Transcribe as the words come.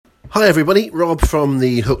Hi everybody, Rob from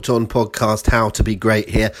the Hooked On podcast, How to Be Great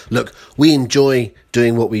here. Look, we enjoy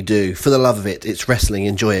doing what we do for the love of it. It's wrestling,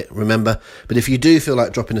 enjoy it, remember? But if you do feel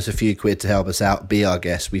like dropping us a few quid to help us out, be our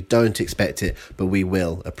guest. We don't expect it, but we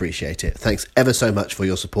will appreciate it. Thanks ever so much for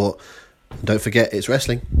your support. And don't forget, it's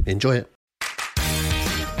wrestling. Enjoy it.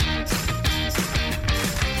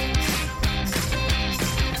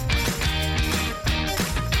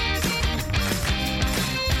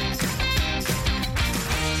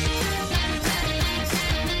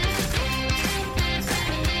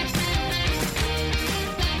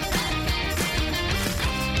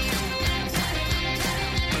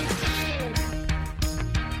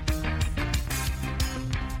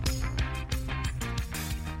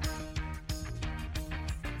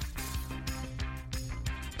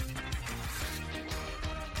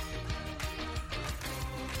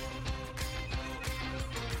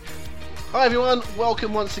 Hi everyone,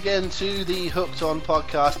 welcome once again to the Hooked On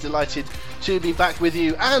podcast. Delighted to be back with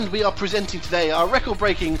you, and we are presenting today our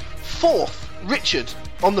record-breaking fourth Richard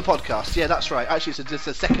on the podcast. Yeah, that's right. Actually, it's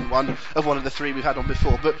the second one of the three we've had on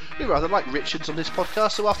before, but we rather like Richards on this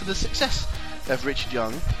podcast, so after the success of Richard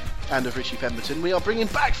Young and of Richie Pemberton, we are bringing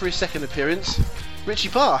back for his second appearance Richie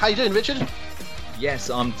Parr. How you doing, Richard? Yes,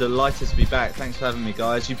 I'm delighted to be back. Thanks for having me,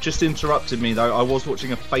 guys. You've just interrupted me, though. I was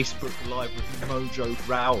watching a Facebook Live with Mojo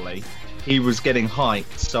Rowley. He was getting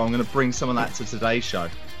hyped, so I'm going to bring some of that to today's show.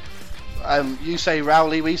 You say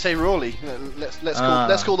Rowley, we say Rawley. Let's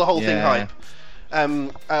call the whole thing hype. I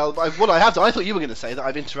thought you were going to say that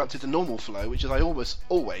I've interrupted the normal flow, which is I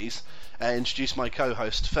always introduce my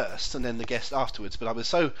co-host first and then the guest afterwards. But I was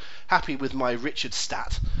so happy with my Richard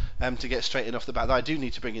stat to get straight in off the bat that I do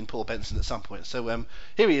need to bring in Paul Benson at some point. So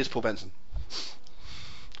here he is, Paul Benson.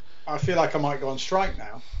 I feel like I might go on strike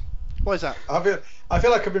now. Why is that? I feel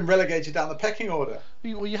like I've been relegated down the pecking order.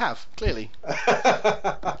 Well, you have, clearly.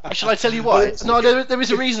 Shall I tell you why? No, there is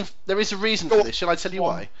a reason. There is a reason for this. Shall I tell you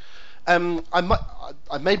why?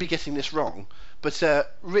 I may be getting this wrong, but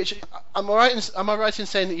Rich, am I right in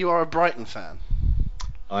saying that you are a Brighton fan?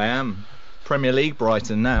 I am. Premier League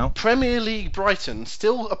Brighton now. Premier League Brighton,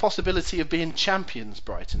 still a possibility of being champions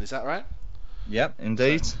Brighton. Is that right? Yep,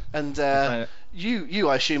 indeed. And you,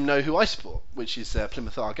 I assume, know who I support, which is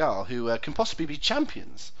Plymouth Argyle, who can possibly be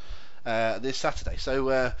champions this Saturday.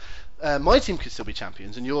 So my team could still be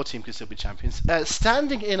champions, and your team could still be champions.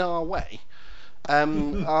 Standing in our way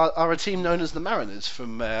are a team known as the Mariners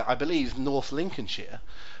from, I believe, North Lincolnshire,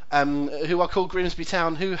 who are called Grimsby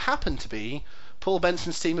Town, who happen to be Paul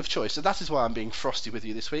Benson's team of choice. So that is why I'm being frosty with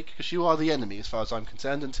you this week, because you are the enemy, as far as I'm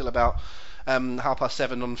concerned, until about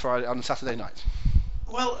 7:30 on Saturday night.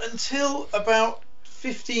 Well, until about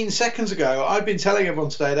 15 seconds ago, I've been telling everyone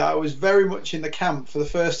today that I was very much in the camp for the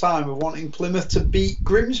first time of wanting Plymouth to beat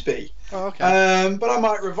Grimsby. Oh, okay. But I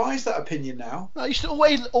might revise that opinion now. No, you should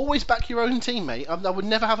always back your own team, mate. I would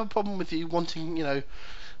never have a problem with you wanting your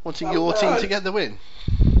team to get the win.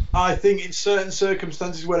 I think in certain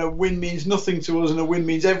circumstances when a win means nothing to us and a win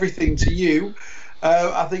means everything to you,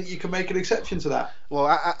 I think you can make an exception to that. Well,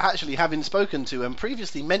 actually, having spoken to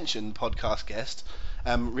previously mentioned podcast guest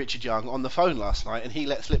Richard Young on the phone last night, and he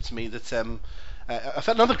let slip to me that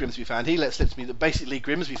another Grimsby fan, he let slip to me that basically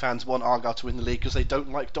Grimsby fans want Argyle to win the league because they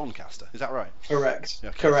don't like Doncaster. Is that right? Correct. Yeah,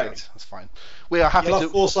 okay, correct. So that's fine. We are happy. You'll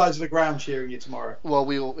have four sides of the ground cheering you tomorrow. Well,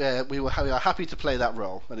 we are happy to play that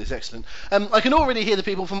role. That is excellent. I can already hear the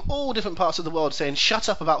people from all different parts of the world saying, "Shut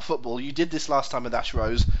up about football. You did this last time with Ash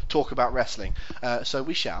Rose. Talk about wrestling." So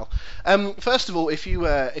we shall. First of all, if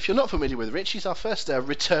you're not familiar with Rich, he's our first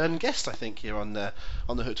return guest, I think, here on the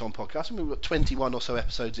Hooked On podcast. And we've got 21 or so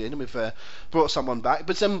episodes in, and we've brought someone back.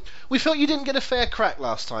 But we felt you didn't get a fair crack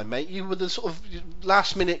last time, mate. You were the sort of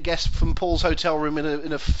last-minute guest from Paul's hotel room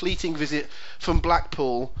in a fleeting visit from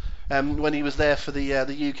Blackpool when he was there for the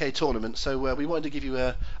UK tournament. So we wanted to give you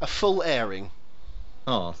a full airing.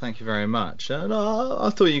 Oh, thank you very much. I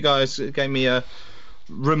thought you guys gave me a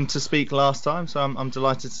room to speak last time, so I'm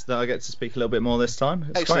delighted that I get to speak a little bit more this time.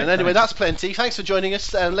 It's excellent. Great, anyway, that's plenty. Thanks for joining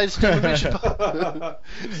us, ladies and gentlemen.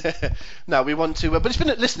 No, we want to, but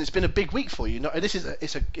it's been a big week for you.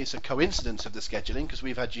 It's a coincidence of the scheduling, because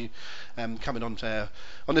we've had you coming on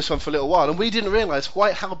this one for a little while, and we didn't realise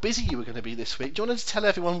quite how busy you were going to be this week. Do you want to tell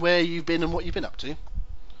everyone where you've been and what you've been up to?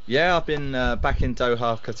 Yeah, I've been back in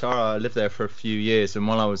Doha, Qatar. I lived there for a few years, and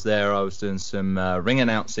while I was there, I was doing some ring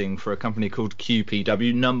announcing for a company called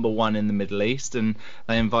QPW, number one in the Middle East, and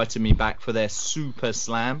they invited me back for their Super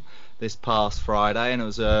Slam this past Friday, and it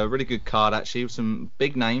was a really good card actually, with some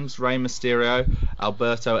big names: Rey Mysterio,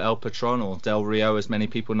 Alberto El Patron, or Del Rio as many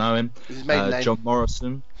people know him, His maiden name. John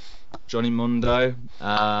Morrison, Johnny Mundo,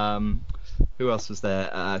 Who else was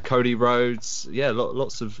there? Cody Rhodes. Yeah,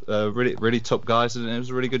 lots of really top guys, and it was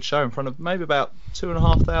a really good show in front of maybe about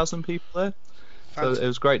 2,500 people there. So it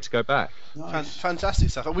was great to go back. Nice. Fantastic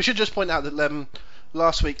stuff. We should just point out that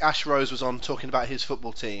last week Ash Rose was on talking about his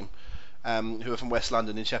football team, who are from West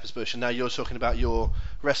London in Shepherd's Bush, and now you're talking about your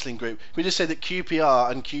wrestling group. We just say that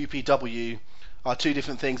QPR and QPW are two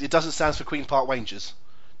different things. It doesn't stand for Queen Park Rangers,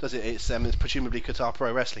 does it? It's presumably Qatar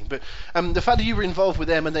Pro Wrestling. But the fact that you were involved with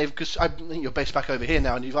them, and because I think you're based back over here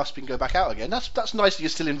now, and you've asked me to go back out again. That's nice that you're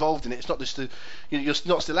still involved in it. It's not just you're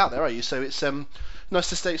not still out there, are you? So it's nice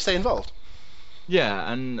to stay involved.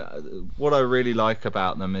 Yeah, and what I really like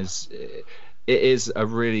about them is it is a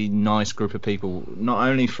really nice group of people, not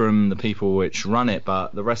only from the people which run it,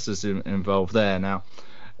 but the wrestlers involved there. Now,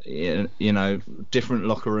 you know, different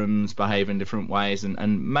locker rooms behave in different ways,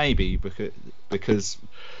 and maybe because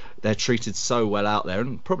they're treated so well out there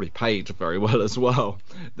and probably paid very well as well,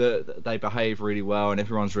 that they behave really well and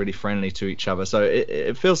everyone's really friendly to each other. So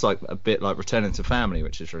it feels like a bit like returning to family,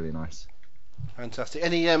 which is really nice. Fantastic.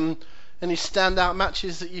 Any standout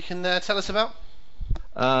matches that you can tell us about?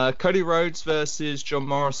 Cody Rhodes versus John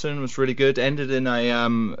Morrison was really good. Ended in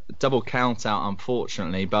a double count out,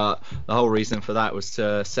 unfortunately, but the whole reason for that was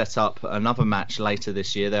to set up another match later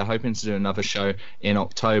this year. They're hoping to do another show in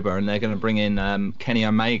October, and they're going to bring in Kenny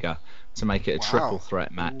Omega to make it a triple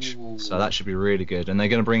threat match. Ooh. So that should be really good. And they're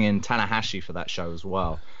going to bring in Tanahashi for that show as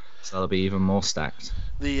well. So they'll be even more stacked.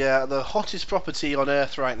 The hottest property on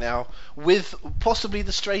earth right now, with possibly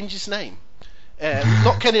the strangest name.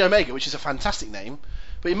 Not Kenny Omega, which is a fantastic name,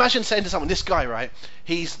 but imagine saying to someone, this guy, right,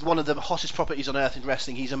 he's one of the hottest properties on earth in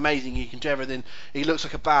wrestling, he's amazing, he can do everything, he looks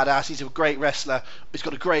like a badass, he's a great wrestler, he's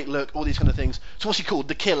got a great look, all these kind of things. So what's he called?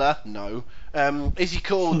 The Killer? No. Is he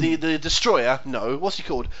called the Destroyer? No. What's he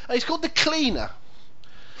called? He's called the Cleaner.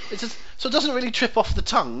 So it doesn't really trip off the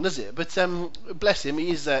tongue, does it? But bless him,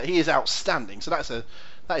 he is outstanding. So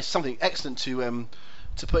that is something excellent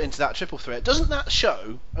to put into that triple threat. Doesn't that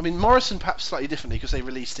show? I mean, Morrison perhaps slightly differently because they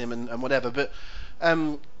released him and whatever. But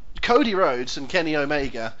Cody Rhodes and Kenny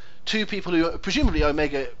Omega, two people who presumably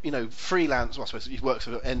Omega, freelance. Well, I suppose he works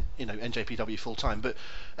for NJPW full time, but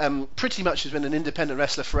pretty much has been an independent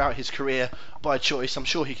wrestler throughout his career by choice. I'm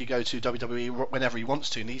sure he could go to WWE whenever he wants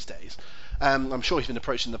to these days. I'm sure he's been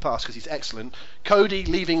approached in the past because he's excellent. Cody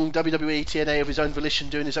leaving WWE TNA of his own volition,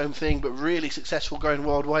 doing his own thing, but really successful, going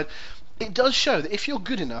worldwide. It does show that if you're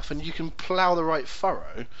good enough and you can plough the right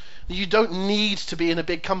furrow, you don't need to be in a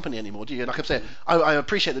big company anymore, do you? Like I'm saying, I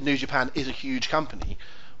appreciate that New Japan is a huge company,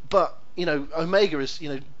 but Omega is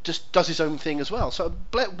just does his own thing as well. So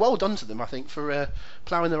well done to them, I think, for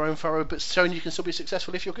ploughing their own furrow, but showing you can still be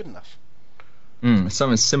successful if you're good enough.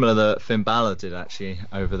 Something similar that Finn Balor did actually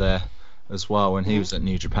over there as well when he was at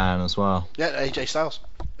New Japan as well. Yeah, AJ Styles.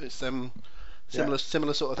 It's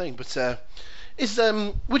similar sort of thing. But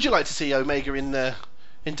would you like to see Omega in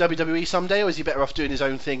WWE someday, or is he better off doing his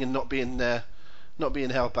own thing and not being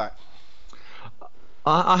held back?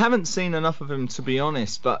 I haven't seen enough of him, to be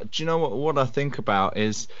honest, but do you know what I think about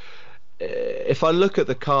is, if I look at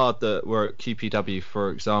the card that were at QPW,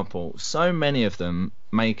 for example, so many of them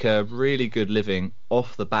make a really good living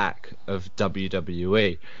off the back of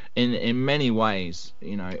WWE. In many ways,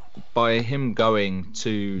 by him going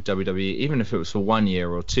to WWE, even if it was for 1 year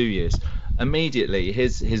or 2 years, immediately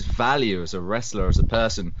his value as a wrestler, as a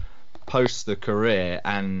person, post the career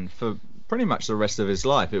and for pretty much the rest of his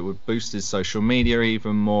life, it would boost his social media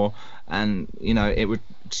even more, and it would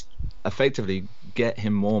effectively get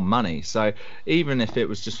him more money. So even if it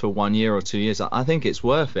was just for 1 year or 2 years, I think it's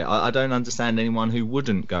worth it. I don't understand anyone who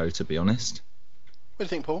wouldn't go, to be honest. What do you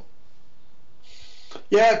think, Paul?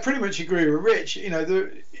 Yeah, I pretty much agree with Rich.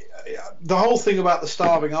 The whole thing about the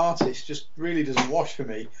starving artist just really doesn't wash for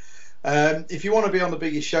me. If you want to be on the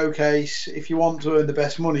biggest showcase, if you want to earn the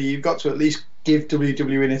best money, you've got to at least give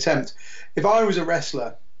WWE an attempt. If I was a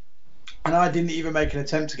wrestler and I didn't even make an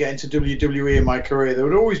attempt to get into WWE in my career, there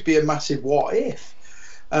would always be a massive what if.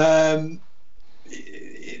 To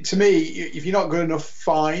me, if you're not good enough,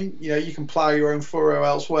 fine. You can plough your own furrow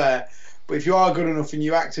elsewhere. But if you are good enough and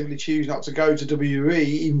you actively choose not to go to WWE,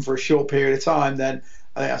 even for a short period of time, then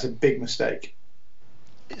I think that's a big mistake.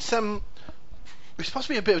 It's supposed to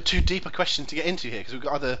be a bit of too deep a question to get into here because we've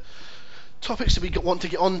got other topics that we want to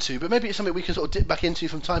get onto, but maybe it's something we can sort of dip back into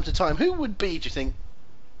from time to time. Who would be, do you think,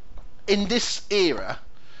 in this era,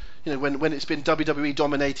 when it's been WWE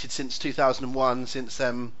dominated since 2001, since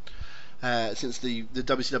the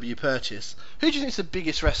WCW purchase, who do you think is the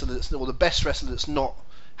biggest wrestler or the best wrestler that's not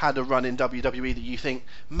had a run in WWE that you think,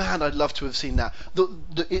 man, I'd love to have seen that?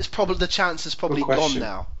 It's probably the chance is probably gone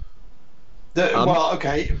now.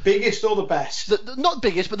 Biggest or the best? Not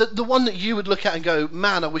biggest, but the one that you would look at and go,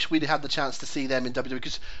 man, I wish we'd had the chance to see them in WWE,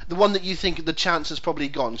 because the one that you think the chance has probably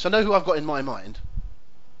gone. So I know who I've got in my mind.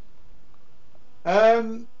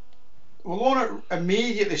 Well, the one that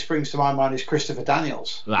immediately springs to my mind is Christopher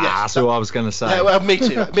Daniels. That's what I was going to say. Yeah, well, me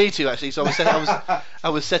too, actually. So I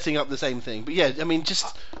was setting up the same thing. But yeah, I mean,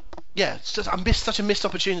 I missed such a missed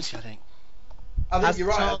opportunity, I think. I think Has you're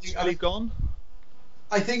the right. chance really gone?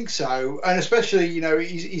 I think so, and especially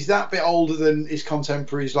he's that bit older than his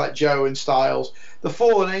contemporaries like Joe and Styles. The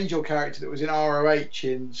Fallen Angel character that was in ROH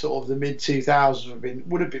in sort of the mid 2000s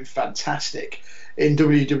would have been fantastic in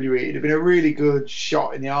WWE. It'd have been a really good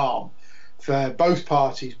shot in the arm for both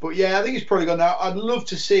parties. But yeah, I think he's probably gone now. I'd love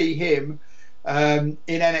to see him in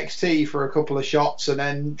NXT for a couple of shots and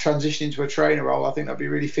then transition into a trainer role. I think that'd be a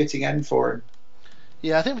really fitting end for him.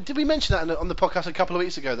 Yeah, I think, did we mention that on the podcast a couple of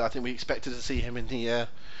weeks ago, that I think we expected to see him in the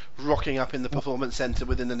rocking up in the Performance Centre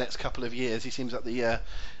within the next couple of years. He seems like the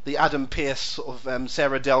Adam Pearce sort of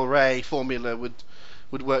Sarah Del Rey formula would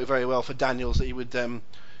work very well for Daniels, that he would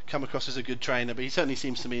come across as a good trainer, but he certainly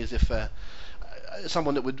seems to me as if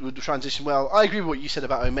someone that would transition well. I agree with what you said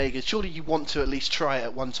about Omega. Surely you want to at least try it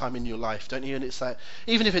at one time in your life, don't you? And it's like,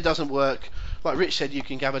 even if it doesn't work, like Rich said, you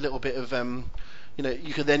can have a little bit of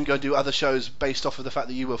you could then go do other shows based off of the fact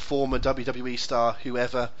that you were a former WWE star,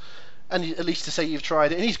 whoever, and at least to say you've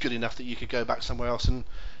tried it, and he's good enough that you could go back somewhere else and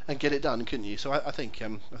get it done, couldn't you? So I think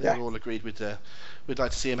we're all agreed we'd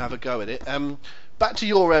like to see him have a go at it. Back to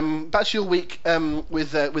your week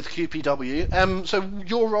with QPW. So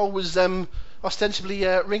your role was ostensibly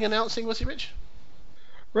ring announcing, was he, Rich?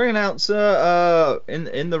 Ring announcer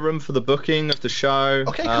in the room for the booking of the show.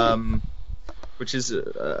 Okay, cool. Which is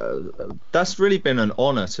that's really been an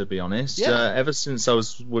honour, to be honest. Yeah. Ever since I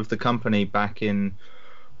was with the company back in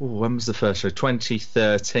when was the first show?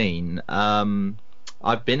 2013.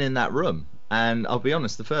 I've been in that room, and I'll be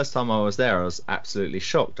honest. The first time I was there, I was absolutely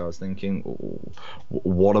shocked. I was thinking,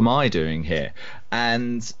 "What am I doing here?"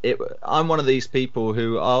 And I'm one of these people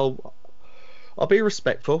who I'll be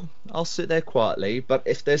respectful. I'll sit there quietly, but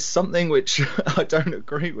if there's something which I don't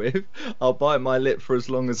agree with, I'll bite my lip for as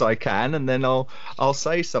long as I can, and then I'll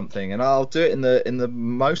say something, and I'll do it in the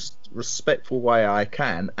most respectful way I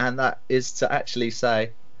can, and that is to actually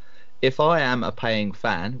say, if I am a paying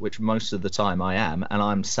fan, which most of the time I am, and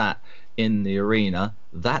I'm sat in the arena,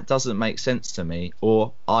 that doesn't make sense to me,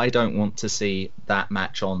 or I don't want to see that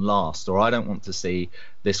match on last, or I don't want to see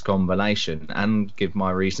this combination, and give my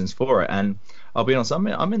reasons for it. And I'll be honest,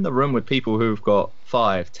 I'm in the room with people who've got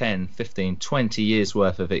 5, 10, 15, 20 years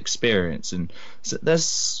worth of experience, and so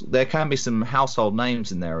there can be some household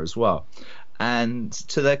names in there as well. And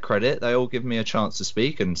to their credit, they all give me a chance to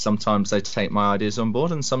speak, and sometimes they take my ideas on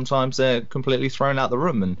board, and sometimes they're completely thrown out the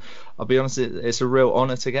room. And I'll be honest, it's a real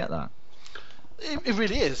honour to get that. It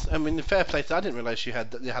really is. I mean, fair play. I didn't realise you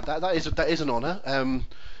had that. That is an honour.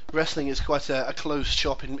 Wrestling is quite a closed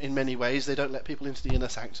shop in many ways. They don't let people into the inner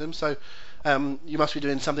sanctum. So you must be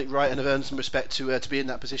doing something right and have earned some respect to be in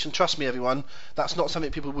that position. Trust me, everyone. That's not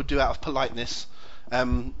something people would do out of politeness.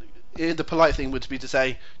 The polite thing would be to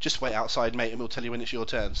say, just wait outside, mate, and we'll tell you when it's your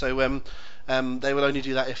turn. So they will only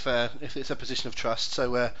do that if it's a position of trust.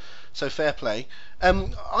 So fair play.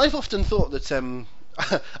 I've often thought that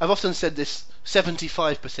I've often said this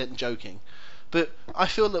 75% joking, but I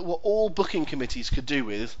feel that what all booking committees could do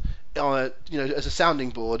with, as a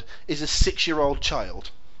sounding board, is a 6-year-old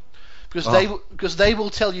child. Because they will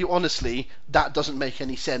tell you honestly, that doesn't make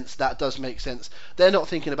any sense, that does make sense. They're not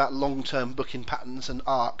thinking about long-term booking patterns and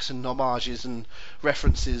arcs and homages and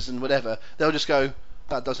references and whatever. They'll just go,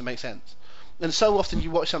 that doesn't make sense. And so often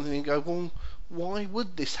you watch something and go, well, why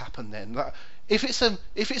would this happen then? Like, if it's a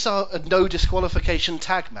no disqualification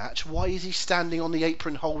tag match, why is he standing on the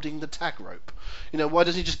apron holding the tag rope? Why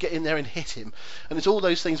doesn't he just get in there and hit him? And it's all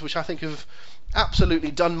those things which I think have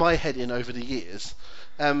absolutely done my head in over the years.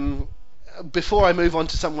 Before I move on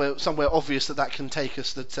to somewhere obvious that can take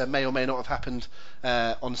us, that may or may not have happened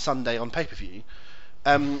on Sunday on pay-per-view.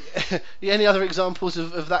 Any other examples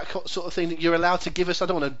of that sort of thing that you're allowed to give us? I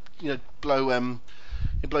don't want to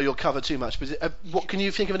blow your cover too much, but what can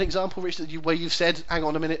you think of an example, Rich, where you've said, hang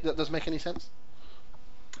on a minute, that doesn't make any sense?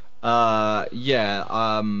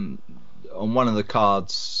 On one of the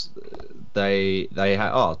cards, they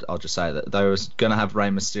had, I'll just say that they was going to have Rey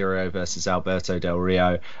Mysterio versus Alberto Del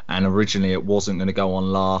Rio, and originally it wasn't going to go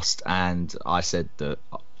on last, and I said that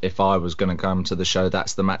if I was going to come to the show,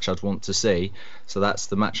 that's the match I'd want to see, so that's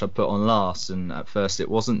the match I put on last. And at first it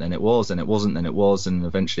wasn't, then it was, and it wasn't, then it was, and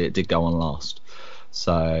eventually it did go on last.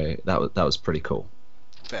 So that was pretty cool.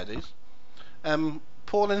 Fair dues.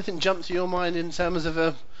 Paul, anything jump to your mind in terms of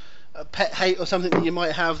a pet hate or something that you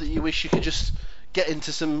might have that you wish you could just get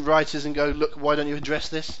into some writers and go, look, why don't you address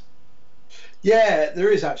this? Yeah,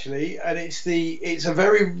 there is actually, and it's a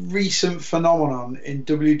very recent phenomenon in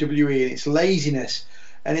WWE, and it's laziness,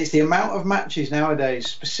 and it's the amount of matches nowadays,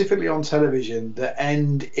 specifically on television, that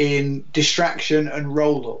end in distraction and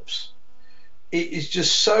roll-ups. It is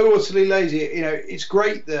just so utterly lazy. It's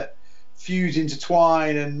great that feuds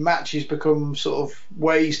intertwine and matches become sort of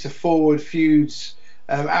ways to forward feuds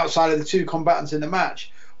outside of the two combatants in the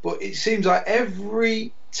match, but it seems like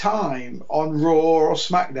every time on Raw or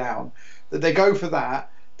SmackDown that they go for that,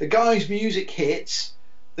 the guy's music hits,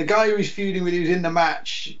 the guy who's feuding with who's in the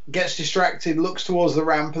match gets distracted, looks towards the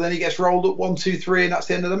ramp, and then he gets rolled up 1, 2, 3, and that's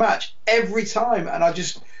the end of the match every time. And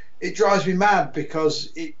it drives me mad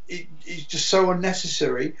because it's just so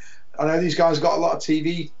unnecessary. I know these guys got a lot of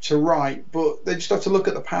TV to write, but they just have to look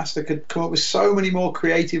at the past. They could come up with so many more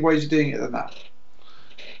creative ways of doing it than that.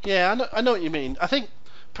 Yeah, I know what you mean. I think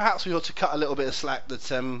perhaps we ought to cut a little bit of slack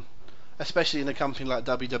that especially in a company like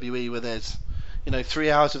WWE where there's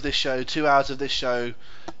 3 hours of this show, 2 hours of this show,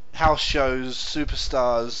 house shows,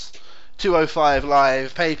 superstars, 205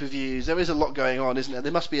 live, pay-per-views. There is a lot going on, isn't there?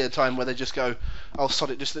 There must be a time where they just go, oh,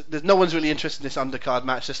 sod it, there's no one's really interested in this undercard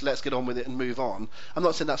match, just let's get on with it and move on. I'm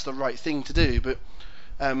not saying that's the right thing to do, but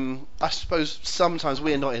I suppose sometimes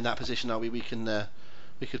we're not in that position, are we? We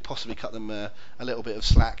could possibly cut them a little bit of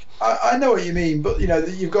slack. I know what you mean, but you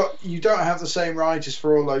don't have the same writers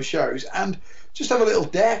for all those shows, and just have a little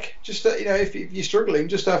deck. Just if you're struggling,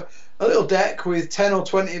 just have a little deck with 10 or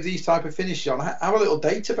 20 of these type of finishes on. Have a little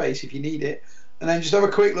database if you need it, and then just have a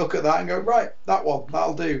quick look at that and go, right,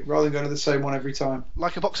 that'll do, rather than going to the same one every time.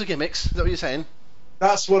 Like a box of gimmicks. Is that what you're saying?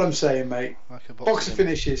 That's what I'm saying, mate. Like a box of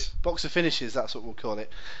finishes. Box of finishes. That's what we'll call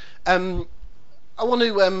it. I want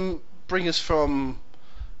to bring us from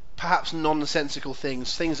perhaps nonsensical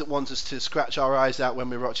things that want us to scratch our eyes out when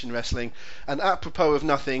we're watching wrestling. And apropos of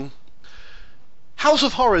nothing, House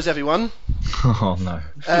of Horrors, everyone. Oh no.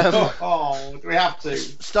 Do we have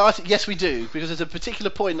to? Yes, we do, because there's a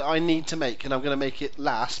particular point that I need to make, and I'm going to make it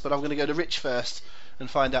last, but I'm going to go to Rich first and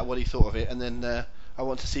find out what he thought of it, and then I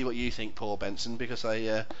want to see what you think, Paul Benson, because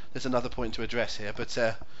there's another point to address here. But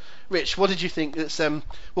Rich, what did you think?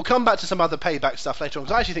 We'll come back to some other Payback stuff later on,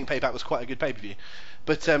 because I actually think Payback was quite a good pay-per-view.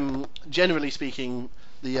 But generally speaking,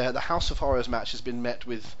 the House of Horrors match has been met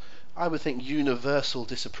with, I would think, universal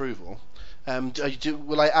disapproval.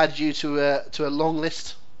 Will I add you to a long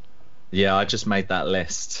list? Yeah, I just made that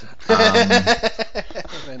list.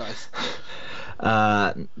 Very nice.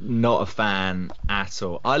 Not a fan at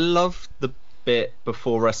all. I loved the bit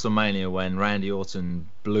before WrestleMania when Randy Orton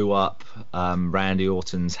blew up Randy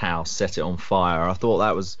Orton's house, set it on fire. I thought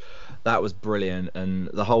that was brilliant, and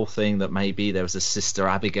the whole thing that maybe there was a Sister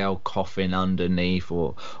Abigail coffin underneath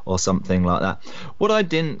or something like that. What I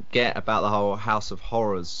didn't get about the whole House of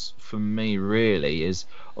Horrors for me really is,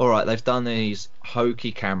 all right, they've done these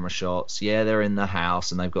hokey camera shots, yeah, they're in the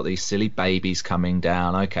house and they've got these silly babies coming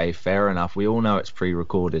down, okay, fair enough, we all know it's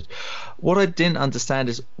pre-recorded. What I didn't understand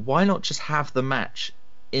is, why not just have the match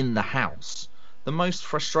in the house? The most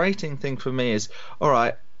frustrating thing for me is, all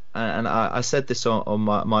right, and I said this on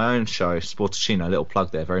my own show, Sportacino, little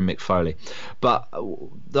plug there, very Mick Foley, but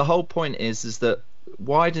the whole point is that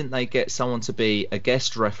why didn't they get someone to be a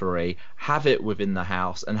guest referee, have it within the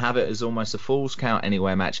house, and have it as almost a Falls Count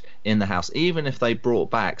Anywhere match in the house? Even if they brought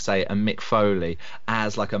back, say, a Mick Foley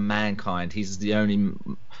as like a Mankind, he's the only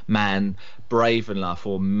man brave enough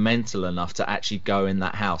or mental enough to actually go in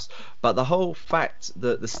that house. But the whole fact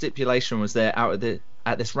that the stipulation was there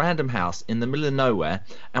at this random house in the middle of nowhere,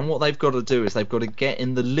 and what they've got to do is they've got to get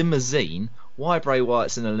in the limousine. Why Bray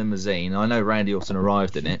Wyatt's in a limousine? I know Randy Orton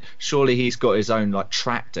arrived in it. Surely he's got his own like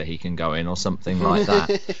tractor he can go in or something like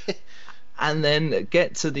that. And then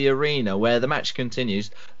get to the arena where the match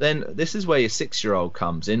continues. Then this is where your 6-year-old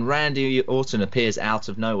comes in. Randy Orton appears out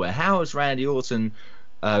of nowhere. How has Randy Orton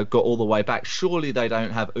got all the way back? Surely they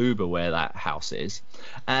don't have Uber where that house is,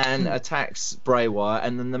 and attacks Bray Wyatt,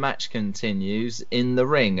 and then the match continues in the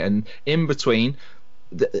ring. And in between,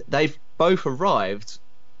 they've both arrived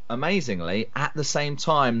amazingly at the same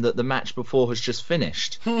time that the match before has just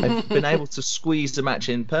finished. They've been able to squeeze the match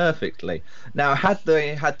in perfectly. Now, had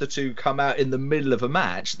they had the two come out in the middle of a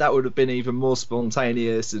match, that would have been even more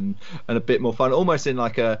spontaneous and a bit more fun, almost in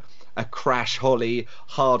like a Crash Holly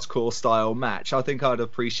hardcore style match. I think I'd have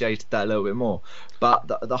appreciated that a little bit more. But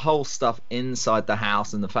the whole stuff inside the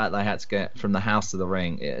house and the fact they had to get from the house to the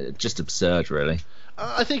ring, just absurd, really.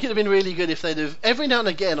 I think it'd have been really good if they'd have, every now and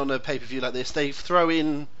again on a pay-per-view like this, they throw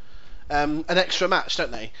in an extra match,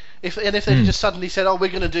 don't they? If they just suddenly said, oh, we're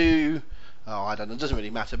going to do, I don't know, it doesn't really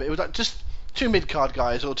matter, but it was like just 2 mid-card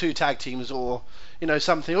guys or 2 tag teams or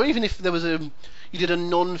something, or even if there was you did a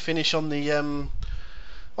non-finish on the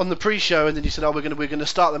pre-show and then you said, oh, we're going to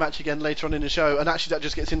start the match again later on in the show, and actually that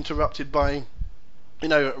just gets interrupted by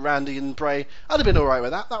Randy and Bray. I'd have been all right with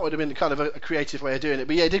that. That would have been kind of a creative way of doing it.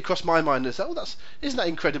 But yeah, it did cross my mind and say, isn't that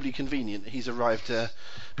incredibly convenient that he's arrived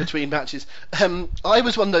between matches. I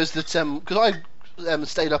was one of those that because I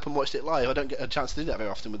stayed up and watched it live. I don't get a chance to do that very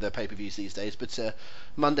often with their pay-per-views these days, but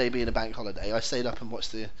Monday being a bank holiday, I stayed up and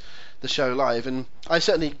watched the show live, and I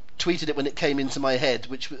certainly tweeted it when it came into my head,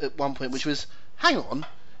 which at one point, which was, hang on,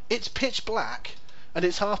 it's pitch black and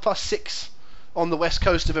it's 6:30 on the west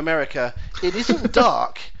coast of America. It isn't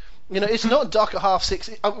dark. It's not dark at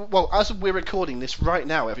 6:30. Well, as we're recording this right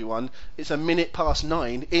now, everyone, it's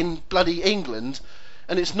 9:01 in bloody England,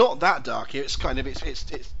 and it's not that dark here. It's kind of it's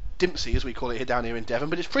Dimpsey, as we call it here down here in Devon,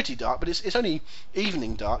 but it's pretty dark. But it's only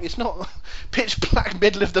evening dark. It's not pitch black,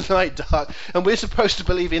 middle of the night dark. And we're supposed to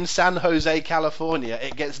believe in San Jose, California,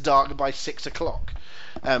 it gets dark by 6 o'clock.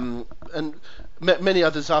 And many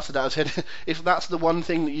others after that have said, if that's the one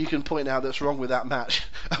thing that you can point out that's wrong with that match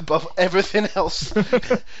above everything else,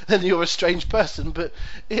 then you're a strange person. But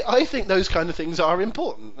I think those kind of things are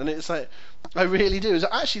important, and it's like, I really do.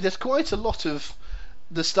 Actually, there's quite a lot of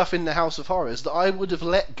the stuff in the House of Horrors that I would have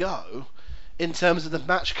let go in terms of the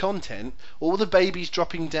match content, all the babies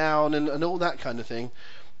dropping down and all that kind of thing.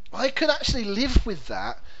 I could actually live with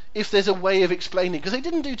that if there's a way of explaining, because they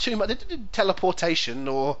didn't do too much. They didn't do teleportation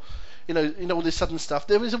or all this sudden stuff.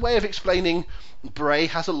 There was a way of explaining Bray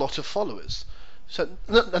has a lot of followers. So,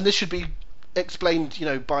 and this should be explained,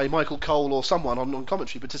 by Michael Cole or someone on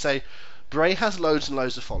commentary, but to say Bray has loads and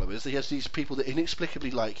loads of followers. He has these people that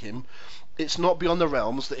inexplicably like him. It's not beyond the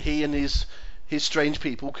realms that he and his strange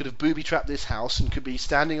people could have booby-trapped this house and could be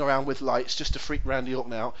standing around with lights just to freak Randy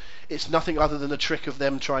Orton out. It's nothing other than a trick of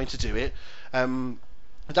them trying to do it.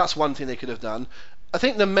 That's one thing they could have done. I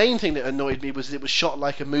think the main thing that annoyed me was it was shot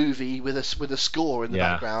like a movie with a score in the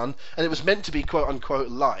background, and it was meant to be quote unquote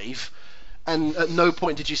live, and at no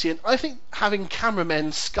point did you see it. I think having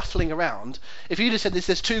cameramen scuttling around, if you'd have said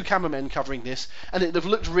there's 2 cameramen covering this and it'd have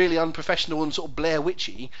looked really unprofessional and sort of Blair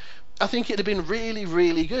Witchy, I think it'd have been really,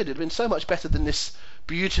 really good. It'd have been so much better than this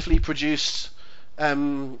beautifully produced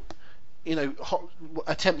attempt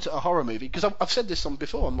at a horror movie. Because I've said this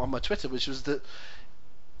before on my Twitter, which was that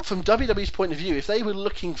from WWE's point of view, if they were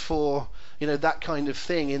looking for that kind of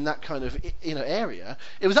thing in that kind of area,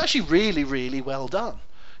 it was actually really, really well done.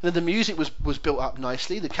 The music was built up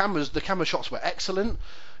nicely. The camera shots were excellent.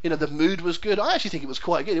 The mood was good. I actually think it was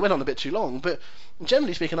quite good. It went on a bit too long, but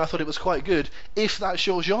generally speaking, I thought it was quite good. If that's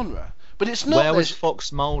your genre, but it's not. Where was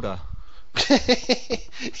Fox Mulder?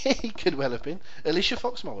 He could well have been Alicia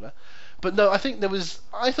Fox Mulder. But no, I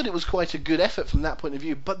thought it was quite a good effort from that point of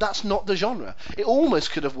view, but that's not the genre. It almost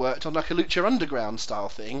could have worked on like a Lucha Underground style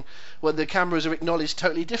thing, where the cameras are acknowledged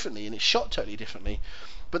totally differently and it's shot totally differently.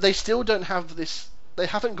 But they still don't have this, they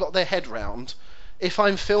haven't got their head round, if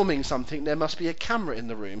I'm filming something, there must be a camera in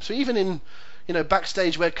the room. So even in,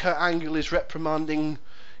 backstage where Kurt Angle is reprimanding,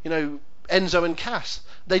 Enzo and Cass,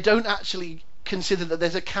 they don't actually consider that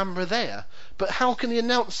there's a camera there. But how can the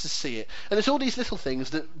announcers see it? And it's all these little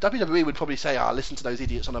things that WWE would probably say, listen to those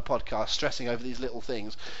idiots on a podcast stressing over these little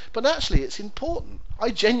things. But actually, it's important.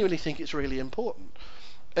 I genuinely think it's really important.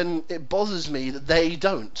 And it bothers me that they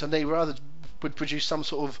don't, and they rather would produce some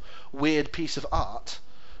sort of weird piece of art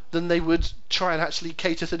than they would try and actually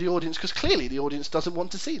cater to the audience, because clearly the audience doesn't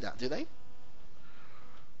want to see that, do they?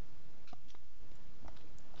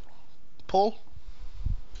 Paul?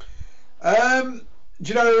 I'll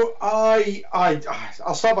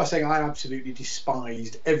start by saying I absolutely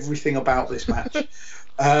despised everything about this match.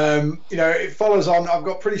 It follows on. I've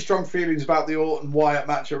got pretty strong feelings about the Orton Wyatt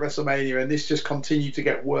match at WrestleMania, and this just continued to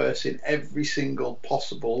get worse in every single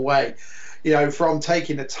possible way. From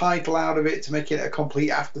taking the title out of it to making it a complete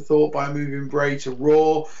afterthought by moving Bray to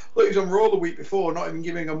Raw. Look, he was on Raw the week before, not even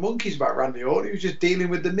giving a monkeys about Randy Orton. He was just dealing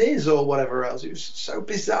with The Miz or whatever else. It was so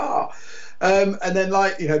bizarre. And then,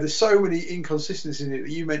 there's so many inconsistencies in it.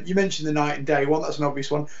 You mentioned the night and day one. That's an obvious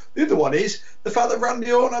one. The other one is the fact that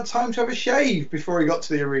Randy Orton had time to have a shave before he got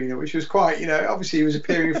to the arena, which was quite, obviously he was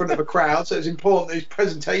appearing in front of a crowd, so it's important that his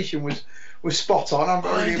presentation was spot on.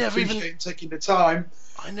 I really appreciate him taking the time.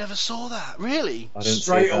 I never saw that. Really?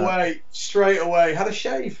 Straight away. Had a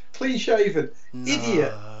shave. Clean shaven. No.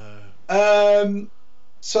 Idiot.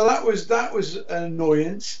 So that was an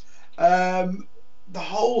annoyance. The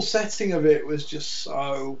whole setting of it was just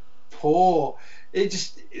so poor. it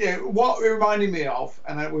just, what it reminded me of,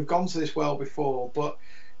 and we've gone to this well before, but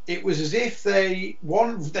it was as if they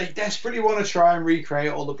desperately want to try and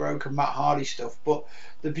recreate all the broken Matt Hardy stuff. But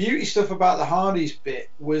the beauty stuff about the Hardys bit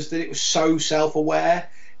was that it was so self-aware.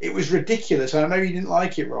 It was ridiculous. I know you didn't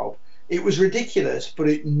like it, Rob. It was ridiculous, but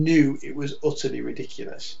it knew it was utterly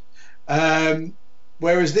ridiculous.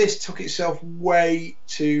 Whereas this took itself way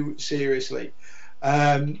too seriously.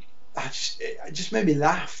 It just made me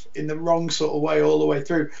laugh in the wrong sort of way all the way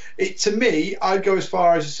through. To me, I'd go as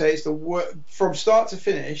far as to say it's from start to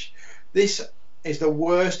finish. This is the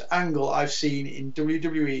worst angle I've seen in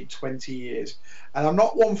WWE in 20 years. And I'm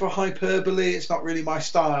not one for hyperbole. It's not really my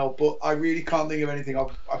style, but I really can't think of anything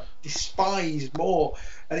I've despised more.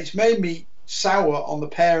 And it's made me sour on the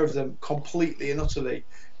pair of them completely and utterly.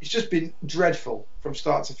 It's just been dreadful from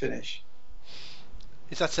start to finish.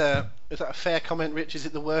 Is that a fair comment, Rich? Is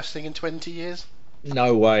it the worst thing in 20 years?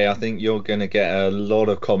 No way. I think you're going to get a lot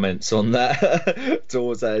of comments on that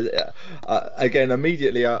towards that. Again,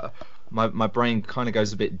 immediately, my brain kind of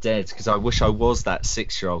goes a bit dead because I wish I was that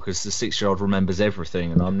 6-year-old, because the 6-year-old remembers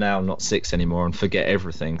everything, and I'm now not 6 anymore and forget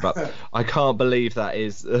everything. But I can't believe that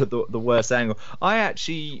is the worst angle. I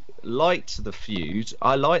actually liked the feud.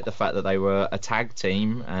 I liked the fact that they were a tag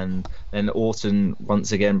team, and then Orton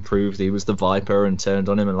once again proved he was the Viper and turned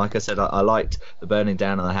on him. And like I said, I liked the burning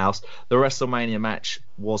down of the house. The WrestleMania match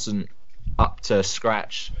wasn't up to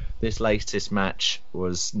scratch. This latest match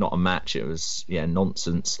was not a match. It was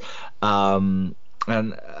nonsense. And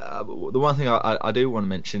the one thing I do want to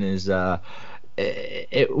mention is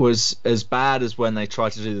it was as bad as when they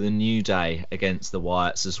tried to do the New Day against the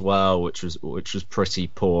Wyatts as well, which was pretty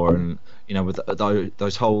poor. And with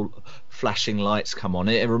those whole flashing lights come on,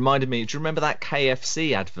 it reminded me. Do you remember that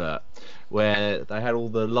KFC advert where they had all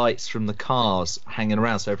the lights from the cars hanging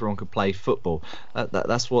around so everyone could play football?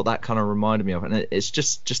 That's what that kind of reminded me of, and it's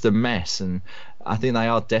just a mess. And I think they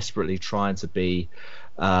are desperately trying to be,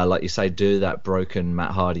 like you say, do that broken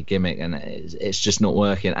Matt Hardy gimmick, and it's just not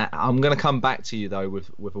working. I'm going to come back to you though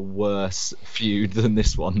with a worse feud than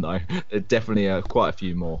this one though. There definitely quite a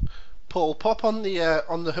few more. Paul, pop on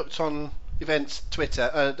the Hooked On Events Twitter,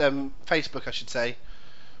 Facebook, I should say,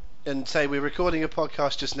 and say we're recording a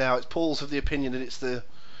podcast just now. It's Paul's of the opinion that it's the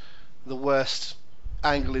worst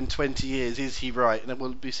angle in 20 years. Is he right? And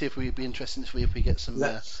we'll see if we'd be interested if we get some.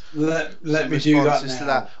 Let me do that now. To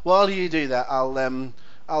that. While you do that,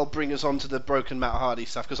 I'll bring us on to the broken Matt Hardy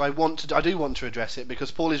stuff, because I do want to address it,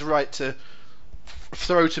 because Paul is right to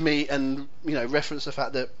throw to me and reference the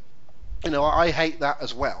fact that I hate that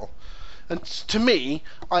as well. And to me,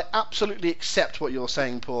 I absolutely accept what you're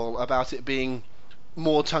saying, Paul, about it being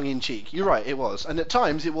more tongue-in-cheek. You're right, it was, and at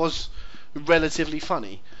times it was relatively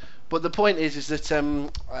funny. But the point is that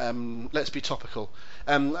let's be topical.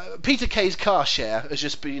 Peter Kay's car share has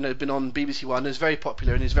just been on BBC One. It's very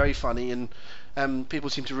popular and is very funny, and people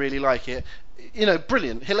seem to really like it.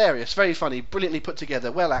 Brilliant, hilarious, very funny, brilliantly put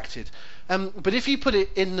together, well acted. But if you put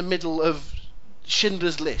it in the middle of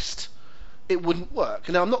Schindler's List, it wouldn't work.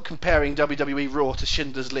 Now, I'm not comparing WWE Raw to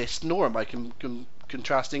Schindler's List, nor am I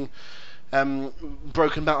contrasting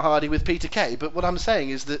broken Matt Hardy with Peter Kay, but what I'm saying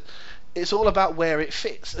is that it's all about where it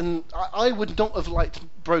fits, and I would not have liked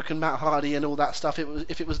broken Matt Hardy and all that stuff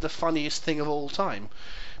if it was the funniest thing of all time,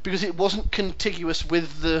 because it wasn't contiguous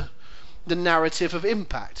with the narrative of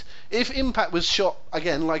Impact. If Impact was shot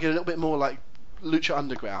again like a little bit more like Lucha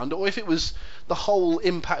Underground, or if it was the whole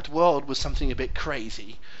Impact world was something a bit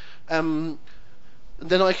crazy,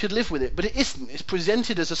 then I could live with it. But it isn't. It's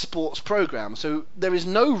presented as a sports program, so there is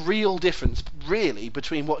no real difference really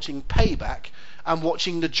between watching Payback and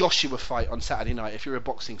watching the Joshua fight on Saturday night if you're a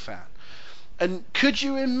boxing fan. And could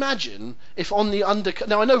you imagine if on the undercard...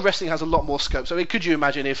 Now, I know wrestling has a lot more scope, so could you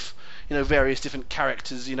imagine if various different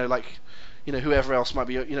characters, whoever else might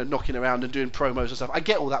be knocking around and doing promos and stuff. I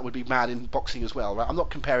get all that would be mad in boxing as well, right? I'm not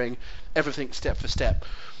comparing everything step for step.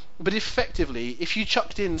 But effectively, if you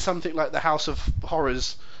chucked in something like the House of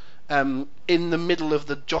Horrors in the middle of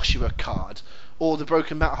the Joshua card, or the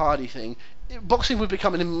broken Matt Hardy thing, boxing would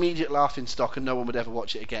become an immediate laughing stock and no one would ever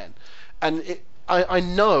watch it again. And I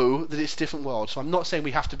know that it's a different world, so I'm not saying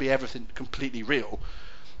we have to be everything completely real,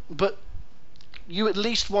 but you at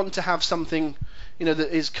least want to have something that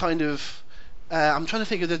is kind of... I'm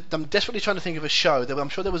desperately trying to think of a show. I'm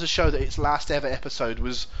sure there was a show that its last ever episode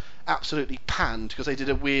was absolutely panned because they did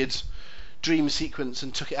a weird dream sequence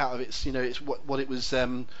and took it out of its what it was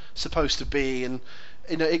supposed to be, and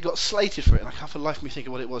it got slated for it, and I can't for the life of me think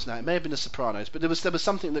of what it was now. It may have been The Sopranos, but there was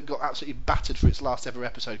something that got absolutely battered for its last ever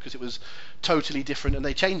episode because it was totally different and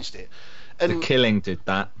they changed it. And The Killing did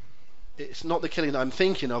that. it's not the killing that I'm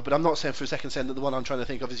thinking of, but I'm not saying for a second saying that the one I'm trying to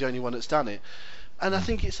think of is the only one that's done it. And I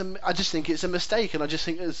just think it's a mistake, and I just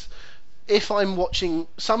think if I'm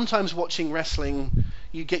sometimes watching wrestling,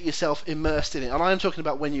 you get yourself immersed in it, and I am talking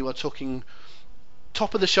about when you are talking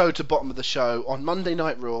top of the show to bottom of the show on Monday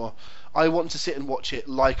Night Raw. I want to sit and watch it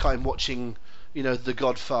like I'm watching, The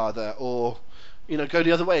Godfather, or go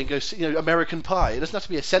the other way and go see, American Pie. It doesn't have to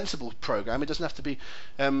be a sensible program. It doesn't have to be,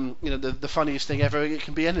 the funniest thing ever. It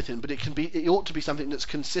can be anything, but it ought to be something that's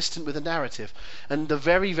consistent with a narrative. And the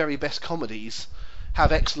very, very best comedies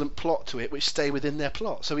have excellent plot to it, which stay within their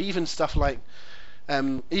plot. So even stuff like,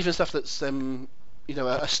 even stuff that's,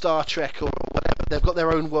 a Star Trek or whatever, they've got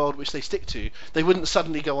their own world which they stick to. They wouldn't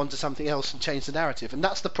suddenly go on to something else and change the narrative. And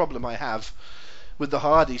that's the problem I have with the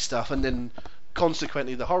Hardy stuff, and then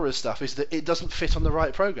consequently the horror stuff, is that it doesn't fit on the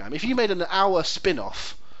right program. If you made an hour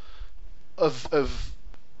spin-off of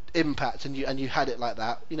Impact and you had it like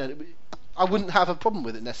that, I wouldn't have a problem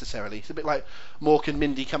with it necessarily. It's a bit like Mork and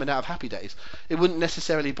Mindy coming out of Happy Days. It wouldn't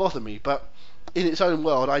necessarily bother me, but in its own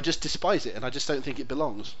world, I just despise it, and I just don't think it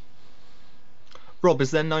belongs. Rob,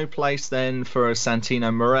 is there no place then for a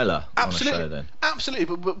Santino Marella on a show then?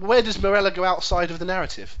 Absolutely, but where does Marella go outside of the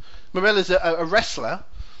narrative? Marella's a wrestler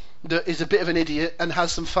that is a bit of an idiot and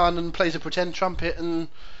has some fun and plays a pretend trumpet and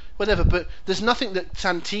whatever, but there's nothing that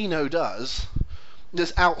Santino does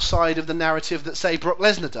that's outside of the narrative that, say, Brock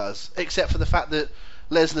Lesnar does, except for the fact that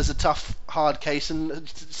Lesnar's a tough, hard case and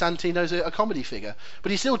Santino's a comedy figure.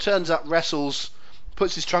 But he still turns up, wrestles,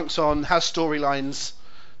 puts his trunks on, has storylines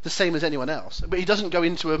the same as anyone else. But he doesn't go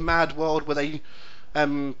into a mad world where they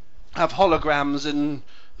have holograms and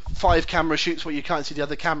 5 camera shoots where you can't see the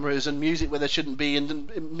other cameras, and music where there shouldn't be,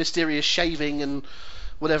 and mysterious shaving and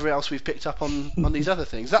whatever else we've picked up on these other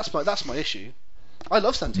things. That's my issue. I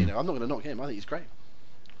love Santino. I'm not going to knock him. I think he's great.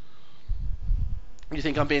 You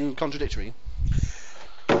think I'm being contradictory?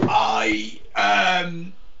 I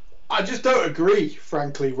just don't agree,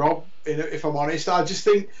 frankly, Rob. If I'm honest, I just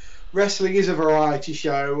think wrestling is a variety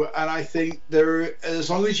show, and I think as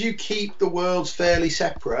long as you keep the worlds fairly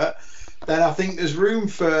separate, then I think there's room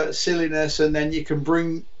for silliness, and then you can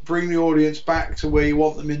bring the audience back to where you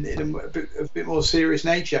want them in a bit more serious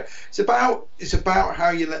nature. It's about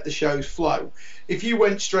how you let the shows flow. If you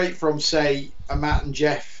went straight from, say, a Matt and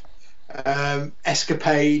Jeff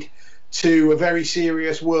escapade to a very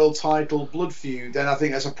serious world title blood feud, then I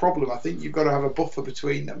think that's a problem. I think you've got to have a buffer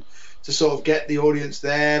between them to sort of get the audience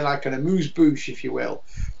there, like an amuse-bouche, if you will.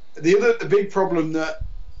 The big problem that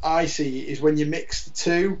I see is when you mix the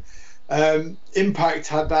two. Impact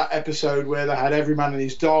had that episode where they had every man and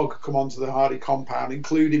his dog come onto the Hardy compound,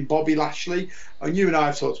 including Bobby Lashley. And you and I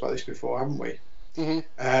have talked about this before, haven't we?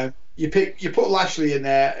 Mm-hmm. You put Lashley in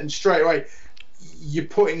there, and straight away you're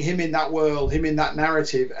putting him in that world, him in that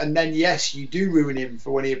narrative, and then yes, you do ruin him for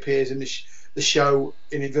when he appears in the show,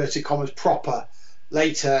 in inverted commas, proper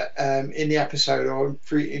later in the episode or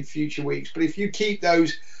in future weeks. But if you keep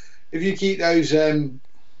those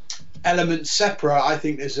elements separate, I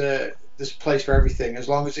think there's a place for everything, as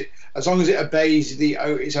long as it obeys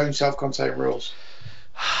its own self-contained rules.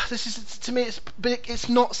 This is, to me, it's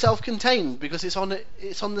not self-contained because it's on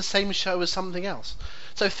the same show as something else.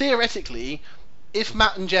 So theoretically, if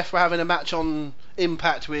Matt and Jeff were having a match on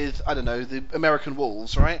Impact with, I don't know, the American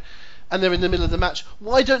Wolves, right, and they're in the middle of the match,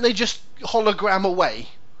 why don't they just hologram away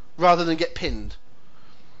rather than get pinned?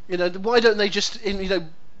 Why don't they just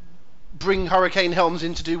bring Hurricane Helms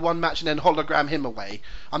in to do one match and then hologram him away?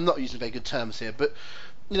 I'm not using very good terms here, but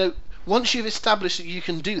once you've established that you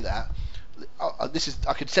can do that,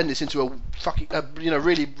 I could send this into a fucking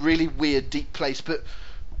really, really weird deep place, but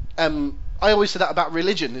I always say that about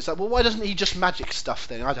religion. It's like, well, why doesn't he just magic stuff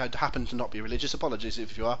then? I don't happen to not be religious, apologies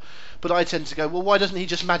if you are, but I tend to go, well, why doesn't he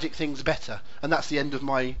just magic things better? And that's the end of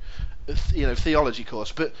my theology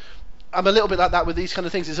course. But I'm a little bit like that with these kind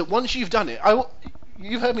of things, is that once you've done it,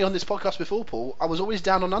 you've heard me on this podcast before, Paul, I was always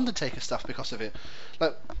down on Undertaker stuff because of it.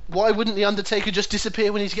 Like, why wouldn't the Undertaker just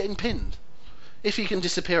disappear when he's getting pinned? If he can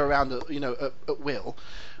disappear around at will.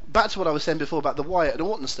 Back to what I was saying before about the Wyatt and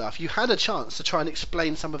Orton stuff, you had a chance to try and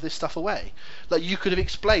explain some of this stuff away. Like, you could have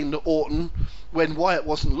explained that Orton, when Wyatt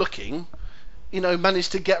wasn't looking,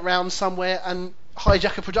 managed to get round somewhere and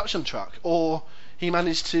hijack a production truck, or he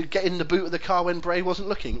managed to get in the boot of the car when Bray wasn't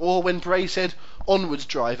looking, or when Bray said, "Onwards,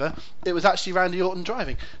 driver," it was actually Randy Orton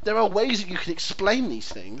driving. There are ways that you can explain these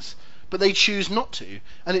things, but they choose not to,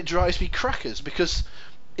 and it drives me crackers, because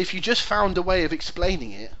if you just found a way of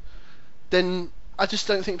explaining it, then I just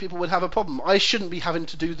don't think people would have a problem. I shouldn't be having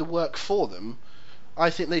to do the work for them.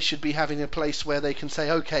 I think they should be having a place where they can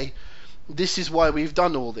say, okay, this is why we've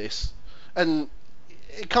done all this. And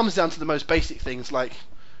it comes down to the most basic things like,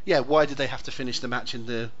 why did they have to finish the match in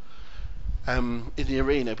the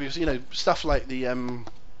arena? Because stuff like the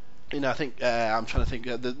I think I'm trying to think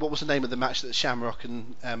what was the name of the match that Shamrock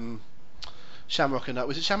and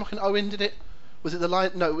was it Shamrock and Owen did it? Was it the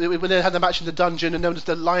Lion? No, when they had the match in the dungeon and there was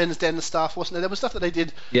the Lion's Den stuff, wasn't there? There was stuff that they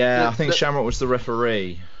did. Yeah, I think Shamrock was the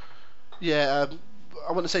referee. Yeah,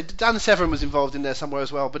 I want to say Dan Severn was involved in there somewhere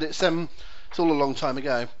as well, but it's all a long time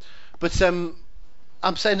ago. But I'm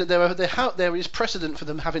saying that there is precedent for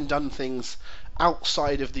them having done things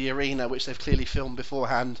outside of the arena, which they've clearly filmed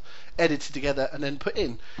beforehand, edited together, and then put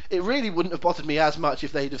in. It really wouldn't have bothered me as much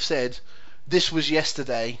if they'd have said, "This was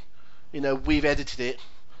yesterday. We've edited it.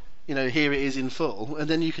 Here it is in full," and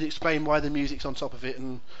then you can explain why the music's on top of it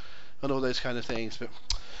and all those kind of things. But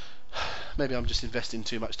maybe I'm just investing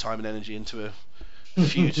too much time and energy into a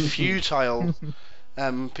futile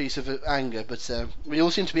piece of anger. But we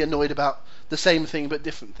all seem to be annoyed about the same thing but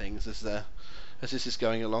different things as this is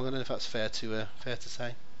going along. I don't know if that's fair to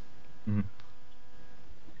say. Mm-hmm.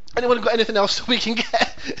 Anyone got anything else we can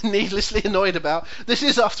get needlessly annoyed about? This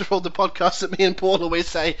is, after all, the podcast that me and Paul always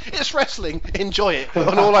say, it's wrestling, enjoy it.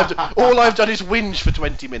 And all I've done is whinge for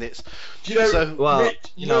 20 minutes. Do you know, so, well,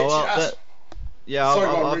 Rich, you know Rich, yeah,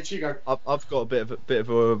 sorry, Rich, you go. I've got a bit of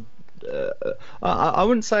a. I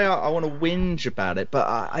wouldn't say I want to whinge about it,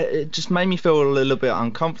 but it just made me feel a little bit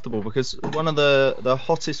uncomfortable because one of the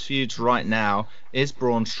hottest feuds right now is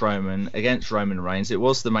Braun Strowman against Roman Reigns. It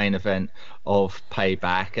was the main event of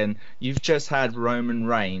Payback, and you've just had Roman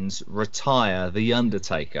Reigns retire The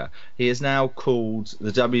Undertaker. He is now called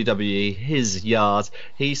the WWE his yard.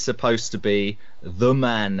 He's supposed to be the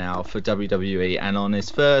man now for WWE, and on his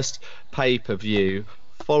first pay-per-view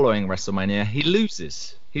following WrestleMania, he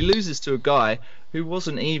loses. He loses to a guy who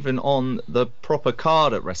wasn't even on the proper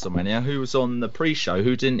card at WrestleMania, who was on the pre-show,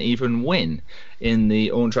 who didn't even win in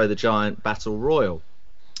the Andre the Giant Battle Royal.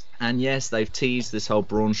 And yes, they've teased this whole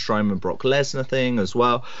Braun Strowman Brock Lesnar thing as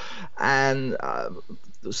well. And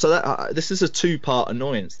so that this is a two-part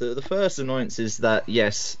annoyance. The first annoyance is that,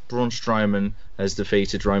 yes, Braun Strowman has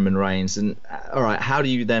defeated Roman Reigns. And all right, how do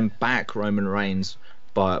you then back Roman Reigns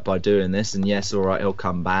by doing this? And yes, all right, he'll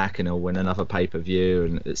come back and he'll win another pay-per-view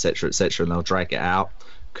and etc., and they'll drag it out.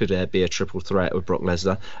 Could there be a triple threat with Brock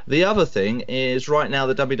Lesnar? The other thing is, right now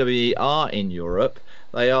the WWE are in Europe.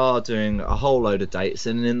 They are doing a whole load of dates,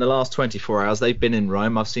 and in the last 24 hours they've been in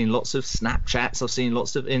Rome. I've seen lots of Snapchats, I've seen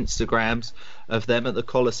lots of Instagrams of them at the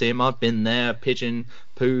Colosseum. I've been there, pigeon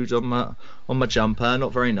pooed on my jumper,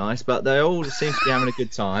 not very nice, but they all seem to be having a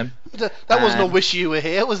good time. That wasn't a wish you were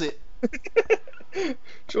here, was it?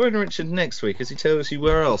 Join Richard next week as he tells you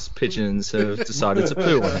where else pigeons have decided to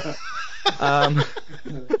poo on it.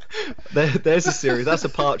 There's a series. That's a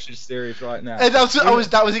Partridge series right now. And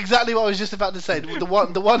that was exactly what I was just about to say. The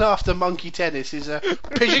one after Monkey Tennis is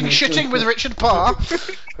Pigeon Shitting with Richard Parr.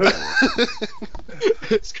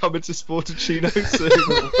 It's coming to Sportacino soon.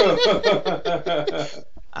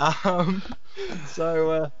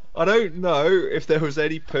 So I don't know if there was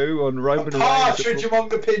any poo on Roman Reigns. Partridge among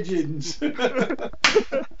the pigeons.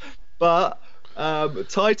 But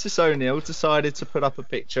Titus O'Neil decided to put up a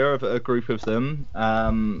picture of a group of them,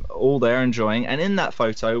 all there enjoying, and in that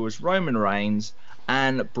photo was Roman Reigns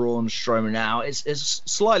and Braun Strowman. Now it's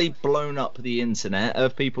slightly blown up the internet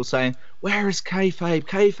of people saying, "Where is kayfabe?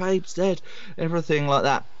 Kayfabe's dead," everything like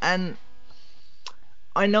that. And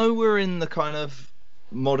I know we're in the kind of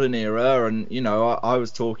modern era, and I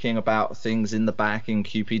was talking about things in the back in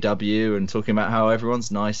QPW and talking about how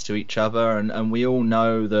everyone's nice to each other, and we all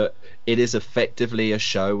know that it is effectively a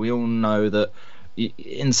show. We all know that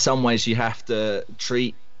in some ways you have to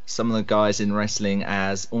treat some of the guys in wrestling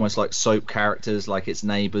as almost like soap characters, like it's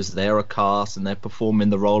Neighbours. They're a cast and they're performing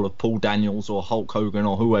the role of Paul Daniels or Hulk Hogan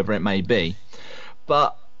or whoever it may be.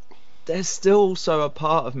 But there's still also a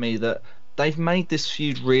part of me that they've made this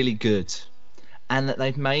feud really good, and that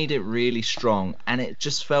they've made it really strong, and it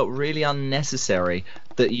just felt really unnecessary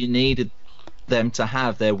that you needed them to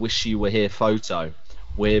have their wish you were here photo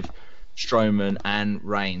with Strowman and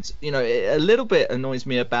Reigns. A little bit annoys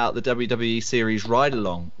me about the WWE series Ride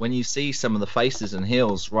Along. When you see some of the faces and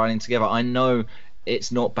heels riding together, I know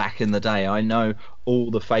it's not back in the day. I know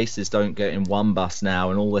all the faces don't get in one bus now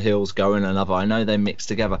and all the heels go in another. I know they're mixed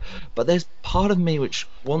together. But there's part of me which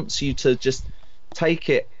wants you to just take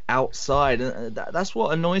it outside, and that's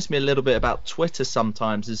what annoys me a little bit about Twitter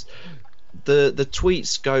sometimes, is the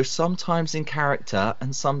tweets go sometimes in character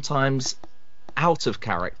and sometimes out of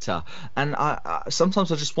character, and I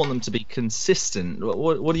sometimes I just want them to be consistent.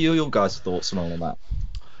 What are your guys' thoughts on all of that?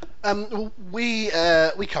 Well, we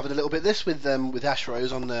covered a little bit this with Ash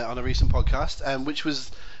Rose on a recent podcast, which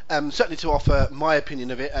was certainly to offer my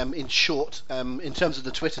opinion of it in short. In terms of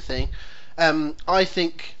the Twitter thing, I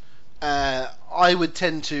think I would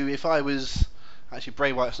tend to, if I was actually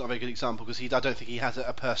Bray Wyatt's not a very good example because I don't think he has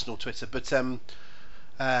a personal Twitter, but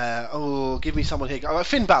give me someone here.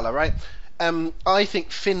 Finn Balor, right? I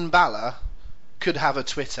think Finn Balor could have a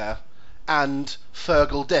Twitter, and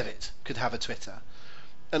Fergal Devitt could have a Twitter.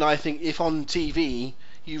 And I think if on TV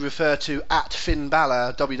you refer to @Finn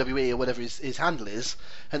Balor WWE or whatever his handle is,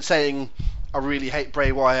 and saying I really hate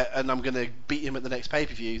Bray Wyatt and I'm going to beat him at the next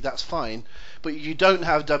pay-per-view, that's fine. But you don't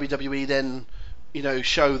have WWE then,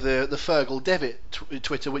 show the Fergal Devitt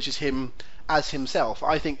Twitter, which is him as himself.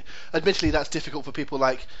 I think, admittedly, that's difficult for people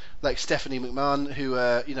like Stephanie McMahon, who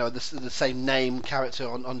the same name character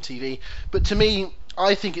on TV. But to me,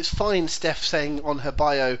 I think it's fine Steph saying on her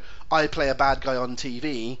bio, I play a bad guy on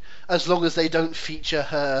TV, as long as they don't feature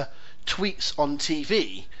her tweets on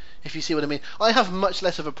TV, if you see what I mean. I have much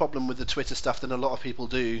less of a problem with the Twitter stuff than a lot of people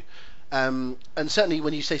do. And certainly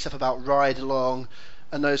when you say stuff about Ride Along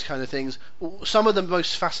and those kind of things, some of the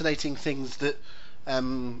most fascinating things that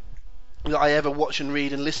I ever watch and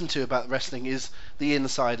read and listen to about wrestling is the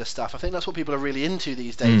insider stuff. I think that's what people are really into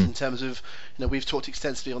these days. In terms of, we've talked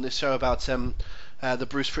extensively on this show about the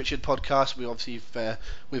Bruce Pritchard podcast.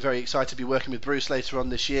 We're very excited to be working with Bruce later on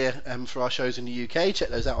this year for our shows in the UK. Check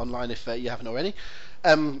those out online if you haven't already.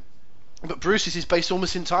 But Bruce's is based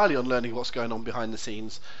almost entirely on learning what's going on behind the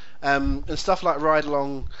scenes, and stuff like Ride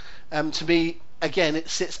Along. To me, again, it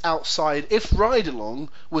sits outside. If Ride Along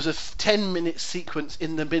was a 10-minute sequence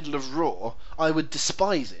in the middle of Raw, I would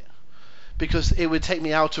despise it, because it would take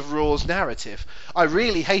me out of Raw's narrative. I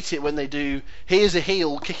really hate it when they do, here's a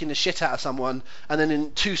heel kicking the shit out of someone, and then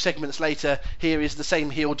in 2 segments later, here is the same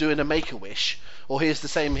heel doing a Make-A-Wish, or here's the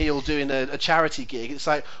same heel doing a charity gig. It's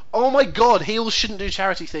like, oh my god, heels shouldn't do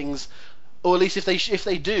charity things. Or at least if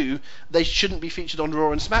they do, they shouldn't be featured on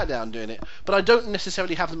Raw and SmackDown doing it. But I don't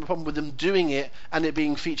necessarily have a problem with them doing it and it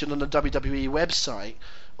being featured on the WWE website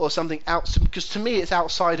or something else, because to me it's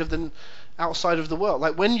outside of the world.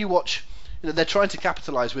 Like when you watch, they're trying to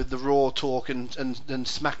capitalize with the Raw talk and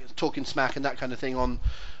Smack talking Smack and that kind of thing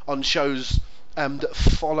on shows that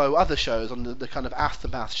follow other shows, on the kind of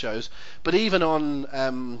aftermath shows. But even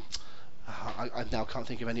on I now can't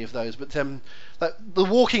think of any of those, but like The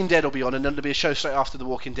Walking Dead will be on, and then there'll be a show straight after The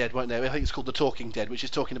Walking Dead, won't there? I think it's called The Talking Dead, which is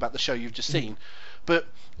talking about the show you've just seen. But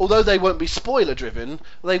although they won't be spoiler driven,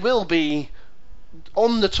 they will be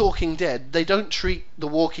on The Talking Dead. They don't treat The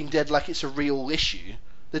Walking Dead like it's a real issue.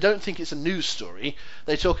 They don't think it's a news story.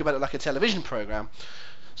 They talk about it like a television program.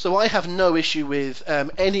 So I have no issue with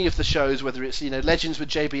any of the shows, whether it's Legends with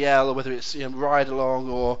JBL or whether it's Ride Along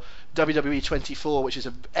or WWE 24, which is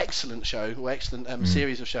an excellent show or excellent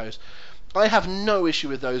series of shows. I have no issue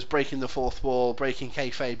with those breaking the fourth wall, breaking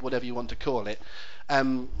kayfabe, whatever you want to call it,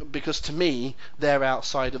 because to me they're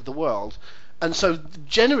outside of the world. And so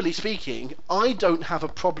generally speaking, I don't have a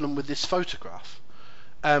problem with this photograph,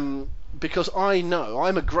 because I know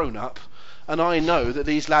I'm a grown-up. And I know that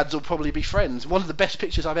these lads will probably be friends. One of the best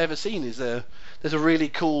pictures I've ever seen is there's a really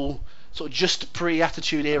cool sort of just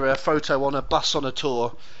pre-Attitude Era photo on a bus on a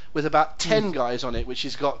tour with about 10 guys on it, which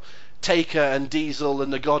has got Taker and Diesel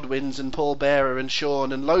and the Godwins and Paul Bearer and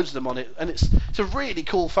Shawn and loads of them on it. And it's a really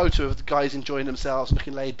cool photo of the guys enjoying themselves and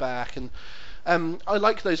looking laid back. And I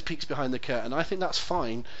like those peeks behind the curtain. I think that's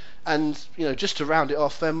fine. And just to round it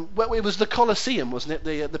off, well, it was the Colosseum, wasn't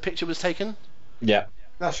it? The picture was taken. Yeah,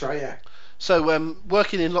 that's right. Yeah. So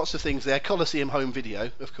working in lots of things there, Colosseum home video,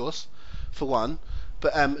 of course, for one.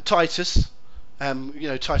 But Titus,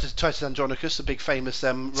 Titus Andronicus, a big famous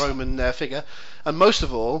Roman figure. And most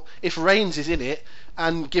of all, if Reigns is in it,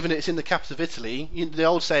 and given it's in the capital of Italy, the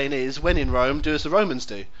old saying is, when in Rome, do as the Romans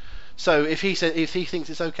do. So if he thinks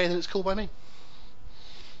it's okay, then it's cool by me.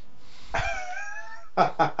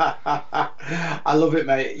 I love it,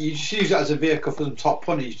 mate. You just use that as a vehicle for some top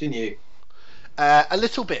punish, didn't you? A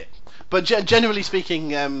little bit. But generally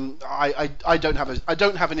speaking, I don't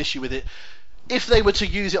have an issue with it. If they were to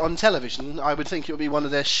use it on television, I would think it would be one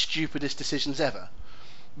of their stupidest decisions ever.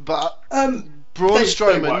 But Braun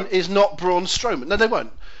Strowman is not Braun Strowman. No, they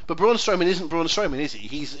won't. But Braun Strowman isn't Braun Strowman, is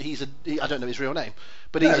he? I don't know his real name,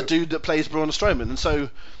 but he's a dude that plays Braun Strowman, and so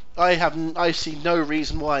I see no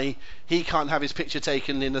reason why he can't have his picture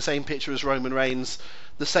taken in the same picture as Roman Reigns,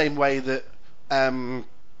 the same way that I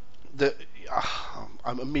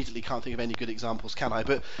immediately can't think of any good examples, can I?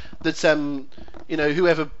 But that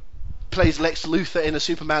whoever plays Lex Luthor in a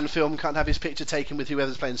Superman film can't have his picture taken with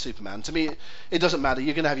whoever's playing Superman. To me, it doesn't matter.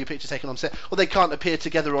 You're going to have your picture taken on set, or they can't appear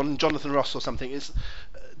together on Jonathan Ross or something.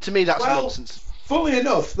 To me, that's nonsense. Funnily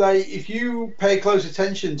enough, if you pay close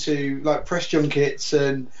attention to like press junkets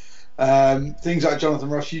and things like Jonathan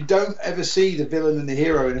Ross, you don't ever see the villain and the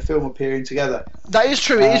hero in a film appearing together. That is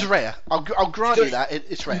true. It is rare. I'll grant you that.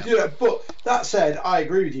 It's rare. But that said, I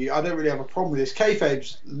agree with you. I don't really have a problem with this.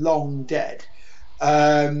 Kayfabe's long dead.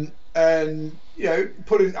 And we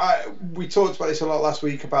talked about this a lot last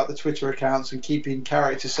week about the Twitter accounts and keeping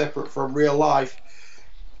characters separate from real life.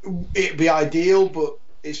 It'd be ideal, but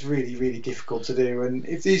it's really, really difficult to do. And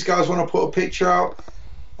if these guys want to put a picture out,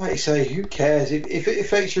 like you say, who cares? If it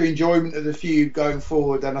affects your enjoyment of the feud going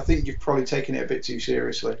forward, then I think you've probably taken it a bit too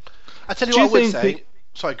seriously. I tell you what I would say.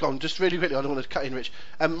 Sorry, go on. Just really quickly. I don't want to cut in, Rich.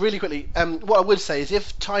 Really quickly. What I would say is,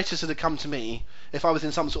 if Titus had come to me, if I was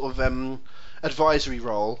in some sort of advisory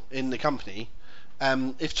role in the company,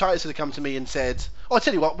 if Titus had come to me and said, "Oh, I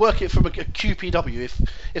tell you what, work it from a QPW."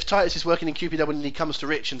 If Titus is working in QPW and he comes to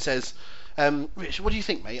Rich and says, "Rich, what do you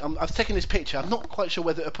think, mate? I've taken this picture. I'm not quite sure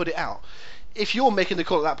whether to put it out." If you're making the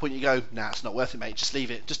call at that point, you go, "Nah, it's not worth it, mate. Just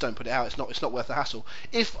leave it. Just don't put it out. It's not worth the hassle."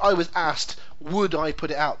 If I was asked, would I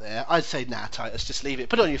put it out there, I'd say, "Nah, Titus, just leave it.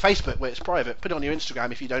 Put it on your Facebook where it's private. Put it on your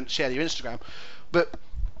Instagram if you don't share your Instagram." But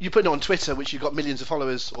you put it on Twitter, which you've got millions of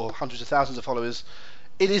followers or hundreds of thousands of followers.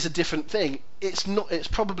 It is a different thing. It's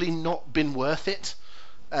probably not been worth it.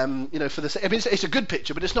 It's a good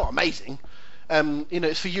picture, but it's not amazing.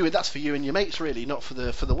 It's for you. That's for you and your mates, really, not for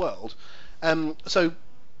the world. So.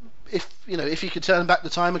 If you could turn back the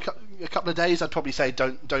time a couple of days, I'd probably say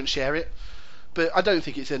don't share it. But I don't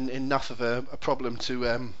think it's enough of a problem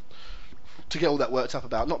to get all that worked up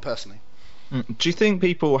about. Not personally. Do you think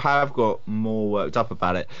people have got more worked up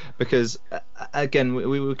about it? Because again,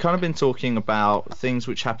 we've kind of been talking about things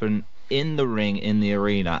which happen in the ring, in the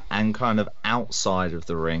arena, and kind of outside of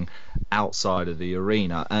the ring, outside of the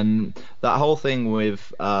arena. And that whole thing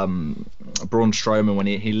with Braun Strowman when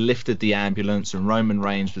he lifted the ambulance and Roman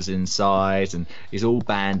Reigns was inside and he's all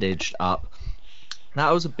bandaged up,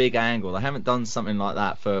 that was a big angle. They haven't done something like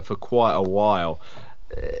that for quite a while.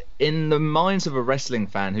 In the minds of a wrestling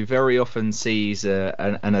fan who very often sees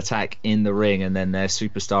an attack in the ring and then their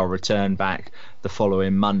superstar return back the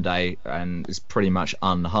following Monday and is pretty much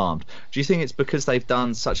unharmed, do you think it's because they've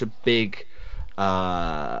done such a big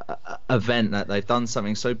event, that they've done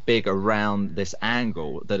something so big around this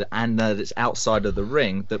angle that it's outside of the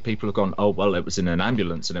ring, that people have gone, "Oh well, it was in an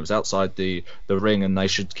ambulance and it was outside the ring, and they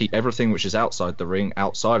should keep everything which is outside the ring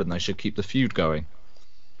outside, and they should keep the feud going"?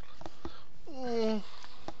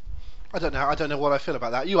 I don't know. I don't know what I feel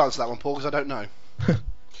about that. You answer that one, Paul, because I don't know.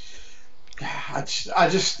 I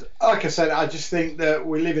just, like I said, I just think that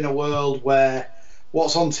we live in a world where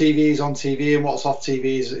what's on TV is on TV and what's off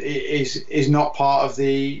TV is not part of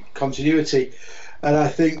the continuity. And I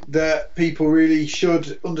think that people really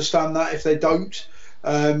should understand that. If they don't,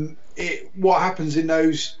 what happens in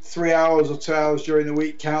those 3 hours or 2 hours during the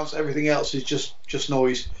week counts. Everything else is just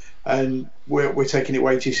noise, and we're taking it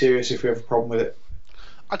way too serious if we have a problem with it.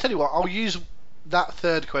 I'll tell you what, I'll use that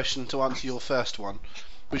third question to answer your first one,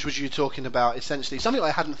 which was you talking about essentially something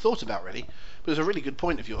I hadn't thought about really, but it was a really good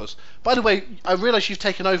point of yours. By the way, I realise you've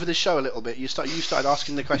taken over this show a little bit. You started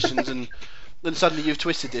asking the questions and then suddenly you've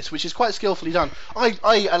twisted this, which is quite skillfully done.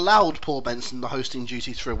 I allowed Paul Benson the hosting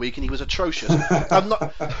duties for a week and he was atrocious.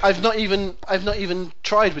 I've not even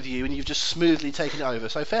tried with you and you've just smoothly taken it over.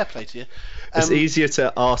 So fair play to you. It's easier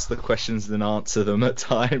to ask the questions than answer them at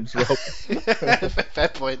times, Rob. Fair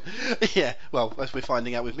point. Yeah, well, as we're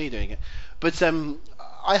finding out with me doing it. But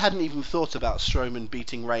I hadn't even thought about Strowman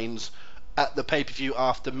beating Reigns at the pay-per-view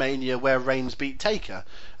after Mania where Reigns beat Taker.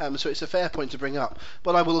 So it's a fair point to bring up.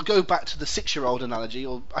 But I will go back to the 6-year-old analogy,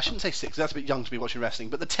 or I shouldn't say 6, that's a bit young to be watching wrestling,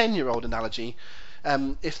 but the 10-year-old analogy.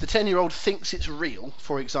 If the 10-year-old thinks it's real,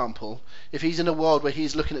 for example, if he's in a world where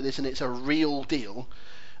he's looking at this and it's a real deal,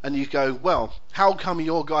 and you go, well, how come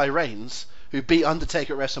your guy Reigns, who beat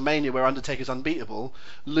Undertaker at WrestleMania where Undertaker's unbeatable,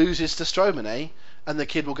 loses to Strowman, eh? And the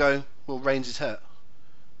kid will go, well, Reigns is hurt.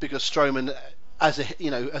 Because Strowman,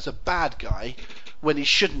 as a bad guy, when he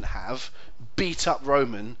shouldn't have, beat up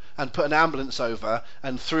Roman and put an ambulance over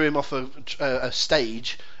and threw him off a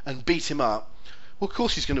stage and beat him up. Well, of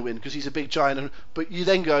course he's going to win because he's a big giant. But you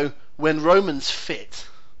then go, when Roman's fit,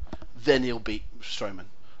 then he'll beat Strowman.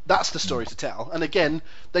 That's the story to tell. And again,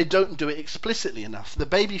 they don't do it explicitly enough. The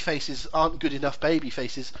baby faces aren't good enough baby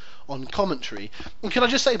faces on commentary. And can I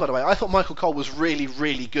just say, by the way, I thought Michael Cole was really,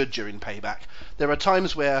 really good during Payback. There are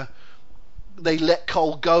times where they let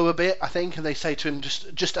Cole go a bit, I think, and they say to him,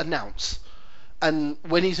 just announce. And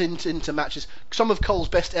when he's into matches, some of Cole's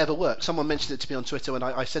best ever work. Someone mentioned it to me on Twitter when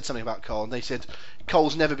I said something about Cole, and they said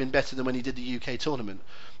Cole's never been better than when he did the UK tournament.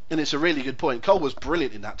 And it's a really good point. Cole was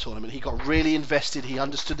brilliant in that tournament. He got really invested. He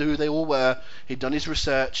understood who they all were. He'd done his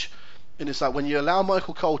research. And it's like when you allow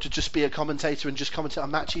Michael Cole to just be a commentator and just commentate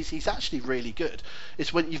on matches, he's actually really good.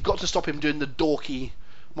 It's when you've got to stop him doing the dorky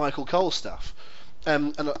Michael Cole stuff.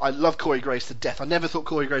 And I love Corey Graves to death. I never thought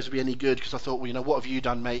Corey Graves would be any good because I thought, well, what have you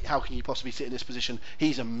done, mate? How can you possibly sit in this position?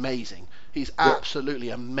 He's amazing. He's absolutely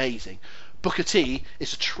amazing. Booker T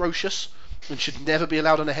is atrocious and should never be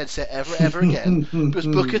allowed on a headset ever again. Because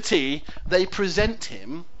Booker T, they present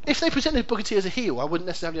him... If they presented Booker T as a heel, I wouldn't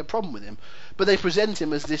necessarily have a problem with him. But they present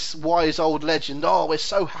him as this wise old legend. Oh, we're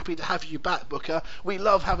so happy to have you back, Booker. We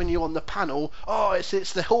love having you on the panel. Oh,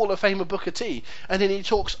 it's the Hall of Famer Booker T. And then he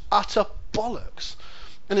talks utter bollocks.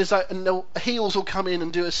 And it's like, and the heels will come in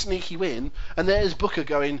and do a sneaky win, and there's Booker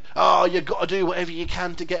going, oh, you've got to do whatever you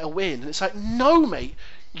can to get a win. And it's like, no, mate,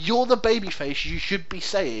 you're the babyface. You should be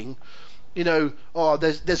saying, oh,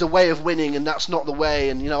 there's a way of winning, and that's not the way.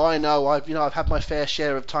 And I've had my fair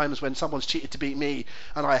share of times when someone's cheated to beat me,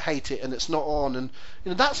 and I hate it, and it's not on. And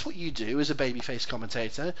that's what you do as a babyface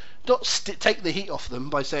commentator. Don't take the heat off them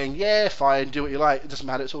by saying, yeah, fine, do what you like. It doesn't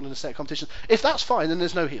matter. It's all in a set competition. If that's fine, then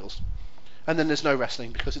there's no heels. And then there's no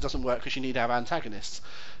wrestling because it doesn't work because you need to have antagonists.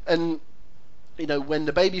 And, when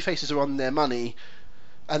the baby faces are on their money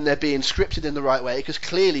and they're being scripted in the right way, because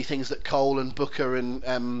clearly things that Cole and Booker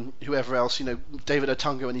and whoever else, David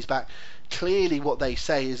Otunga when he's back, clearly what they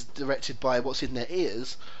say is directed by what's in their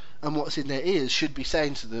ears, and what's in their ears should be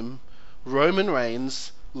saying to them, Roman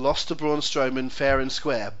Reigns lost to Braun Strowman fair and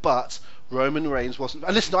square, but Roman Reigns wasn't...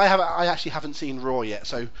 And listen, I actually haven't seen Raw yet,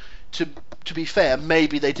 so... To be fair,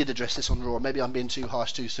 maybe they did address this on Raw. Maybe I'm being too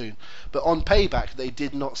harsh too soon. But on Payback, they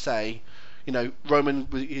did not say, Roman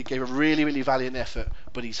gave a really, really valiant effort,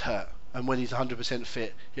 but he's hurt. And when he's 100%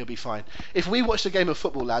 fit, he'll be fine. If we watched a game of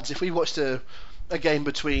football, lads, if we watched a game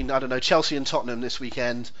between, I don't know, Chelsea and Tottenham this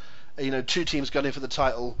weekend, two teams going in for the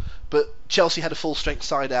title, but Chelsea had a full-strength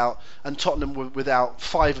side out, and Tottenham were without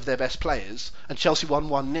 5 of their best players, and Chelsea won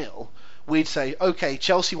 1-0, we'd say, okay,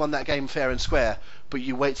 Chelsea won that game fair and square, but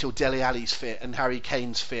you wait till Dele Alli's fit and Harry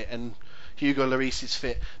Kane's fit and Hugo Lloris is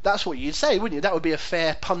fit. That's what you'd say, wouldn't you? That would be a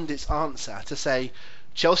fair pundit's answer to say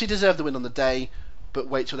Chelsea deserve the win on the day, but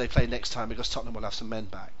wait till they play next time because Tottenham will have some men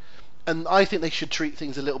back. And I think they should treat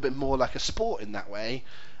things a little bit more like a sport in that way,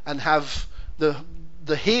 and have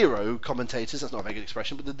the hero commentators, that's not a very good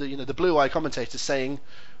expression, but the blue-eye commentators saying,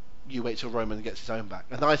 you wait till Roman gets his own back.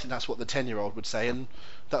 And I think that's what the 10-year-old would say, and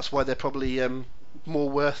that's why they're probably more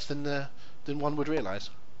worth than one would realise.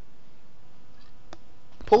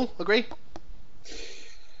 Paul, agree?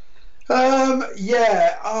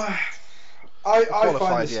 Yeah, I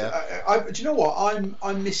find this. Yeah. Do you know what?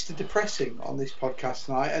 I'm Mr. Depressing on this podcast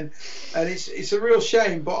tonight, and it's a real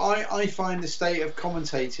shame. But I find the state of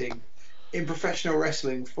commentating in professional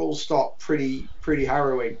wrestling, full stop, pretty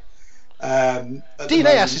harrowing. Dean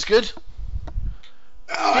Ayas is good.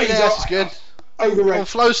 Dean Ayas is good. Overrated. On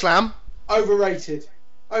Flow Slam. Overrated,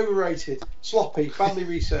 sloppy, badly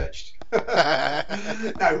researched.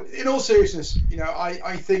 No, in all seriousness,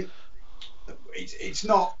 I think it's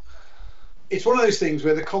not. It's one of those things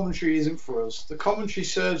where the commentary isn't for us. The commentary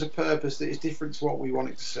serves a purpose that is different to what we want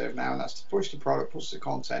it to serve now, and that's to push the product, push the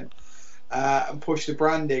content, and push the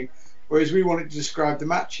branding. Whereas we want it to describe the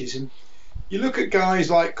matches. And you look at guys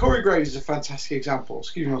like Corey Graves is a fantastic example.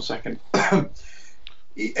 Excuse me one second.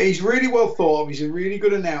 He's really well thought of. He's a really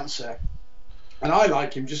good announcer. And I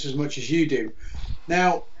like him just as much as you do.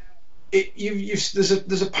 Now,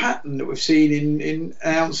 there's a pattern that we've seen in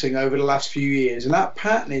announcing over the last few years, and that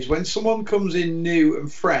pattern is when someone comes in new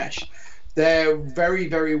and fresh, they're very,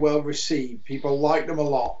 very well received. People like them a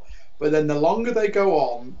lot, but then the longer they go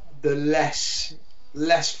on, the less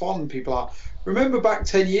fond people are. Remember back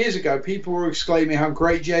 10 years ago, people were exclaiming how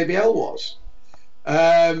great JBL was,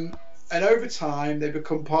 and over time they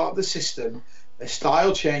become part of the system. Their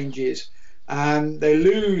style changes, and they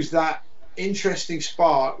lose that interesting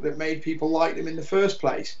spark that made people like them in the first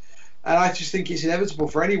place. And I just think it's inevitable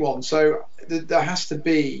for anyone. So there has to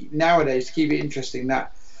be, nowadays, to keep it interesting,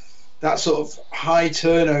 that sort of high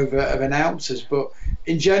turnover of announcers. But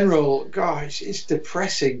in general, gosh, it's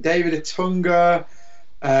depressing. David Otunga,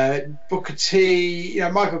 Booker T,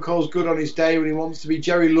 Michael Cole's good on his day when he wants to be.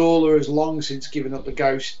 Jerry Lawler has long since given up the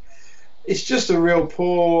ghost. It's just a real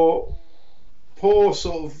poor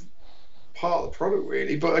sort of part of the product,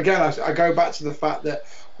 really. But again, I go back to the fact that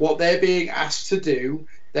what they're being asked to do,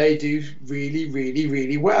 they do really, really,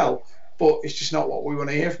 really well. But it's just not what we want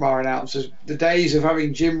to hear from our announcers. The days of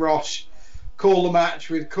having Jim Ross call the match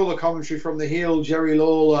with colour commentary from the heel Jerry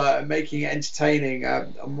Lawler and making it entertaining.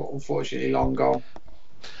 Unfortunately, long gone.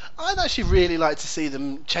 I'd actually really like to see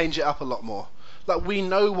them change it up a lot more. Like, we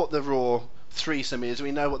know what the Raw threesome is,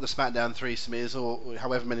 we know what the SmackDown threesome is, or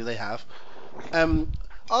however many they have.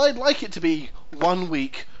 I'd like it to be 1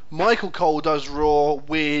 week Michael Cole does Raw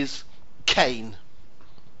with Kane,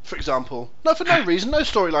 for example. No, for no reason, no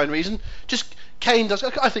storyline reason. Just Kane does.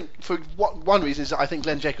 I think for one reason is that I think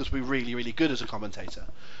Glenn Jacobs would be really, really good as a commentator.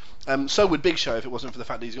 So would Big Show if it wasn't for the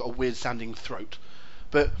fact that he's got a weird sounding throat.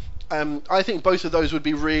 But I think both of those would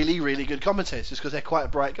be really, really good commentators because they're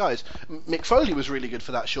quite bright guys. Mick Foley was really good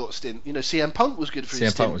for that short stint. You know, CM Punk was good for his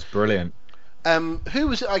stint. CM Punk was brilliant. Who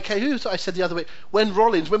was it? Okay, who was it I said the other way?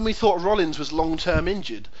 When we thought Rollins was long-term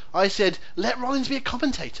injured, I said, let Rollins be a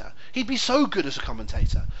commentator. He'd be so good as a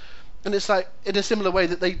commentator. And it's like, in a similar way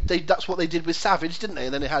that they that's what they did with Savage, didn't they?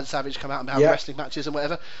 And then they had Savage come out and have wrestling matches and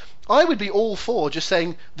whatever. I would be all for just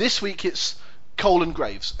saying, this week it's Cole and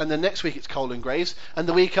Graves, and then next week it's Cole and Graves, and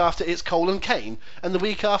the week after it's Cole and Kane, and the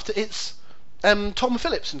week after it's Tom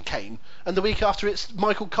Phillips and Kane, and the week after it's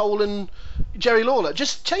Michael Cole and Jerry Lawler.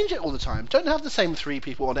 Just change it all the time. Don't have the same three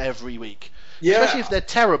people on every week. Yeah. Especially if they're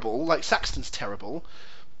terrible, like Saxton's terrible.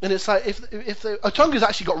 And it's like, if Otunga's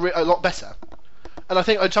actually got a lot better. And I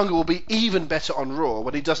think Otunga will be even better on Raw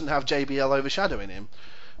when he doesn't have JBL overshadowing him.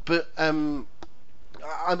 But I'm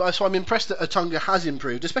impressed that Otunga has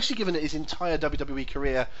improved, especially given that his entire WWE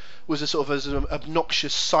career was a sort of as an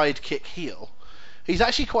obnoxious sidekick heel. He's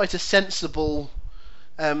actually quite a sensible,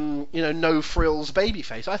 no frills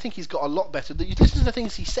babyface. I think he's got a lot better. You listen to the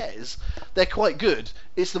things he says; they're quite good.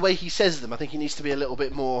 It's the way he says them. I think he needs to be a little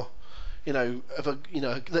bit more,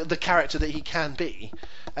 the character that he can be,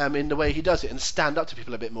 in the way he does it, and stand up to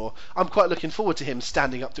people a bit more. I'm quite looking forward to him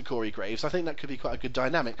standing up to Corey Graves. I think that could be quite a good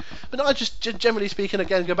dynamic. But no, I just, generally speaking,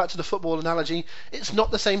 again, go back to the football analogy, it's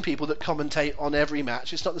not the same people that commentate on every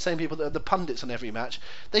match. It's not the same people that are the pundits on every match.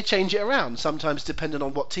 They change it around, sometimes depending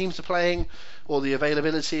on what teams are playing, or the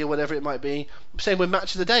availability, or whatever it might be. Same with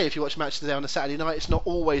Match of the Day. If you watch Match of the Day on a Saturday night, it's not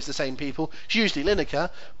always the same people. It's usually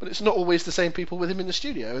Lineker, but it's not always the same people with him in the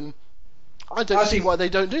studio, and I don't see why they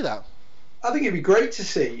don't do that. I think it'd be great to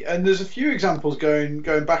see, and there's a few examples going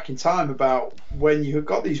back in time about when you have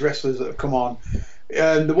got these wrestlers that have come on.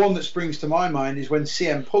 And the one that springs to my mind is when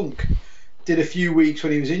CM Punk did a few weeks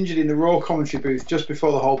when he was injured in the Raw commentary booth just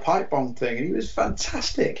before the whole pipe bomb thing, and he was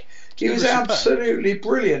fantastic. He was absolutely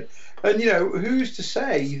brilliant. And who's to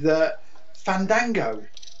say that Fandango,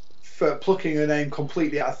 for plucking a name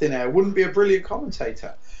completely out of thin air, wouldn't be a brilliant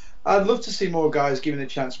commentator? I'd love to see more guys given a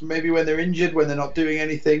chance. Maybe when they're injured, when they're not doing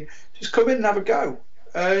anything, just come in and have a go.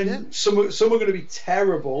 And some are going to be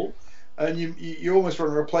terrible, and you almost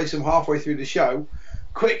want to replace them halfway through the show.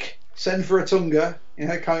 Quick, send for Otunga. It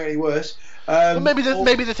can't get any worse. Well, maybe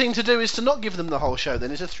the thing to do is to not give them the whole show.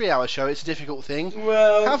 Then it's a 3-hour show. It's a difficult thing.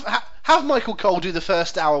 Well, have Michael Cole do the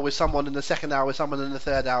first hour with someone, and the second hour with someone, and the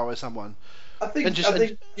third hour with someone. I think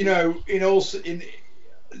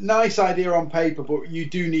nice idea on paper, but you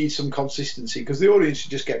do need some consistency because the audience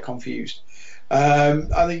should just get confused.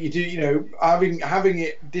 I think you do. Having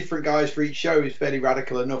it different guys for each show is fairly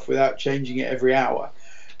radical enough without changing it every hour.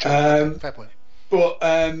 Fair point.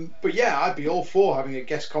 But yeah, I'd be all for having a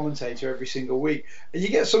guest commentator every single week. And you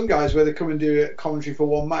get some guys where they come and do a commentary for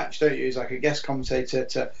one match, don't you? It's like a guest commentator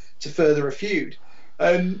to further a feud.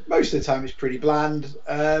 And most of the time it's pretty bland.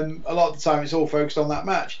 A lot of the time it's all focused on that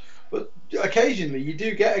match. But occasionally you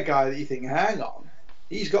do get a guy that you think, hang on,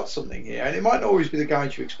 he's got something here, and it might not always be the guy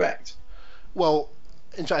you expect. Well,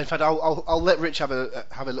 in fact, I'll let Rich have a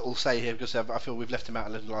little say here because I feel we've left him out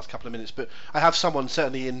in the last couple of minutes. But I have someone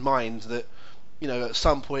certainly in mind that, at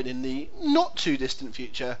some point in the not too distant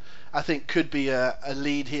future, I think could be a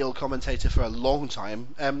lead heel commentator for a long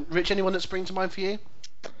time. Rich, anyone that springs to mind for you?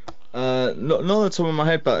 Not on the top of my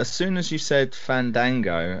head, but as soon as you said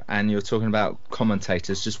Fandango and you're talking about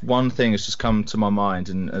commentators, just one thing has just come to my mind,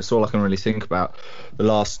 and it's all I can really think about the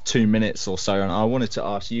last 2 minutes or so. And I wanted to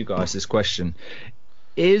ask you guys this question: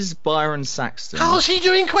 is Byron Saxton? How's he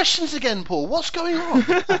doing questions again, Paul? What's going on?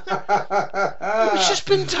 It's just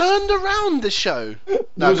been turned around, this show.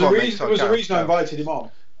 There was a reason I invited him on.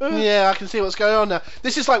 Yeah, I can see what's going on now.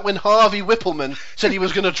 This is like when Harvey Whippleman said he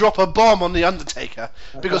was going to drop a bomb on The Undertaker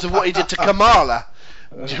because of what he did to Kamala.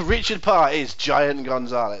 Richard Parr is Giant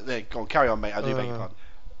Gonzalez. There, go on, carry on, mate. I do beg your pardon.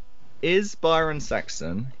 Is Byron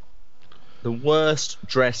Saxton the worst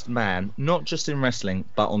dressed man, not just in wrestling,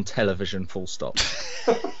 but on television, full stop?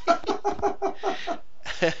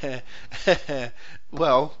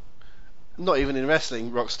 Well, not even in wrestling,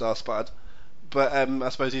 Rockstar Spud. but I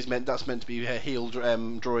suppose that's meant to be a heel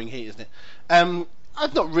drawing heat, isn't it?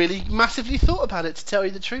 I've not really massively thought about it, to tell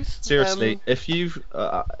you the truth. Seriously, if you've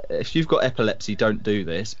got epilepsy, don't do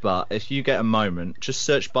this. But if you get a moment, just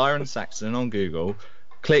search Byron Saxton on Google,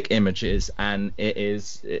 click images, and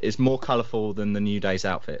it's more colourful than the New Day's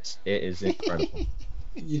outfits. It is incredible.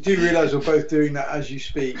 You do realise we're both doing that as you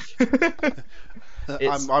speak.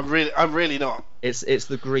 I'm really not. It's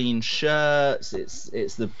the green shirts.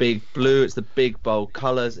 It's the big blue. It's the big bold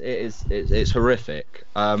colours. It's horrific.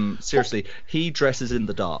 Seriously, he dresses in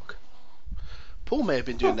the dark. Paul may have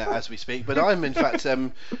been doing that as we speak, but I'm in fact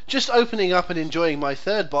just opening up and enjoying my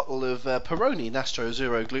third bottle of Peroni Nastro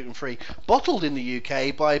Zero gluten-free, bottled in the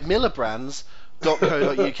UK by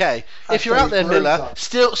MillerBrands.co.uk. If you're out there, Miller,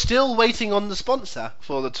 still waiting on the sponsor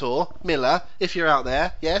for the tour, Miller. If you're out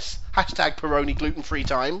there, yes. Hashtag Peroni gluten-free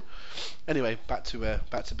time. Anyway, back to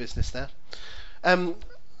business there.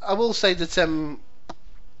 I will say that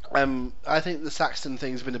I think the Saxton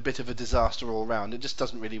thing's been a bit of a disaster all round. It just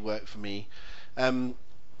doesn't really work for me.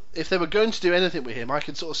 If they were going to do anything with him, I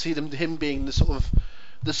could sort of see him being the sort of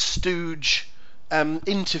the stooge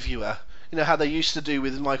interviewer. You know how they used to do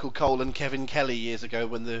with Michael Cole and Kevin Kelly years ago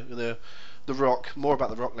when the Rock, more about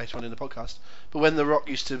the Rock later on in the podcast, but when the Rock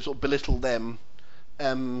used to sort of belittle them,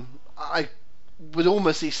 I would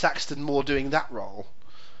almost see Saxton more doing that role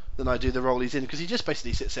than I do the role he's in, because he just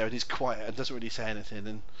basically sits there and he's quiet and doesn't really say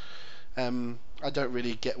anything, and I don't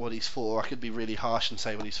really get what he's for. I could be really harsh and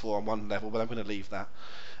say what he's for on one level, but I'm going to leave that.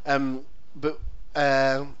 But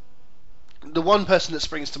the one person that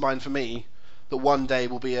springs to mind for me that one day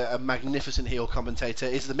will be a magnificent heel commentator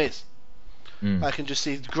is The Miz. I can just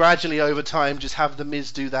see gradually over time just have The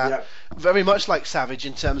Miz do that. Yep. Very much like Savage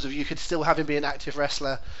in terms of you could still have him be an active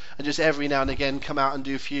wrestler and just every now and again come out and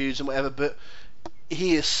do feuds and whatever, but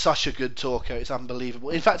he is such a good talker, it's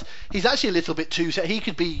unbelievable. In fact, he's actually a little bit too...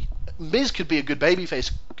 Miz could be a good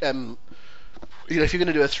babyface. If you're going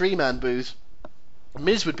to do a three-man booth,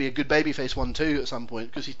 Miz would be a good babyface one too at some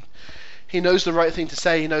point, because he knows the right thing to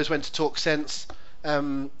say, he knows when to talk sense.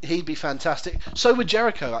 He'd be fantastic. So would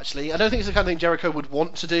Jericho, actually. I don't think it's the kind of thing Jericho would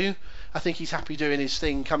want to do. I think he's happy doing his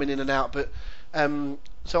thing, coming in and out. But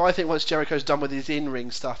so I think once Jericho's done with his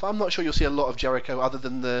in-ring stuff, I'm not sure you'll see a lot of Jericho other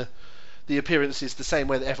than the appearances the same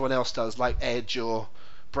way that everyone else does, like Edge or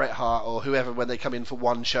Bret Hart or whoever, when they come in for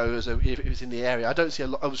one show if it was in the area. I don't see a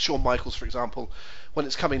lot of Shawn Michaels, for example, when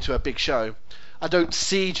it's coming to a big show. I don't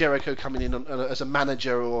see Jericho coming in as a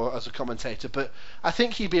manager or as a commentator, but I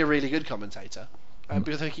think he'd be a really good commentator.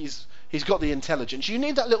 Because I think he's got the intelligence. You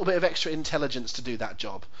need that little bit of extra intelligence to do that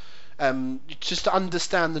job. Just to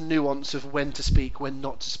understand the nuance of when to speak, when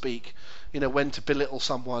not to speak, when to belittle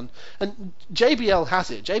someone. And JBL has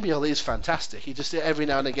it. JBL is fantastic. He just, every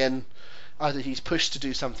now and again, either he's pushed to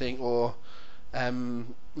do something or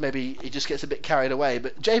maybe he just gets a bit carried away.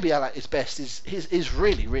 But JBL at his best is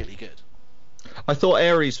really, really good. I thought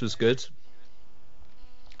Aries was good.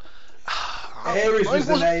 Aries was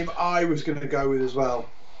the name I was going to go with as well.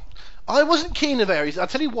 I wasn't keen of Aries. I'll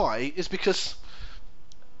tell you why. Is because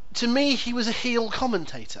to me he was a heel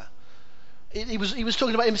commentator. He was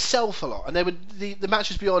talking about himself a lot, and the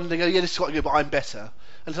matches beyond. They go, yeah, this is quite good, but I'm better.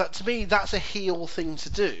 And so to me, that's a heel thing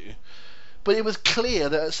to do. But it was clear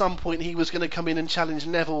that at some point he was going to come in and challenge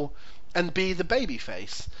Neville and be the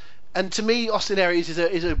babyface. And to me, Austin Aries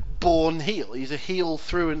is a born heel. He's a heel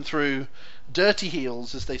through and through, dirty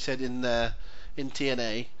heels, as they said in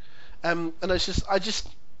TNA. And I just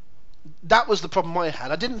that was the problem I had.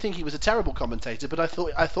 I didn't think he was a terrible commentator, but I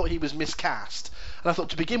thought he was miscast. And I thought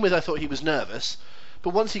to begin with, I thought he was nervous,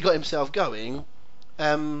 but once he got himself going,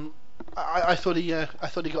 I thought he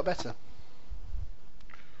got better.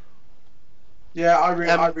 Yeah,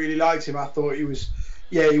 I really liked him. I thought he was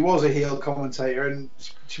a heel commentator, and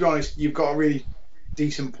to be honest, you've got a really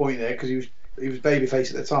decent point there, because he was babyface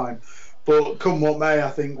at the time. But come what may,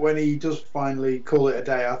 I think when he does finally call it a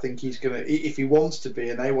day, I think he's gonna, if he wants to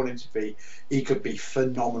be, and they want him to be, he could be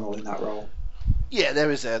phenomenal in that role. Yeah,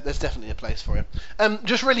 there's definitely a place for him.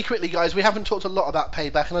 Just really quickly, guys, we haven't talked a lot about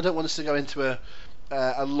Payback, and I don't want us to go into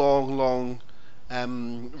a long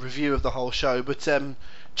review of the whole show, but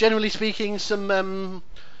generally speaking, some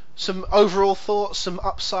overall thoughts, some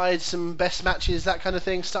upsides, some best matches, that kind of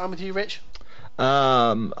thing. Starting with you, Rich.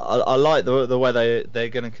 I like the way they're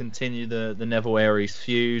going to continue the Neville Aries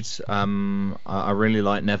feud. I really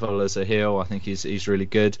like Neville as a heel. I think he's really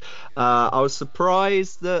good. I was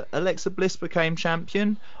surprised that Alexa Bliss became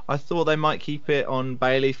champion. I thought they might keep it on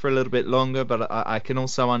Bayley for a little bit longer, but I can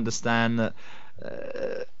also understand that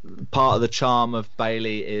part of the charm of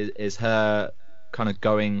Bayley is her kind of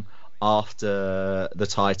going after the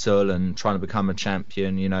title and trying to become a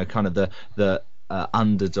champion. You know, kind of the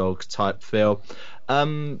underdog type feel.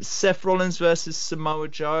 Seth Rollins versus Samoa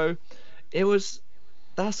Joe.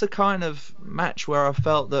 That's a kind of match where I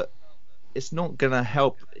felt that it's not going to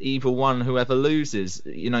help either one, whoever loses.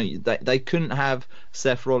 You know, they couldn't have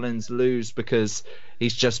Seth Rollins lose because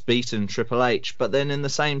he's just beaten Triple H. But then in the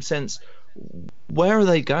same sense, where are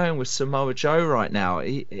they going with Samoa Joe right now?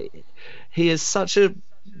 He is such a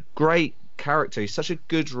great character. He's such a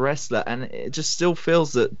good wrestler, and it just still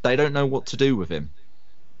feels that they don't know what to do with him.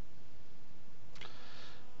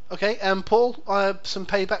 Okay, Paul, some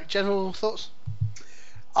Payback general thoughts?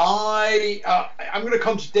 I'm going to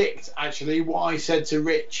contradict actually what I said to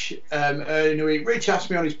Rich earlier in the week. Rich asked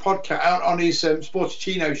me on his podcast, on his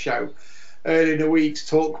Sportacino show earlier in the week to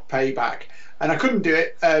talk Payback, and I couldn't do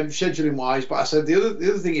it scheduling wise. But I said the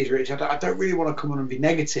other thing is, Rich, I don't really want to come on and be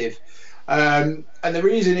negative, and the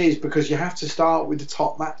reason is because you have to start with the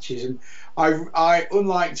top matches. And I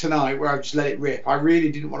unlike tonight where I just let it rip, I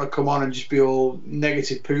really didn't want to come on and just be all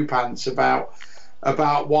negative poo pants about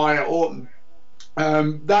Wyatt Orton.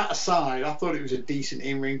 That aside, I thought it was a decent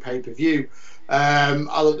in-ring pay-per-view. I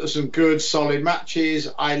thought there were some good, solid matches.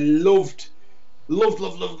 I loved the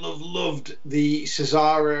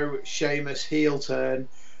Cesaro Sheamus heel turn,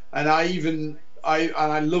 and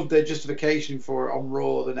I loved their justification for it on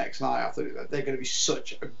Raw the next night. I thought they're going to be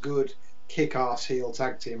such a good kick-ass heel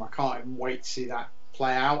tag team. I can't even wait to see that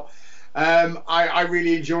play out. I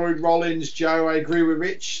really enjoyed Rollins Joe. I agree with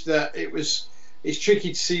Rich that it's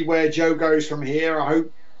tricky to see where Joe goes from here. I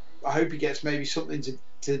hope he gets maybe something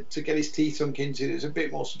to get his teeth sunk into that's a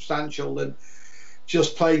bit more substantial than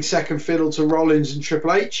just playing second fiddle to Rollins and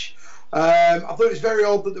Triple H. I thought it was very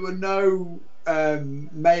odd that there were no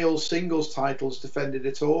male singles titles defended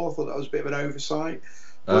at all. I thought that was a bit of an oversight.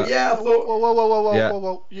 But yeah, I thought...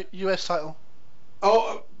 Whoa. US title.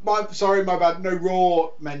 Oh, my bad. No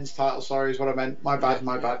Raw men's title, sorry, is what I meant. My bad.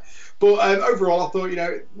 But overall, I thought,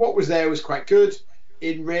 what was there was quite good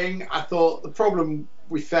in ring. I thought the problem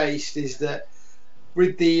we faced is that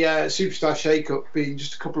with the Superstar Shake-Up being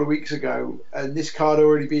just a couple of weeks ago, and this card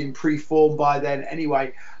already being pre-formed by then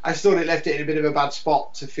anyway, I just thought it left it in a bit of a bad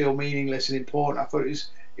spot to feel meaningless and important. I thought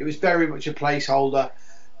it was very much a placeholder.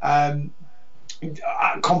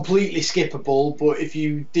 Completely skippable, but if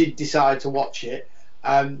you did decide to watch it,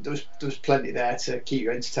 there was plenty there to keep you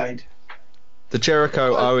entertained. The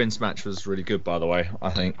Jericho Owens match was really good, by the way. I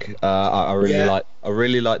think I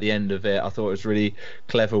really like the end of it. I thought it was really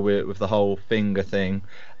clever with the whole finger thing,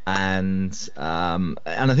 and I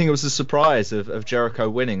think it was a surprise of Jericho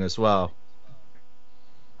winning as well.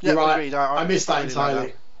 Yeah, right. Agreed. I missed that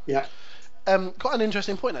entirely. Yeah. Quite an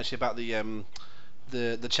interesting point actually about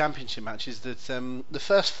the championship matches, that the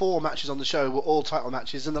first 4 matches on the show were all title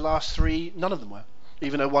matches, and the last 3 none of them were,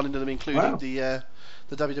 even though one of them included the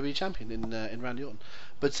WWE champion in Randy Orton.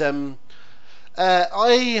 But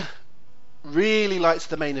I really liked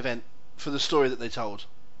the main event for the story that they told.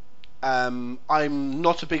 I'm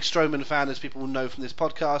not a big Strowman fan, as people will know from this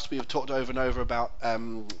podcast. We have talked over and over about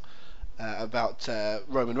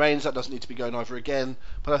Roman Reigns. That doesn't need to be going over again.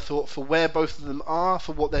 But I thought for where both of them are,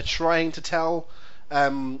 for what they're trying to tell, I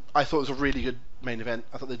thought it was a really good main event.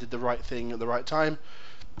 I thought they did the right thing at the right time.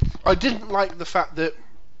 I didn't like the fact that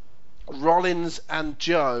Rollins and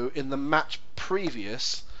Joe in the match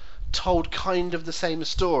previous told kind of the same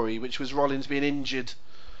story, which was Rollins being injured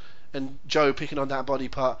and Joe picking on that body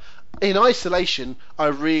part. In isolation, I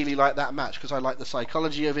really liked that match because I liked the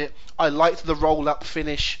psychology of it. I liked the roll-up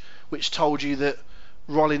finish, which told you that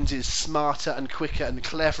Rollins is smarter and quicker and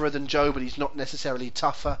cleverer than Joe, but he's not necessarily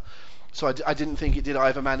tougher. So I didn't think it did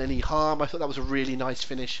either man any harm. I thought that was a really nice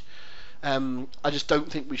finish. I just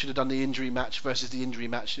don't think we should have done the injury match versus the injury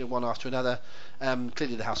match, one after another.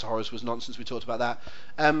 Clearly the House of Horrors was nonsense. We talked about that.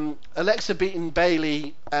 Alexa beating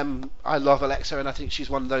Bayley. I love Alexa, and I think she's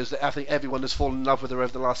one of those that I think everyone has fallen in love with her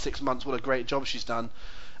over the last 6 months. What a great job she's done.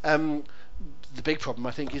 The big problem,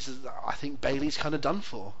 I think, is I think Bayley's kind of done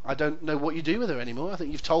for. I don't know what you do with her anymore. I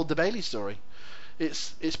think you've told the Bayley story.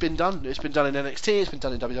 It's been done. It's been done in NXT. It's been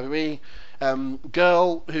done in WWE.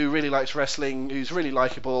 Girl who really likes wrestling, who's really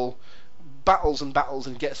likable, battles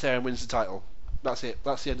and gets there and wins the title. That's it.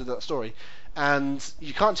 That's the end of that story. And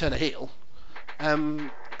you can't turn a heel.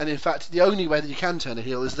 And in fact, the only way that you can turn a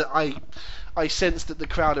heel is that I sense that the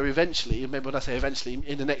crowd are eventually, and maybe when I say eventually,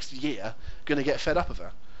 in the next year, going to get fed up of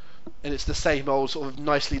her. And it's the same old sort of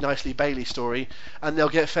nicely Bayley story, and they'll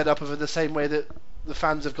get fed up of her the same way that the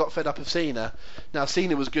fans have got fed up of Cena. Now,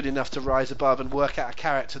 Cena was good enough to rise above and work out a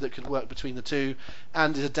character that could work between the two,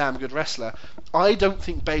 and is a damn good wrestler. I don't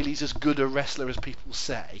think Bayley's as good a wrestler as people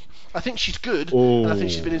say. I think she's good, and I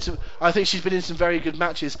think she's been in some. I think she's been in some very good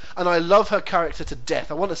matches, and I love her character to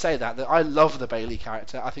death. I want to say that I love the Bayley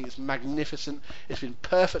character. I think it's magnificent. It's been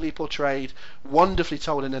perfectly portrayed, wonderfully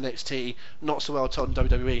told in NXT, not so well told in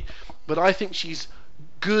WWE. But I think she's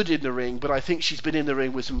good in the ring, but I think she's been in the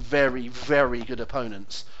ring with some very, very good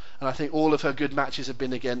opponents. And I think all of her good matches have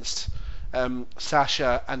been against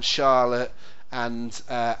Sasha and Charlotte and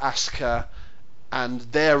Asuka, and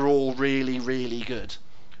they're all really, really good.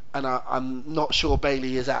 And I'm not sure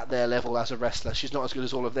Bayley is at their level as a wrestler. She's not as good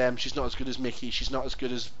as all of them. She's not as good as Mickie. She's not as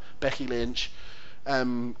good as Becky Lynch.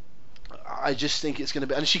 I just think it's going to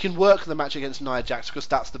be... And she can work the match against Nia Jax, because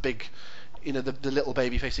that's the big... the little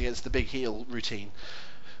baby face against the big heel routine.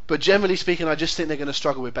 But generally speaking, I just think they're going to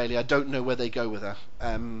struggle with Bayley. I don't know where they go with her.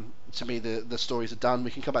 To me, the stories are done.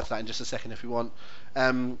 We can come back to that in just a second if we want.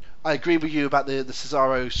 I agree with you about the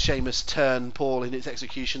Cesaro Sheamus turn, Paul, in its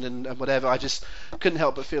execution and whatever. I just couldn't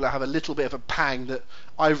help but feel I have a little bit of a pang that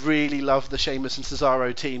I really love the Sheamus and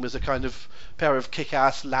Cesaro team as a kind of pair of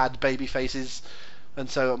kick-ass lad baby faces. And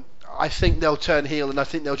so I think they'll turn heel, and I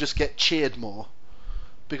think they'll just get cheered more,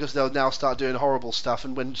 because they'll now start doing horrible stuff,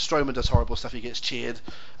 and when Strowman does horrible stuff, he gets cheered.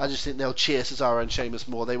 I just think they'll cheer Cesaro and Sheamus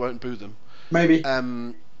more. They won't boo them. Maybe.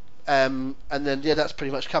 And then that's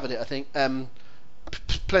pretty much covered it, I think.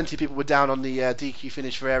 Plenty of people were down on the DQ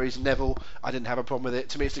finish for Aries and Neville. I didn't have a problem with it.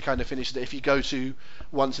 To me, it's the kind of finish that if you go to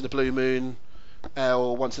once in a blue moon,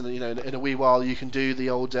 or once in a wee while, you can do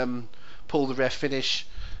the old pull the ref finish,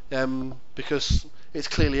 because it's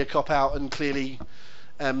clearly a cop out, and clearly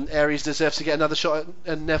Aries deserves to get another shot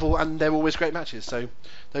at Neville, and they're always great matches, so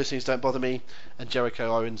those things don't bother me. And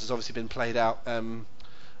Jericho Owens has obviously been played out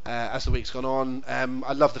as the week's gone on.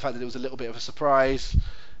 I love the fact that it was a little bit of a surprise,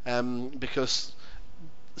 because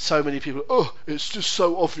so many people, it's just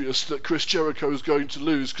so obvious that Chris Jericho is going to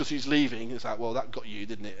lose because he's leaving. It's like, well, that got you,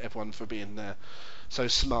 didn't it? Everyone for being so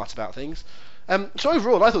smart about things. So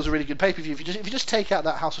overall, I thought it was a really good pay-per-view. If you just take out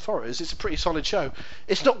that House of Horrors, it's a pretty solid show.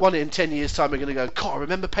 It's not one in 10 years' time we're going to go, God,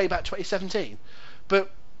 remember Payback 2017? But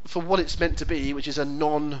for what it's meant to be, which is a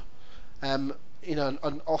non, an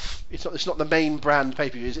off, it's not the main brand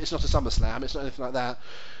pay-per-view. It's not a SummerSlam. It's not anything like that.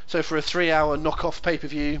 So for a 3-hour knockoff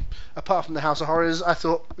pay-per-view, apart from the House of Horrors, I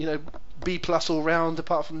thought, B+ all round.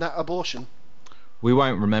 Apart from that abortion. We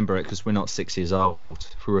won't remember it because we're not 6 years old.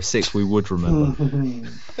 If we were 6, we would remember.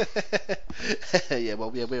 Yeah,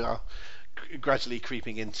 we are gradually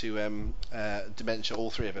creeping into dementia,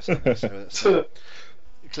 all three of us. So that's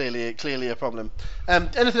clearly a problem.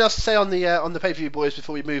 Anything else to say on the pay-per-view, boys,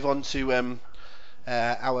 before we move on to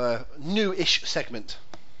our new-ish segment?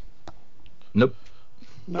 Nope.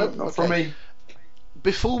 Nope, not from me.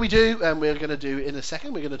 Before we do, we're going to do in a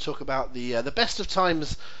second, we're going to talk about the best of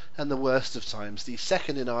times and the worst of times, the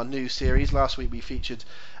second in our new series. Last week we featured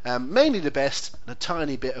mainly the best and a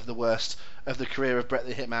tiny bit of the worst of the career of Bret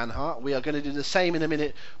the Hitman Hart. We are going to do the same in a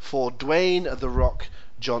minute for Dwayne The Rock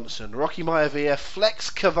Johnson. Rocky Maivia, Flex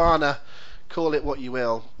Kavana, call it what you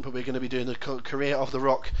will, but we're going to be doing the career of The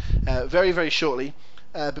Rock very, very shortly.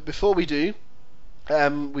 But before we do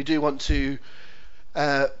want to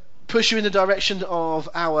push you in the direction of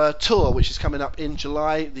our tour, which is coming up in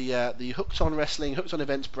July. The Hooked on Wrestling, Hooked on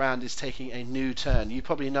Events brand is taking a new turn. You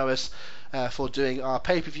probably know us for doing our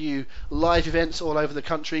pay-per-view live events all over the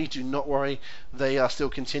country. Do not worry, they are still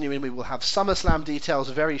continuing. We will have SummerSlam details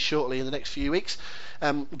very shortly in the next few weeks.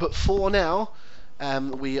 But for now,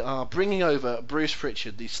 we are bringing over Bruce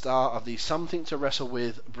Pritchard, the star of the Something to Wrestle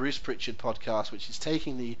With Bruce Pritchard podcast, which is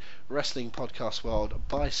taking the wrestling podcast world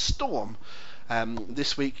by storm.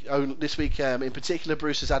 This week in particular,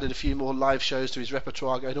 Bruce has added a few more live shows to his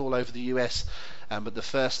repertoire, going all over the US. But the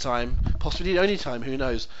first time, possibly the only time, who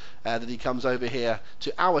knows, that he comes over here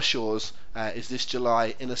to our shores is this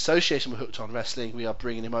July in association with Hooked on Wrestling. We are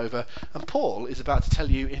bringing him over, and Paul is about to tell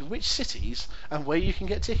you in which cities and where you can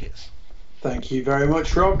get tickets. Thank you very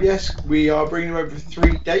much, Rob. Yes, we are bringing him over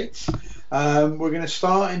 3 dates. We're going to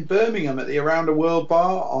start in Birmingham at the Around the World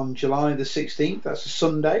Bar on July the 16th. That's a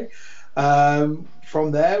Sunday.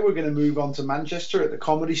 From there, we're going to move on to Manchester at the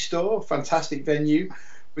Comedy Store, fantastic venue,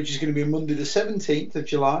 which is going to be Monday the 17th of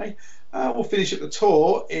July. We'll finish up the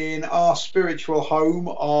tour in our spiritual home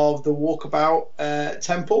of the Walkabout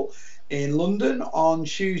Temple in London on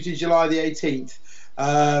Tuesday, July the 18th.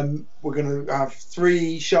 We're going to have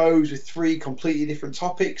 3 shows with 3 completely different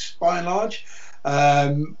topics, by and large.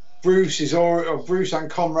 Bruce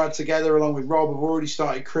and Conrad together, along with Rob, have already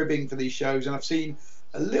started cribbing for these shows, and I've seen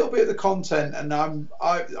a little bit of the content, and I've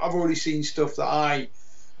already seen stuff that I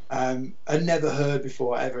had never heard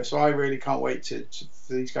before ever. So I really can't wait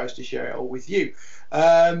for these guys to share it all with you.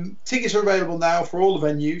 Tickets are available now for all the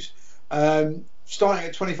venues. Starting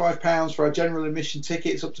at £25 for our general admission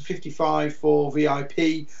tickets, up to £55 for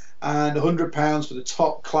VIP, and £100 for the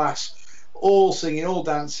top class, all singing, all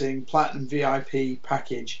dancing, platinum VIP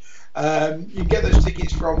package. You can get those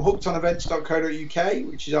tickets from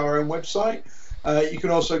hookedonevents.co.uk, which is our own website. You can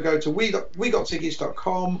also go to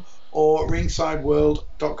wegottickets.com or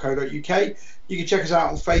ringsideworld.co.uk. You can check us out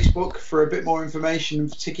on Facebook for a bit more information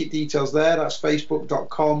and ticket details there. That's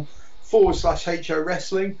facebook.com/HO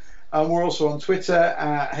Wrestling. And we're also on Twitter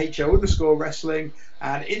at HO_wrestling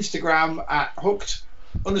and Instagram at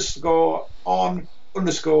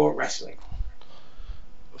hooked_on_wrestling.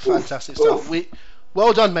 Fantastic stuff.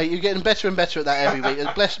 Well done, mate. You're getting better and better at that every week.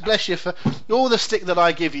 And bless you for all the stick that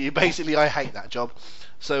I give you. Basically, I hate that job.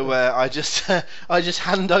 So I just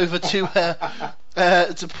hand over to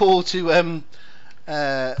Paul to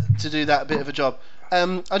do that bit of a job.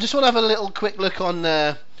 I just want to have a little quick look on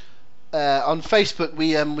Facebook.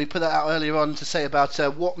 We put that out earlier on to say about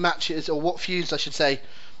what matches, or what feuds I should say,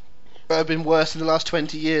 have been worse in the last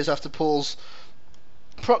 20 years after Paul's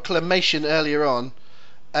proclamation earlier on.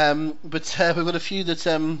 But we've got a few that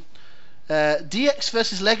DX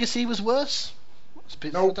versus Legacy was worse.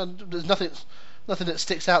 There's nothing that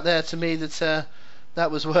sticks out there to me that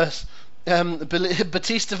was worse.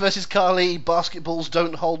 Batista versus Carly, basketballs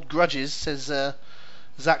don't hold grudges, says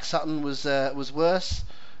Zach Sutton was worse.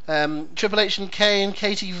 Triple H and Kane,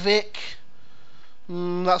 Katie Vick,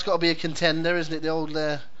 that's got to be a contender, isn't it? The old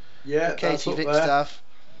Katie Vick stuff.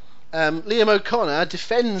 Liam O'Connor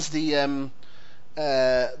defends the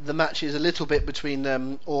matches a little bit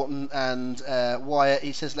between Orton and Wyatt.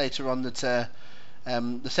 He says later on that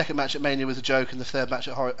the second match at Mania was a joke and the third match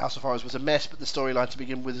at House of Horrors was a mess, but the storyline to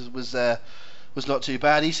begin with was not too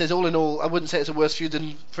bad. He says all in all, I wouldn't say it's a worse feud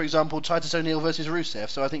than, for example, Titus O'Neil versus Rusev.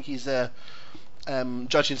 So I think he's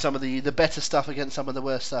judging some of the better stuff against some of the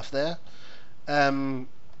worst stuff there.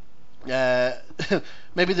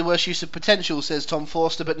 Maybe the worst use of potential, says Tom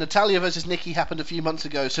Forster, but Natalia versus Nikki happened a few months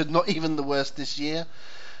ago, so not even the worst this year.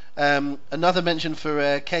 Another mention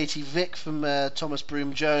for Katie Vick from Thomas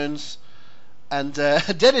Broom Jones. And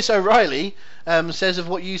Dennis O'Reilly says of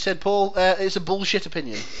what you said, Paul, it's a bullshit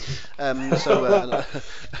opinion. Thanks,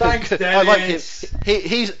 Dennis. I like him.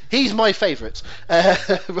 He's my favourite.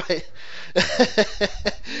 Right.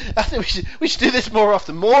 I think we should do this more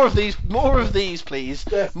often. More of these, please.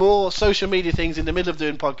 Yes. More social media things in the middle of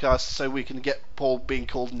doing podcasts, so we can get Paul being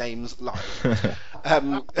called names live.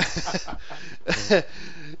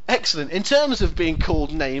 Excellent. In terms of being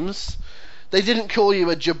called names, they didn't call you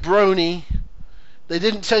a jabroni. They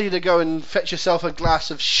didn't tell you to go and fetch yourself a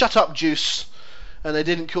glass of shut up juice, and they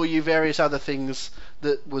didn't call you various other things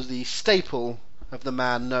that was the staple of the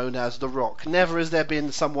man known as The Rock. Never has there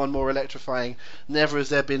been someone more electrifying. Never has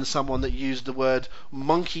there been someone that used the word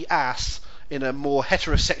monkey ass in a more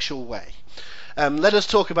heterosexual way. Let us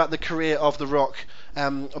talk about the career of The Rock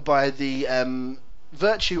by the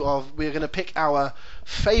virtue of, we're going to pick our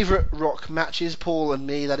favourite Rock matches, Paul and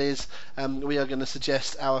me, that is. We are going to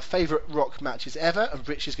suggest our favourite Rock matches ever, and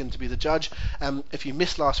Rich is going to be the judge. If you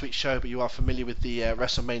missed last week's show but you are familiar with the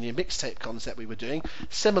WrestleMania mixtape concept we were doing,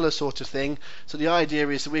 similar sort of thing. So the idea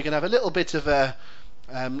is that we're going to have a little bit of a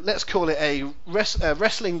let's call it a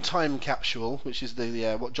wrestling time capsule, which is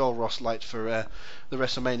the what Joel Ross liked for the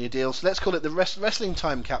WrestleMania deal. So let's call it the wrestling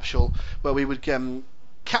time capsule, where we would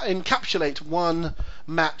encapsulate one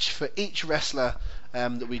match for each wrestler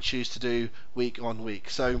that we choose to do week on week.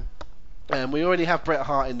 So we already have Bret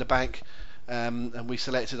Hart in the bank, and we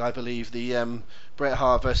selected, I believe, the Bret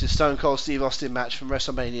Hart versus Stone Cold Steve Austin match from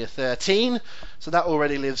WrestleMania 13. So that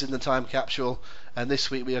already lives in the time capsule. And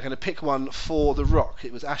this week we are going to pick one for The Rock.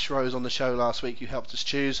 It was Ash Rose on the show last week who helped us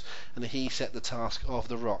choose, and he set the task of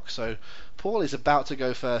The Rock. So Paul is about to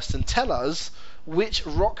go first and tell us which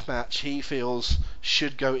Rock match he feels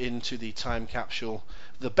should go into the time capsule.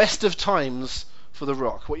 The best of times for The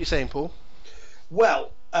Rock. What are you saying, Paul?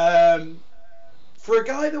 Well, for a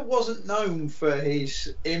guy that wasn't known for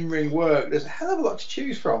his in-ring work, there's a hell of a lot to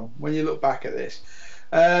choose from when you look back at this.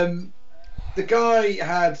 The guy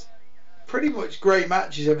had pretty much great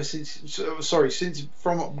matches ever since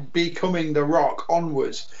from becoming The Rock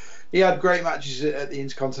onwards. He had great matches at the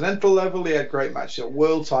Intercontinental level. He had great matches at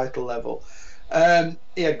World Title level.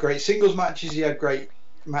 He had great singles matches. He had great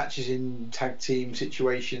matches in tag team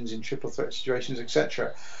situations, in triple threat situations,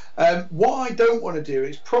 etc. What I don't want to do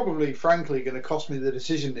is probably, frankly, going to cost me the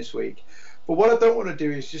decision this week. But what I don't want to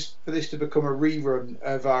do is just for this to become a rerun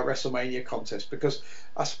of our WrestleMania contest, because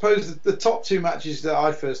I suppose the top two matches that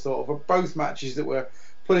I first thought of are both matches that were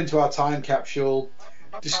put into our time capsule,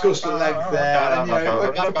 discussed at length there, and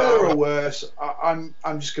for better or worse, I'm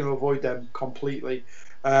just going to avoid them completely.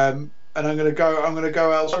 And I'm going to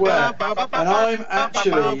go elsewhere, and I'm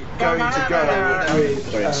actually going to go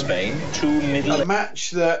with in Spain, a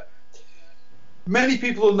match that many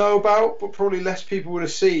people will know about, but probably less people would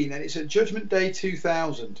have seen, and it's at Judgment Day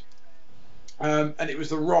 2000, and it was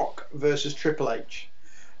The Rock versus Triple H,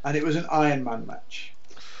 and it was an Iron Man match.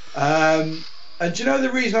 And do you know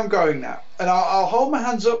the reason I'm going now? And I'll hold my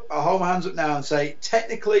hands up. I'll hold my hands up now and say,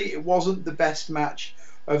 technically, it wasn't the best match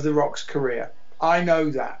of The Rock's career. I know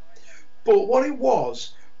that. But what it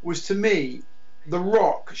was to me, The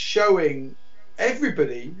Rock showing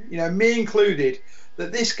everybody, me included,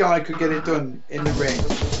 that this guy could get it done in the ring.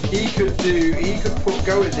 He could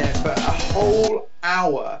go in there for a whole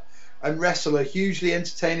hour and wrestle a hugely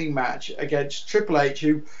entertaining match against Triple H,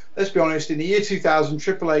 who, let's be honest, in the year 2000,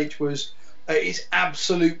 Triple H was at his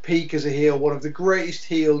absolute peak as a heel, one of the greatest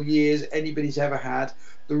heel years anybody's ever had.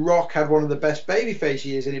 The Rock had one of the best babyface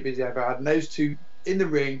years anybody's ever had, and those two in the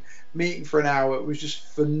ring meeting for an hour, it was just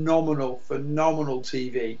phenomenal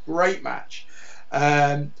TV. Great match.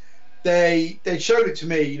 They showed it to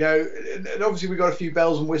me, and obviously we got a few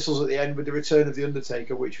bells and whistles at the end with the return of The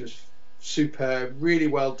Undertaker, which was superb, really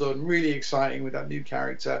well done, really exciting with that new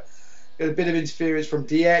character. Got a bit of interference from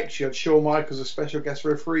DX. You had Shawn Michaels as special guest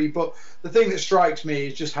referee, but the thing that strikes me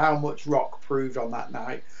is just how much Rock proved on that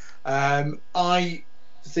night. I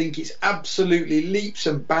think it's absolutely leaps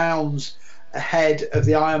and bounds ahead of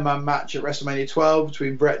the Iron Man match at WrestleMania 12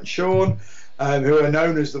 between Bret and Shawn, who are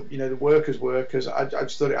known as the workers. I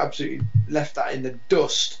just thought it absolutely left that in the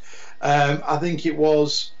dust. I think it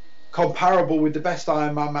was comparable with the best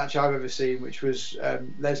Iron Man match I've ever seen, which was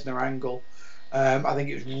Lesnar Angle. I think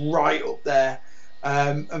it was right up there.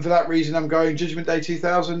 And for that reason, I'm going Judgment Day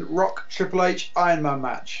 2000, Rock, Triple H, Iron Man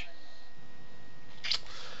match.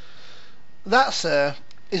 That, sir,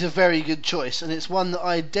 is a very good choice, and it's one that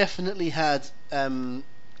I definitely had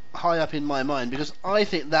high up in my mind, because I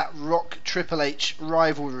think that Rock Triple H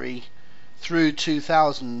rivalry through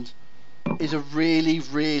 2000 is a really,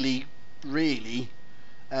 really, really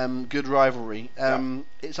good rivalry.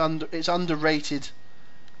 It's underrated,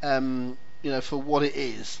 for what it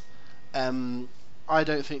is. I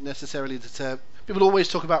don't think necessarily that people always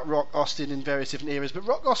talk about Rock Austin in various different eras, but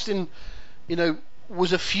Rock Austin,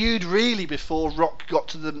 was a feud really before Rock got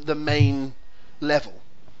to the main level.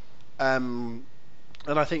 And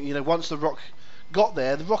I think, once The Rock got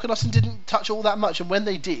there, The Rock and Austin didn't touch all that much, and when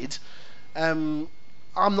they did, I'm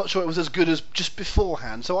not sure it was as good as just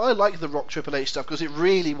beforehand. So I like the Rock Triple H stuff because it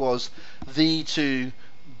really was the two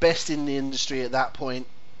best in the industry at that point.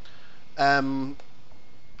 I'm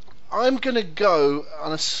going to go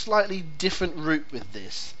on a slightly different route with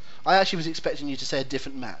this. I actually was expecting you to say a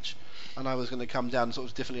different match, and I was going to come down sort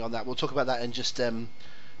of differently on that. We'll talk about that in just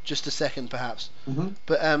a second, perhaps. Mm-hmm.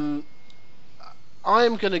 But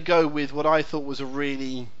I'm going to go with what I thought was a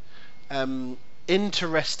really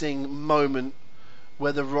interesting moment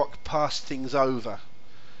where The Rock passed things over,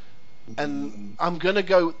 and I'm going to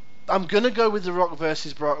go with The Rock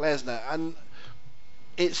versus Brock Lesnar, and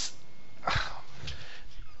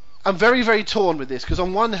I'm very, very torn with this, because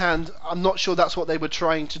on one hand, I'm not sure that's what they were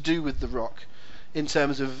trying to do with The Rock in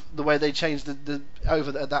terms of the way they changed the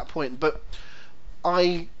over at that point. But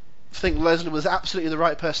I think Lesnar was absolutely the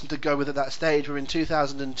right person to go with at that stage. We're in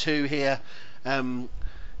 2002 here.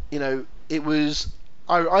 It was,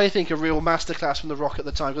 I think, a real masterclass from The Rock at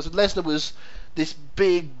the time, because Lesnar was this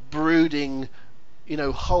big, brooding,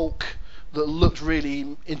 Hulk that looked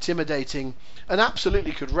really intimidating and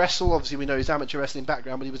absolutely could wrestle. Obviously, we know his amateur wrestling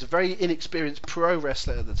background, but he was a very inexperienced pro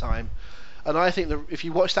wrestler at the time. And I think that if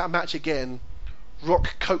you watch that match again,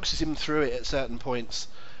 Rock coaxes him through it at certain points,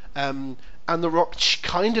 and The Rock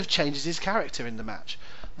kind of changes his character in the match.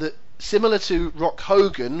 That similar to Rock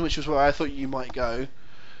Hogan, which was where I thought you might go,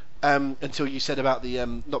 until you said about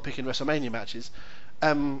the not picking WrestleMania matches.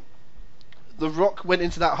 The Rock went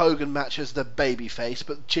into that Hogan match as the baby face,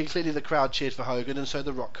 but clearly the crowd cheered for Hogan, and so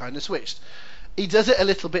The Rock kind of switched. He does it a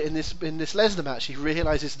little bit in this Lesnar match. He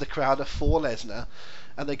realises the crowd are for Lesnar,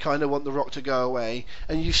 and they kind of want The Rock to go away,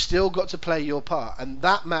 and you've still got to play your part. And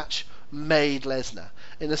that match made Lesnar.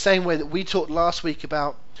 In the same way that we talked last week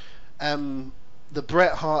about the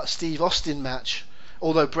Bret Hart-Steve Austin match,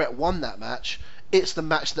 although Bret won that match, it's the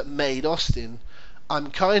match that made Austin.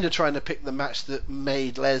 I'm kind of trying to pick the match that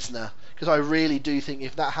made Lesnar, because I really do think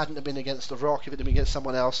if that hadn't have been against The Rock, if it had been against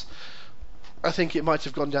someone else, I think it might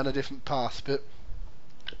have gone down a different path. But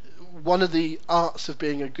one of the arts of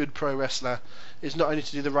being a good pro wrestler is not only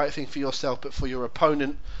to do the right thing for yourself, but for your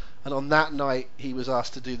opponent. And on that night, he was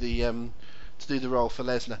asked to do the role for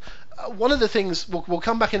Lesnar. One of the things we'll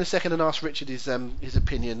come back in a second and ask Richard his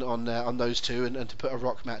opinion on those two and to put a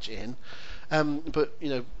Rock match in. But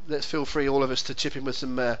let's feel free, all of us, to chip in with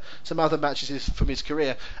some other matches from his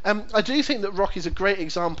career. I do think that Rock is a great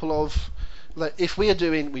example of, like, if we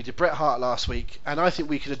did Bret Hart last week, and I think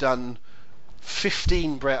we could have done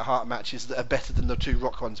 15 Bret Hart matches that are better than the two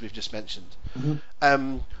Rock ones we've just mentioned.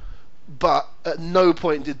 Mm-hmm. But at no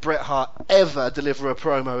point did Bret Hart ever deliver a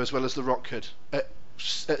promo as well as The Rock could at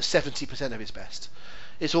 70% of his best.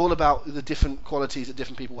 It's all about the different qualities that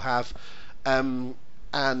different people have. And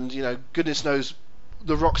goodness knows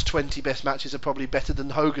The Rock's 20 best matches are probably better than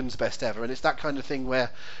Hogan's best ever, and it's that kind of thing where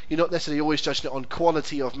you're not necessarily always judging it on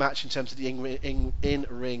quality of match in terms of the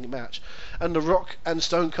in-ring match. And The Rock and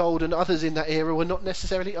Stone Cold and others in that era were not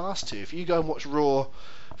necessarily asked to. If you go and watch Raw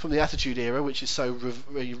from the Attitude Era, which is so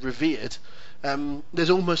revered, there's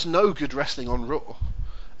almost no good wrestling on Raw.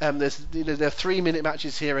 There are 3-minute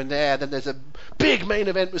matches here and there. Then there's a big main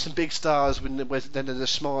event with some big stars. Then there's the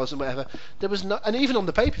schmars and whatever. There was no, and even on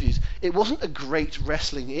the pay-per-views, it wasn't a great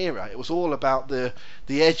wrestling era. It was all about the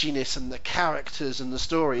edginess and the characters and the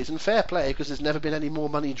stories. And fair play, because there's never been any more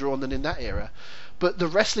money drawn than in that era. But the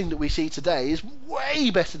wrestling that we see today is way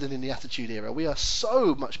better than in the Attitude Era. We are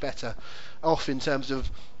so much better off in terms of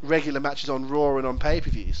regular matches on Raw and on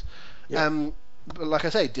pay-per-views. Yeah. But like I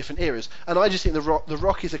say, different eras. And I just think The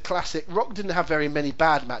Rock is a classic. Rock didn't have very many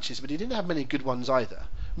bad matches, but he didn't have many good ones either.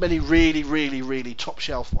 Many really, really, really top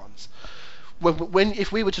shelf ones.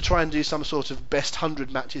 If we were to try and do some sort of best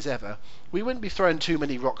 100 matches ever, we wouldn't be throwing too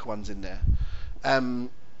many Rock ones in there.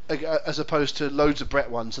 As opposed to loads of Bret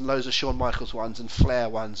ones and loads of Shawn Michaels ones and Flair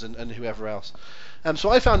ones and whoever else. So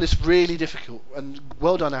I found this really difficult, and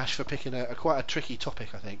well done, Ash, for picking quite a tricky topic,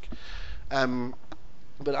 I think.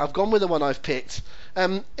 But I've gone with the one I've picked.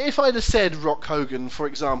 If I'd have said Rock Hogan, for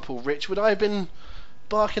example, Rich, would I have been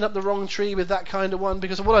barking up the wrong tree with that kind of one?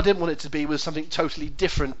 Because what I didn't want it to be was something totally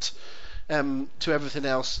different to everything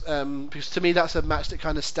else. Because to me, that's a match that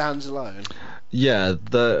kind of stands alone. Yeah,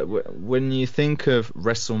 when you think of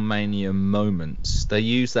WrestleMania moments, they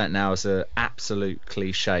use that now as an absolute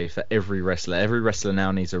cliche for every wrestler. Every wrestler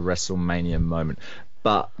now needs a WrestleMania moment.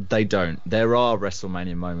 But they don't. There are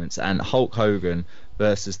WrestleMania moments, and Hulk Hogan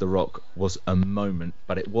versus The Rock was a moment,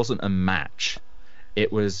 but it wasn't a match.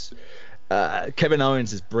 It was Kevin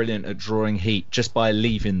Owens is brilliant at drawing heat just by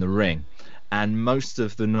leaving the ring, and most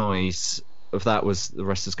of the noise of that was the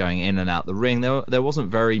wrestlers going in and out the ring. There wasn't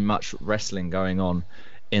very much wrestling going on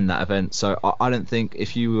in that event, so I don't think,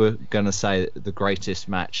 if you were going to say the greatest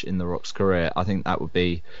match in The Rock's career, I think that would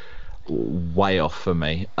be way off for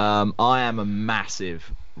me. I am a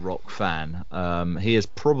massive Rock fan. He is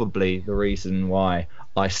probably the reason why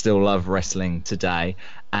I still love wrestling today.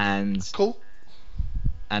 And cool.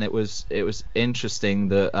 And it was interesting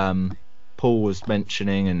that Paul was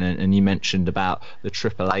mentioning, and you mentioned about the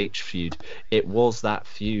Triple H feud. It was that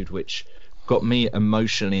feud which got me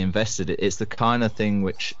emotionally invested. It's the kind of thing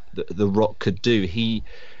which the Rock could do. He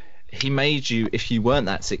made you, if you weren't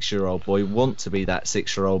that 6-year-old boy, want to be that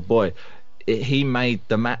 6-year-old boy. He made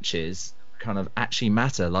the matches kind of actually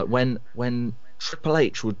matter. Like when Triple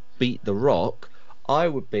H would beat The Rock, I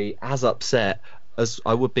would be as upset as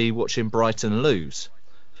I would be watching Brighton lose.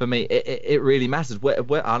 For me, it really mattered.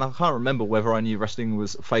 And I can't remember whether I knew wrestling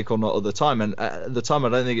was fake or not at the time. And at the time, I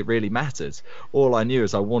don't think it really mattered. All I knew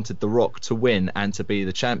is I wanted The Rock to win and to be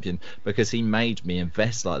the champion, because he made me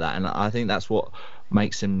invest like that. And I think that's what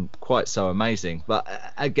makes him quite so amazing. But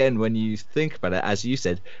again, when you think about it, as you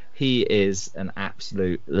said, he is an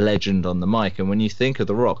absolute legend on the mic. And when you think of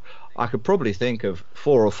The Rock, I could probably think of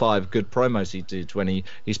 4 or 5 good promos he did when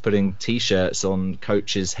he's putting T-shirts on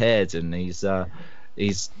coaches' heads, and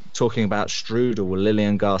he's talking about Strudel with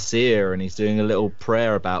Lillian Garcia, and he's doing a little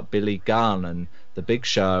prayer about Billy Gunn and the Big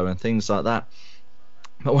Show and things like that.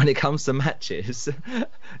 But when it comes to matches,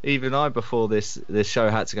 even I, before this show,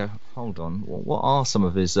 had to go, hold on, what are some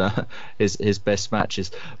of his best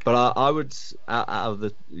matches? But I would,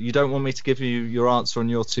 you don't want me to give you your answer on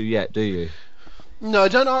your two yet, do you? No,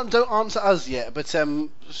 don't answer us yet. But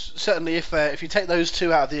certainly, if you take those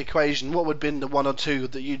two out of the equation, what would have been the one or two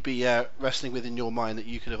that you'd be wrestling with in your mind that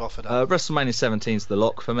you could have offered up? WrestleMania 17 is the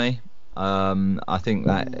lock for me. I think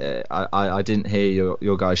that I didn't hear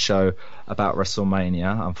your guys' show about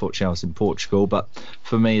WrestleMania. Unfortunately, I was in Portugal, but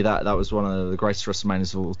for me that was one of the greatest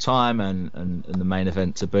WrestleManias of all time, and the main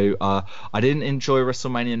event to boot. I didn't enjoy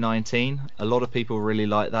WrestleMania 19. A lot of people really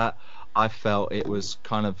like that. I felt it was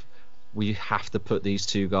kind of, we have to put these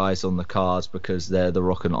two guys on the cards because they're The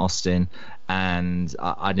Rock and Austin, and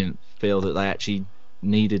I didn't feel that they actually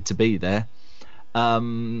needed to be there.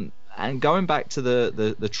 And going back to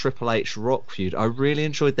the Triple H Rock feud, I really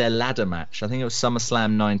enjoyed their ladder match. I think it was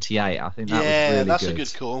SummerSlam '98. I think that was really that's good. a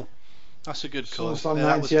good call. That's a good call. SummerSlam Yeah,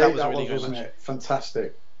 '98, that was a really good wasn't match. it?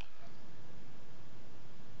 Fantastic.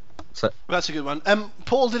 So, That's a good one.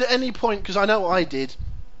 Paul, did at any point, because I know I did,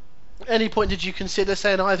 at any point did you consider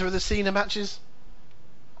saying either of the Cena matches?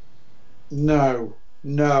 No,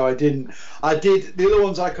 I didn't. I did. The other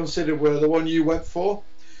ones I considered were the one you went for.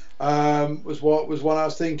 Was one I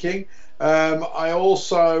was thinking. I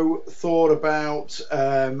also thought about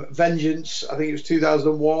Vengeance. I think it was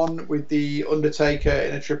 2001 with the Undertaker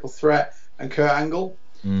in a triple threat and Kurt Angle.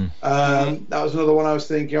 That was another one I was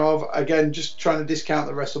thinking of. Again, just trying to discount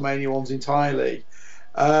the WrestleMania ones entirely.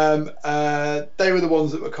 They were the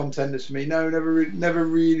ones that were contenders for me. No, never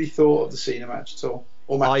really thought of the Cena match at all.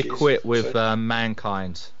 Or matches, I quit with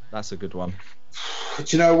Mankind. That's a good one. Do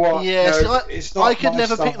you know what? Yeah, no, it's not I could my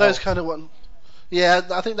never pick style. those kind of ones. Yeah,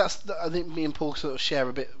 I think me and Paul sort of share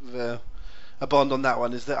a bit of a bond on that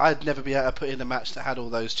one. Is that I'd never be able to put in a match that had all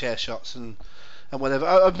those chair shots and whatever.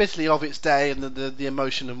 Admittedly, of its day and the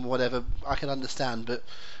emotion and whatever, I can understand. But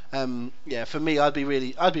yeah, for me, I'd be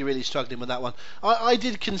really struggling with that one. I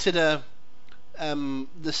did consider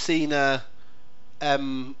the Cena,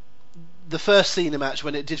 the first Cena match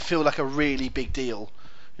when it did feel like a really big deal.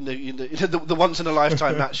 The once in a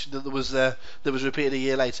lifetime match that was repeated a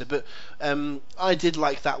year later. But I did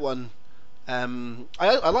like that one. I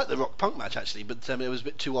liked the Rock Punk match actually, but it was a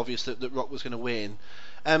bit too obvious that Rock was going to win.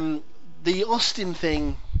 The Austin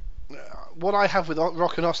thing, what I have with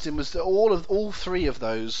Rock and Austin was that all three of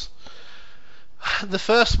those. The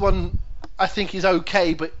first one I think is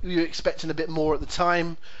okay, but you're expecting a bit more at the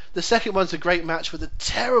time. The second one's a great match with a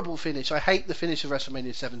terrible finish. I hate the finish of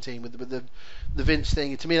WrestleMania 17 with the Vince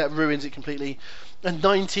thing. To me, that ruins it completely. And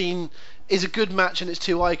 19 is a good match and it's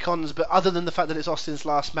two icons, but other than the fact that it's Austin's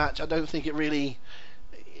last match, I don't think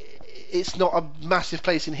it's not a massive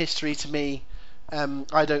place in history to me.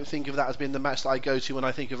 I don't think of that as being the match that I go to when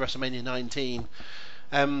I think of WrestleMania 19.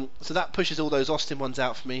 So that pushes all those Austin ones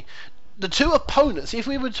out for me. The two opponents, if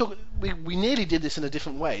we were talking, we nearly did this in a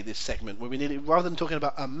different way, this segment, where we nearly, rather than talking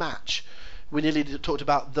about a match, we nearly talked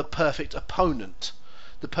about the perfect opponent,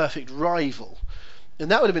 the perfect rival.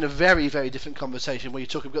 And that would have been a very, very different conversation where you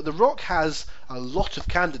talk about The Rock has a lot of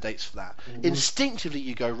candidates for that. Mm-hmm. Instinctively,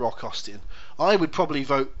 you go Rock Austin. I would probably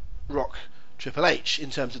vote Rock Triple H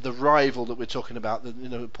in terms of the rival that we're talking about.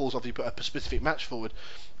 Paul's obviously put a specific match forward.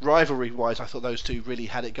 Rivalry-wise, I thought those two really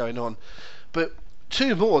had it going on. But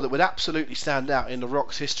two more that would absolutely stand out in The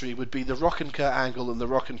Rock's history would be The Rock and Kurt Angle and The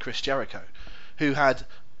Rock and Chris Jericho, who had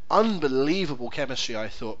unbelievable chemistry, I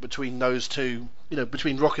thought, between those two,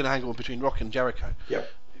 between Rock and Angle and between Rock and Jericho. Yep.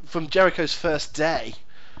 From Jericho's first day,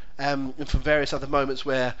 and from various other moments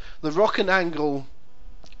where The Rock and Angle,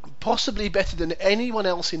 possibly better than anyone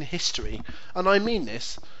else in history, and I mean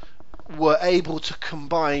this, were able to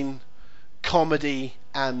combine comedy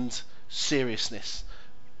and seriousness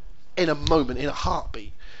in a moment, in a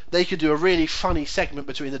heartbeat. They could do a really funny segment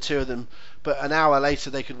between the two of them, but an hour later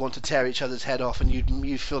they could want to tear each other's head off, and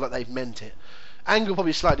you'd feel like they've meant it. Angle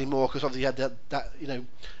probably slightly more because obviously he had that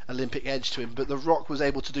Olympic edge to him, but The Rock was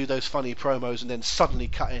able to do those funny promos and then suddenly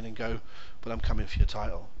cut in and go, "But I'm coming for your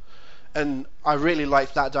title." And I really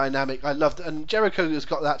liked that dynamic. I loved, and Jericho has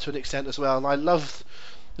got that to an extent as well, and I loved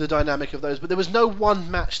the dynamic of those. But there was no one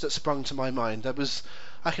match that sprung to my mind.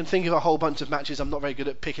 I can think of a whole bunch of matches. I'm not very good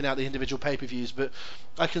at picking out the individual pay-per-views, but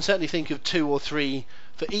I can certainly think of two or three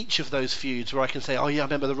for each of those feuds where I can say, oh yeah, I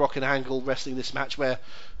remember The Rock and Angle wrestling this match where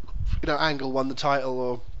Angle won the title,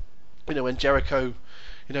 or when Jericho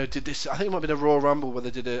did this. I think it might have been a Royal Rumble where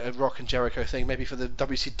they did a Rock and Jericho thing, maybe for the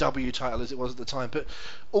WCW title as it was at the time. But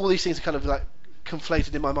all these things are kind of like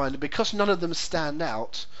conflated in my mind, and because none of them stand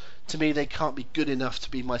out to me, they can't be good enough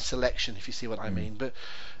to be my selection, if you see what I mean. But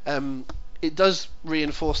it does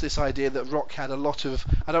reinforce this idea that Rock had a lot of.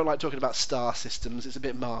 I don't like talking about star systems; it's a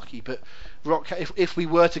bit marky. But Rock, if we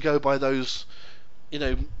were to go by those,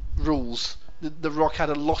 rules, the Rock had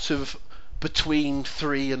a lot of between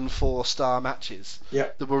 3 and 4 star matches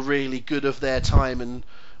that were really good of their time and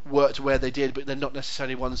worked where they did, but they're not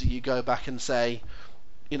necessarily ones that you go back and say,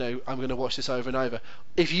 I'm going to watch this over and over.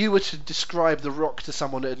 If you were to describe The Rock to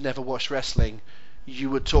someone that had never watched wrestling, you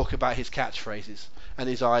would talk about his catchphrases and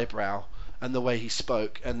his eyebrow and the way he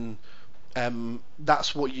spoke, and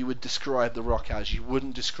that's what you would describe The Rock as. You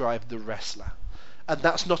wouldn't describe the wrestler. And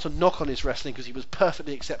that's not a knock on his wrestling, because he was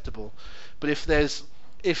perfectly acceptable. But if there's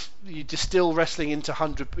if you distill wrestling into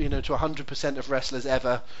 100% of wrestlers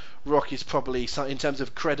ever, Rock is probably, in terms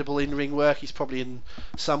of credible in-ring work, he's probably in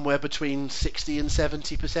somewhere between 60 and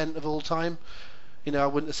 70% of all time. I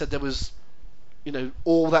wouldn't have said there was,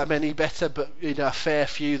 all that many better, but a fair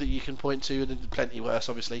few that you can point to, and plenty worse,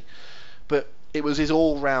 obviously. But it was his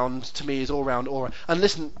all-round aura. And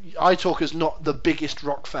listen, I talk as not the biggest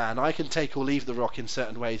Rock fan. I can take or leave The Rock in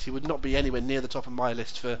certain ways. He would not be anywhere near the top of my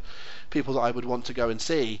list for people that I would want to go and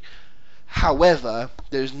see. However,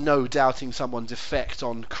 there's no doubting someone's effect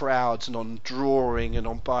on crowds and on drawing and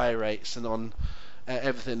on buy rates and on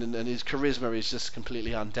everything, and his charisma is just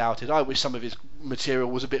completely undoubted. I wish some of his material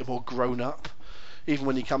was a bit more grown up. Even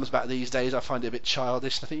when he comes back these days, I find it a bit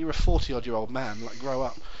childish. I think you're a 40-odd-year-old man. Grow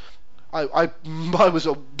up. I was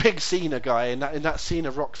a big Cena guy in that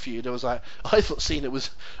Cena Rock feud. I thought Cena was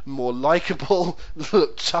more likable,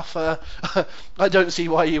 looked tougher. I don't see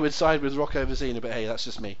why you would side with Rock over Cena, but hey, that's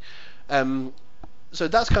just me. So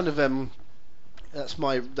that's kind of that's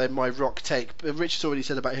my Rock take. Richard's already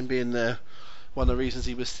said about him being one of the reasons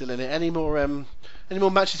he was still in it. Any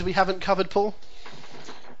more matches that we haven't covered, Paul?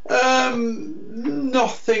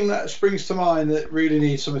 Nothing that springs to mind that really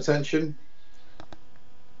needs some attention.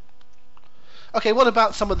 Okay, what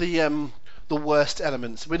about some of the worst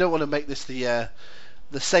elements? We don't want to make this the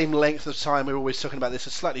same length of time we're always talking about this,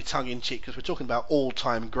 is slightly tongue-in-cheek, because we're talking about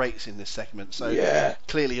all-time greats in this segment. So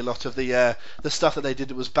clearly a lot of the stuff that they did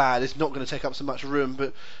that was bad is not going to take up so much room,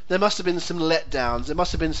 but there must have been some letdowns. There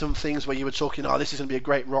must have been some things where you were talking, this is going to be a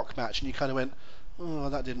great Rock match, and you kind of went, oh,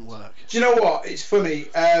 that didn't work. Do you know what? It's funny.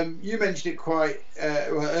 You mentioned it quite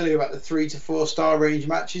earlier about the 3 to 4 star range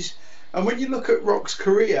matches, and when you look at Rock's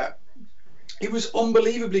career, it was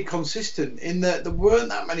unbelievably consistent in that there weren't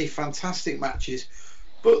that many fantastic matches,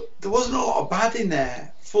 but there wasn't a lot of bad in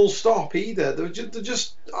there, full stop either.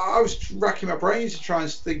 I was racking my brains to try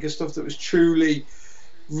and think of stuff that was truly,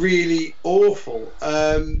 really awful.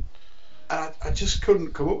 And I just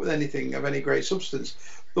couldn't come up with anything of any great substance.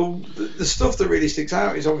 The stuff that really sticks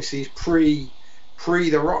out is obviously his pre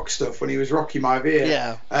the Rock stuff when he was Rocky Maivia.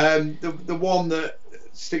 Yeah. The one that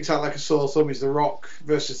sticks out like a sore thumb is the Rock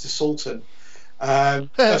versus the Sultan.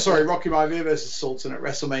 Rocky Maivia versus Sultan at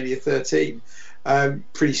WrestleMania 13.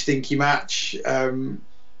 Pretty stinky match. It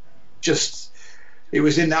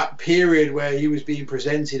was in that period where he was being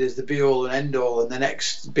presented as the be-all and end-all and the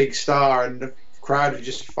next big star, and the crowd were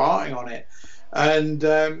just farting on it. And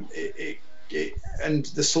and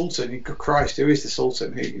the Sultan, Christ, who is the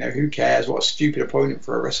Sultan? Who cares? What a stupid opponent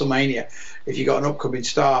for a WrestleMania if you got an upcoming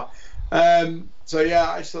star. I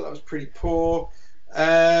just thought that was pretty poor.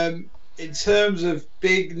 In terms of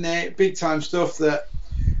big time stuff that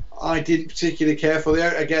I didn't particularly care for,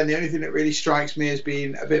 the only thing that really strikes me as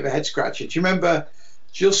being a bit of a head scratcher. Do you remember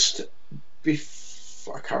just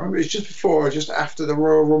before? I can't remember. It was just before or just after the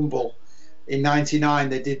Royal Rumble in '99.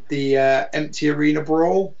 They did the empty arena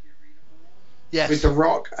brawl. Yes. With The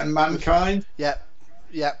Rock and Mankind. Yep.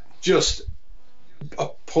 Just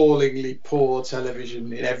appallingly poor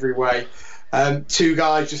television in every way. Two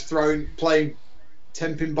guys just playing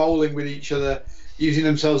 10-pin bowling with each other, using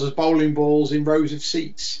themselves as bowling balls in rows of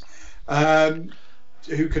seats.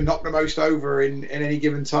 Who can knock the most over in any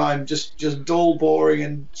given time? Just dull, boring,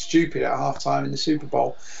 and stupid at halftime in the Super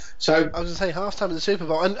Bowl. So I was going to say halftime in the Super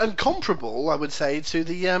Bowl, and comparable, I would say, to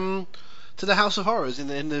the House of Horrors in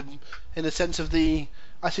the sense of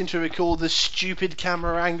I seem to recall the stupid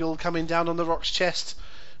camera angle coming down on The Rock's chest,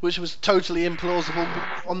 which was totally implausible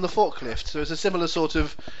on the forklift. So it's a similar sort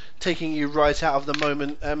of taking you right out of the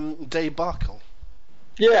moment debacle.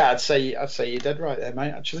 Yeah, I'd say you're dead right there,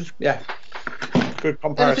 mate. Actually, yeah, good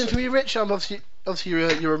comparison. Anything from you, Rich? Obviously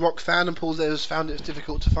you're a Rock fan, and Paul there has found it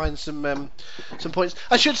difficult to find some points.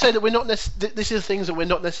 I should say that we're not. This is things that we're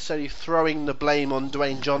not necessarily throwing the blame on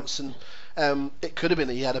Dwayne Johnson. It could have been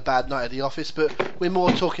that he had a bad night at the office, but we're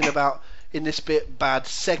more talking about in this bit bad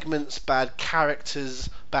segments, bad characters,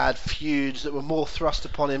 bad feuds that were more thrust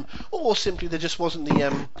upon him, or simply there just wasn't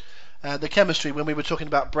the chemistry. When we were talking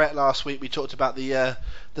about Brett last week, we talked about the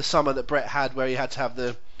summer that Brett had, where he had to have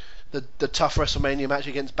the tough WrestleMania match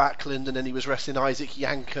against Backlund, and then he was wrestling Isaac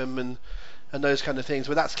Yankem and those kind of things.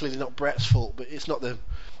 Well, that's clearly not Brett's fault, but it's not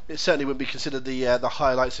it certainly wouldn't be considered the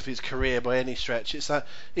highlights of his career by any stretch.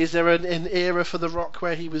 Is there an era for The Rock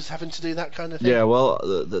where he was having to do that kind of thing? Yeah, well,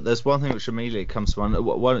 there's one thing which immediately comes to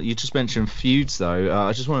mind. You just mentioned feuds, though.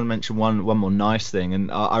 I just want to mention one more nice thing,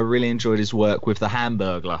 and I really enjoyed his work with the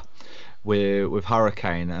Hamburglar. with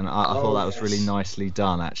Hurricane, and I thought that was really nicely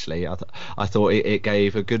done. Actually, I thought it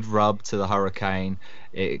gave a good rub to the Hurricane.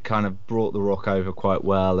 It kind of brought the Rock over quite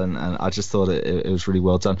well, and I just thought it was really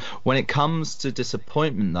well done. When it comes to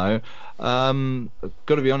disappointment, though,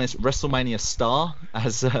 got to be honest, WrestleMania Star,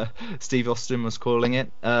 as Steve Austin was calling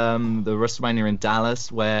it, the WrestleMania in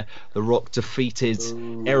Dallas, where the Rock defeated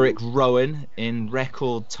Eric Rowan in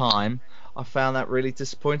record time. I found that really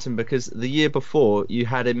disappointing, because the year before you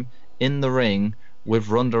had him in the ring with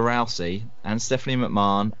Ronda Rousey and Stephanie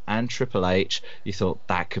McMahon and Triple H. You thought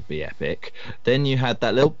that could be epic. Then you had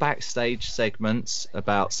that little backstage segment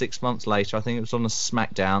about 6 months later, I think it was on a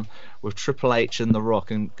SmackDown, with Triple H and The Rock,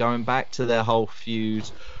 and going back to their whole feud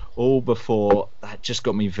all before, that just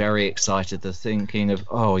got me very excited. The thinking of,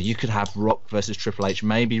 oh, you could have Rock versus Triple H,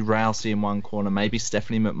 maybe Rousey in one corner, maybe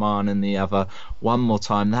Stephanie McMahon in the other, one more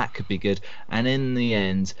time, that could be good. And in the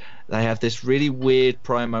end, they have this really weird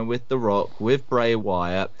promo with The Rock, with Bray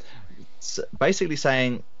Wyatt, basically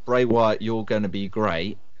saying, Bray Wyatt, you're going to be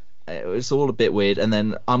great. It's all a bit weird, and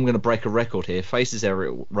then I'm going to break a record here, faces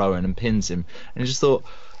Eric Rowan and pins him. And I just thought,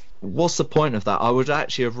 what's the point of that? I would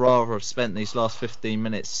actually have rather have spent these last 15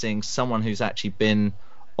 minutes seeing someone who's actually been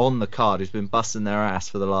on the card, who's been busting their ass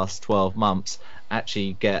for the last 12 months,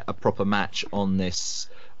 actually get a proper match on this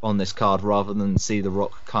card, rather than see The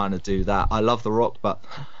Rock kind of do that. I love The Rock, but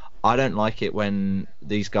I don't like it when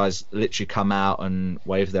these guys literally come out and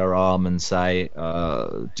wave their arm and say,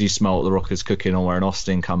 do you smell what The Rock is cooking? Or when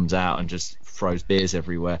Austin comes out and just throws beers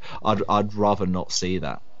everywhere. I'd rather not see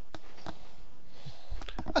that.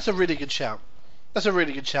 That's a really good shout.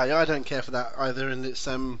 Yeah, I don't care for that either, and it's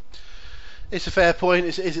a fair point.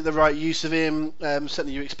 Is it the right use of him?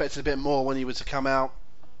 Certainly you expected a bit more when he was to come out.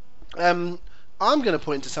 I'm going to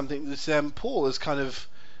point to something that Paul has kind of,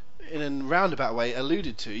 in a roundabout way,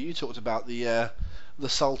 alluded to. You talked about the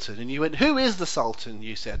Sultan, and you went, "Who is the Sultan?"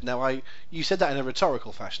 You said. Now, you said that in a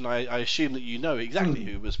rhetorical fashion. I assume that you know exactly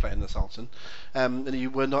who was playing the Sultan, and you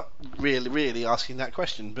were not really asking that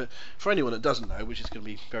question. But for anyone that doesn't know, which is going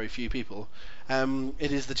to be very few people,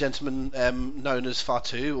 it is the gentleman known as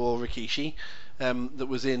Fatu or Rikishi, that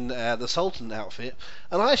was in the Sultan outfit.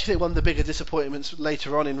 And I actually think one of the bigger disappointments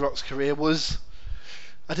later on in Rock's career was,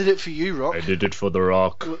 I did it for you, Rock. I did it for The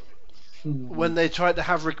Rock. When they tried to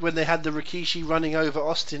have, when they had the Rikishi running over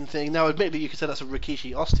Austin thing. Now, admittedly, you could say that's a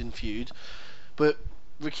Rikishi-Austin feud, but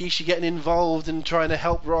Rikishi getting involved and trying to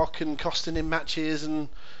help Rock and costing him matches, and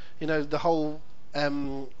the whole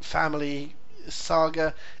family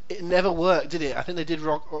saga, it never worked, did it? I think they did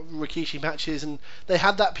Rikishi matches, and they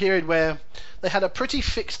had that period where they had a pretty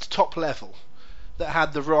fixed top level that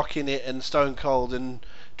had The Rock in it, and Stone Cold, and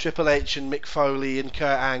Triple H, and Mick Foley, and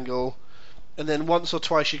Kurt Angle. And then once or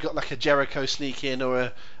twice you got like a Jericho sneak in,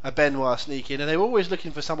 or a Benoit sneak in, and they were always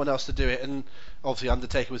looking for someone else to do it. And obviously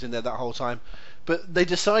Undertaker was in there that whole time. But they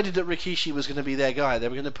decided that Rikishi was going to be their guy. They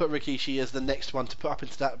were going to put Rikishi as the next one to put up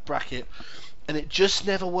into that bracket, and it just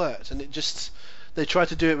never worked. And they tried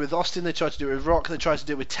to do it with Austin, they tried to do it with Rock, they tried to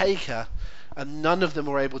do it with Taker, and none of them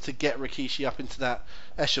were able to get Rikishi up into that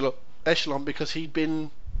echelon because he'd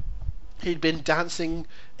been dancing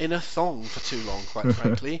in a thong for too long, quite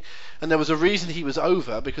frankly. And there was a reason he was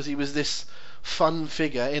over, because he was this fun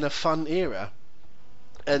figure in a fun era.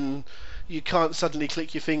 And you can't suddenly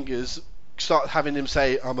click your fingers, start having him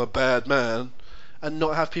say, "I'm a bad man," and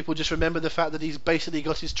not have people just remember the fact that he's basically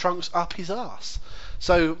got his trunks up his arse.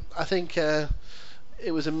 So I think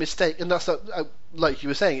it was a mistake. And that's like you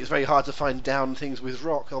were saying, it's very hard to find down things with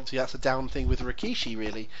Rock. Obviously that's a down thing with Rikishi,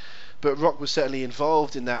 really. But Rock was certainly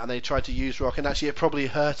involved in that, and they tried to use Rock, and actually it probably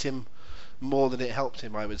hurt him more than it helped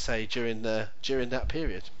him, I would say, during that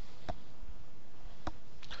period.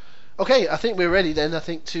 Okay, I think we're ready then. I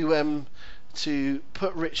think to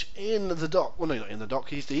put Rich in the dock. Well, no, not in the dock.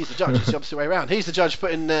 He's the judge. It's the opposite way around. He's the judge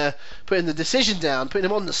putting the decision down, putting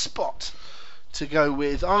him on the spot to go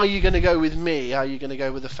with. Are you going to go with me? Are you going to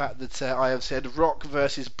go with the fact that I have said Rock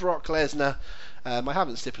versus Brock Lesnar? I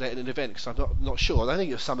haven't stipulated an event because I'm not sure. I think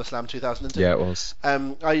it was SummerSlam 2002. Yeah, it was.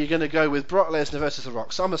 Are you going to go with Brock Lesnar versus The Rock?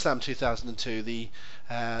 SummerSlam 2002,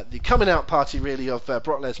 the coming out party really of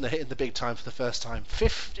Brock Lesnar hitting the big time for the first time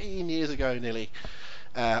 15 years ago nearly.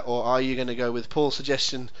 Or are you going to go with Paul's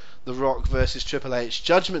suggestion, The Rock versus Triple H,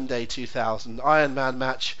 Judgment Day 2000, Iron Man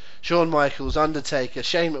match, Shawn Michaels, Undertaker,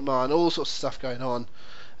 Shane McMahon, all sorts of stuff going on.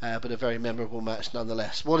 But a very memorable match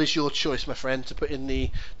nonetheless. What is your choice, my friend, to put in the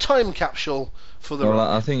time capsule for The Rock?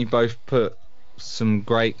 I think you both put some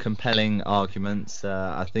great, compelling arguments.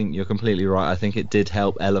 I think you're completely right. I think it did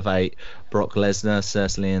help elevate Brock Lesnar,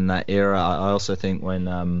 certainly in that era. I also think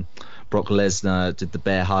when Brock Lesnar did the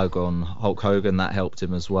bear hug on Hulk Hogan. That helped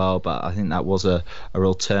him as well, but I think that was a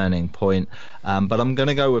real turning point. But I'm going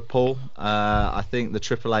to go with Paul. I think the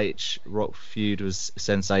Triple H Rock feud was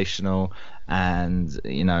sensational, and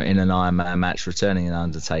in an Iron Man match, returning an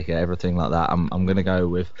Undertaker, everything like that. I'm going to go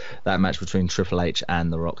with that match between Triple H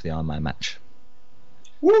and The Rock, the Iron Man match.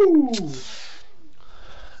 Woo!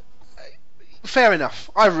 Fair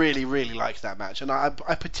enough. I really, really liked that match, and I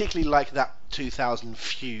particularly like that 2000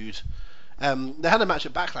 feud. They had a match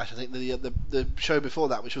at Backlash, I think, the show before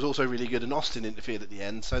that, which was also really good, and Austin interfered at the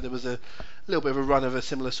end, so there was a little bit of a run of a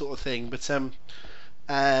similar sort of thing. But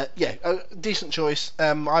decent choice.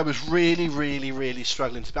 I was really, really, really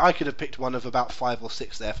struggling to. I could have picked one of about 5 or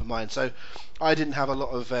 6 there for mine, so I didn't have a lot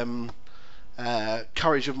of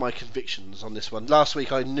courage of my convictions on this one. Last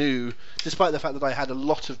week I knew, despite the fact that I had a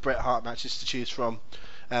lot of Bret Hart matches to choose from,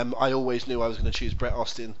 I always knew I was going to choose Bret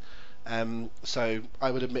Austin. So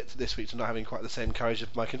I would admit to this week to not having quite the same courage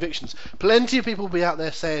of my convictions. Plenty of people will be out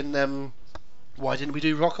there saying, why didn't we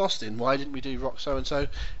do Rock Austin? Why didn't we do Rock so-and-so?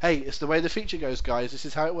 Hey, it's the way the feature goes, guys. This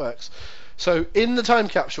is how it works. So in the time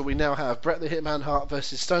capsule we now have Bret the Hitman Hart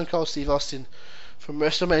versus Stone Cold Steve Austin from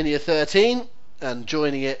WrestleMania 13, and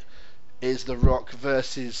joining it is The Rock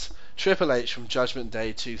versus Triple H from Judgment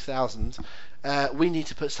Day 2000. We need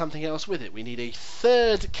to put something else with it. We need a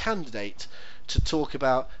third candidate to talk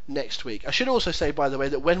about next week. I should also say, by the way,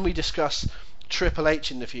 that when we discuss Triple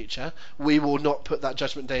H in the future, we will not put that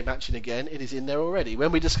Judgment Day match in again. It is in there already.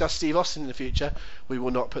 When we discuss Steve Austin in the future, we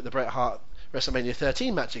will not put the Bret Hart WrestleMania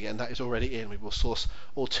 13 match again. That is already in. We will source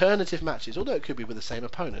alternative matches, although it could be with the same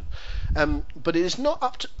opponent. But it is not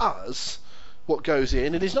up to us what goes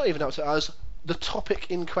in. It is not even up to us the topic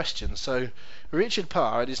in question. So, Richard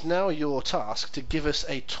Parr, it is now your task to give us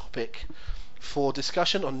a topic for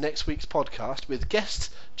discussion on next week's podcast with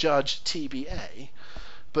guest judge TBA.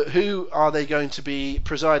 But who are they going to be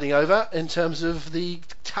presiding over in terms of the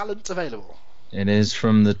talent available? It is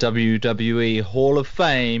from the WWE Hall of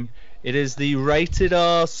Fame. It is the Rated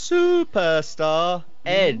R superstar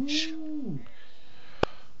Edge. Ooh.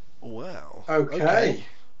 Wow. Okay.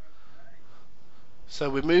 So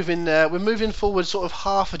we're moving forward sort of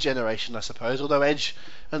half a generation, I suppose. Although Edge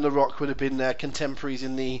and The Rock would have been contemporaries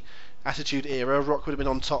in the Attitude Era. Rock would have been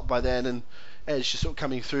on top by then, and Edge just sort of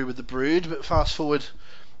coming through with the Brood. But fast forward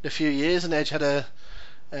a few years, and Edge had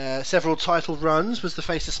several title runs, was the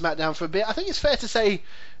face of SmackDown for a bit. I think it's fair to say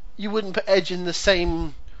you wouldn't put Edge in the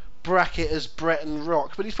same bracket as Bret and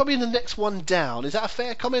Rock, but he's probably in the next one down. Is that a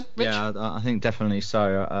fair comment, Rich? Yeah, I think definitely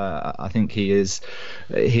so. I think he is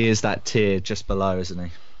that tier just below, isn't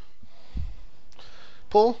he?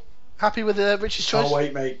 Paul, happy with Rich's choice? Can't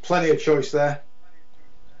wait, mate. Plenty of choice there.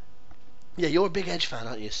 Yeah, you're a big Edge fan,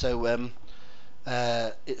 aren't you? So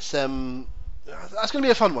it's that's going to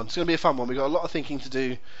be a fun one. It's going to be a fun one. We've got a lot of thinking to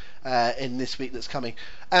do in this week that's coming.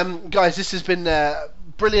 Guys, this has been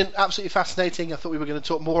brilliant, absolutely fascinating. I thought we were going to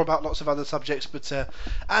talk more about lots of other subjects, but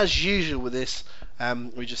as usual with this,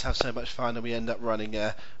 we just have so much fun and we end up running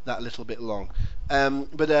that little bit long.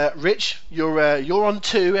 But Rich, you're on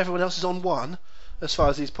 2. Everyone else is on 1. As far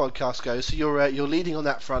as these podcasts go, so you're leading on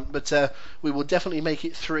that front, but we will definitely make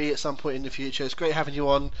it 3 at some point in the future. It's great having you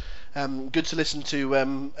on. Good to listen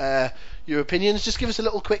to your opinions. Just give us a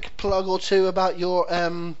little quick plug or two about your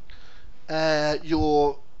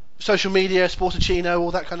social media, Sportacino,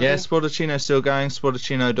 all that kind of thing. Yeah, Sportacino's still going,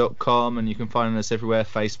 sportacino.com, and you can find us everywhere,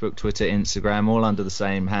 Facebook, Twitter, Instagram, all under the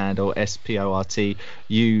same handle, SPORTUCCINO.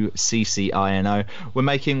 We're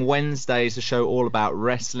making Wednesdays a show all about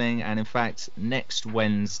wrestling, and in fact, next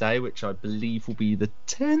Wednesday, which I believe will be the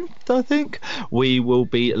 10th, I think, we will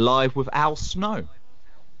be live with Al Snow.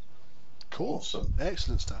 Cool. Awesome.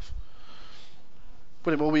 Excellent stuff.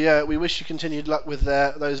 Brilliant. Well, we wish you continued luck with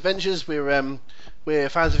those ventures. We're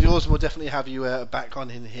fans of yours, and we'll definitely have you back on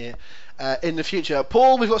in here in the future.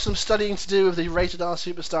 Paul, we've got some studying to do with the Rated R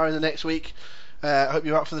Superstar in the next week. I hope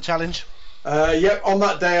you're up for the challenge. Yep, on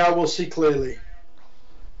that day I will see clearly.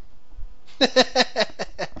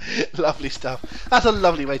 Lovely stuff. That's a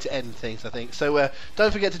lovely way to end things, I think. So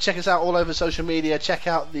don't forget to check us out all over social media. Check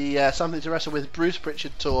out the Something to Wrestle with Bruce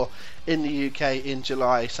Pritchard tour in the UK in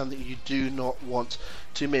July. Something you do not want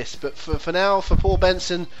to miss. But for now, for Paul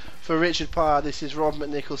Benson, for Richard Parr, this is Rob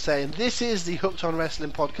McNichol saying this is the Hooked on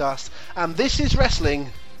Wrestling podcast, and this is wrestling.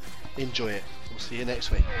 Enjoy it. We'll see you next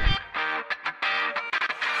week.